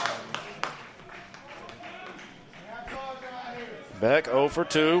 Beck 0 for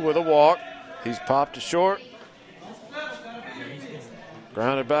 2 with a walk. He's popped to short.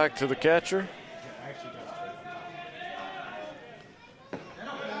 Grounded back to the catcher.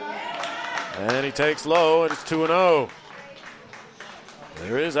 And he takes low, and it's 2-0.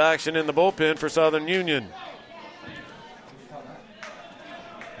 There is action in the bullpen for Southern Union.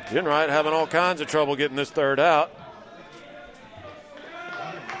 Jenwright having all kinds of trouble getting this third out.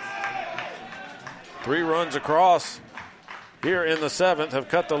 3 runs across here in the 7th have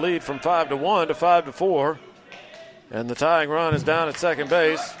cut the lead from 5-1 to 5-4. And the tying run is down at second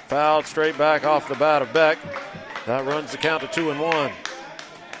base. Fouled straight back off the bat of Beck. That runs the count to 2-1.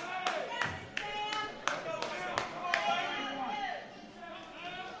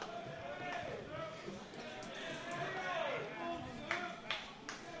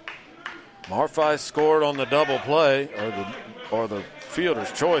 Marfai scored on the double play, or the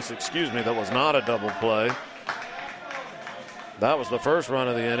fielder's choice, that was not a double play. That was the first run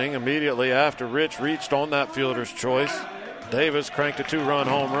of the inning. Immediately after Rich reached on that fielder's choice, Davis cranked a 2-run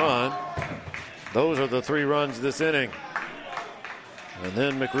home run. Those are the 3 runs this inning. And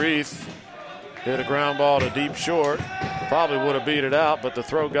then McGreeth hit a ground ball to deep short. Probably would have beat it out, but the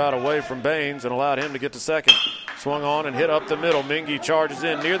throw got away from Baines and allowed him to get to second. Swung on and hit up the middle. Mingy charges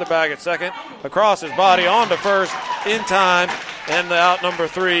in near the bag at second. Across his body on to first in time. And the out number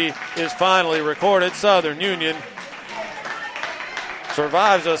 3 is finally recorded. Southern Union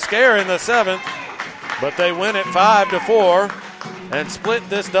survives a scare in the 7th, but they win it 5-4 and split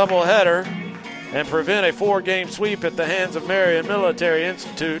this doubleheader and prevent a 4-game sweep at the hands of Marion Military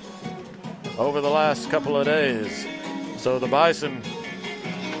Institute over the last couple of days. So the Bison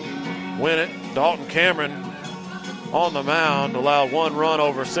win it. Dalton Cameron on the mound allowed 1 run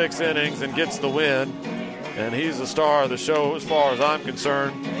over 6 innings and gets the win. And he's the star of the show as far as I'm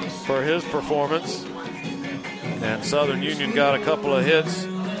concerned for his performance. And Southern Union got a couple of hits,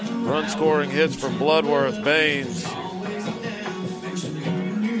 run-scoring hits from Bloodworth, Baines.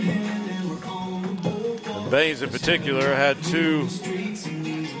 And Baines in particular had 2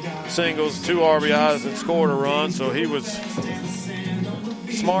 singles, 2 RBIs, and scored a run, so he was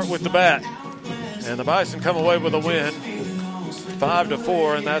smart with the bat. And the Bison come away with a win,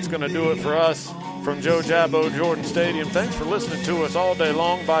 5-4, and that's going to do it for us from Joe Jabbo Jordan Stadium. Thanks for listening to us all day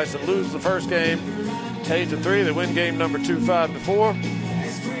long. Bison lose the first game 8-3. They win game number 2,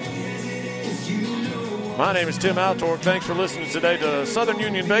 5-4. My name is Tim Altork. Thanks for listening today to Southern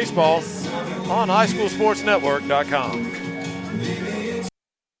Union Baseball on highschoolsportsnetwork.com.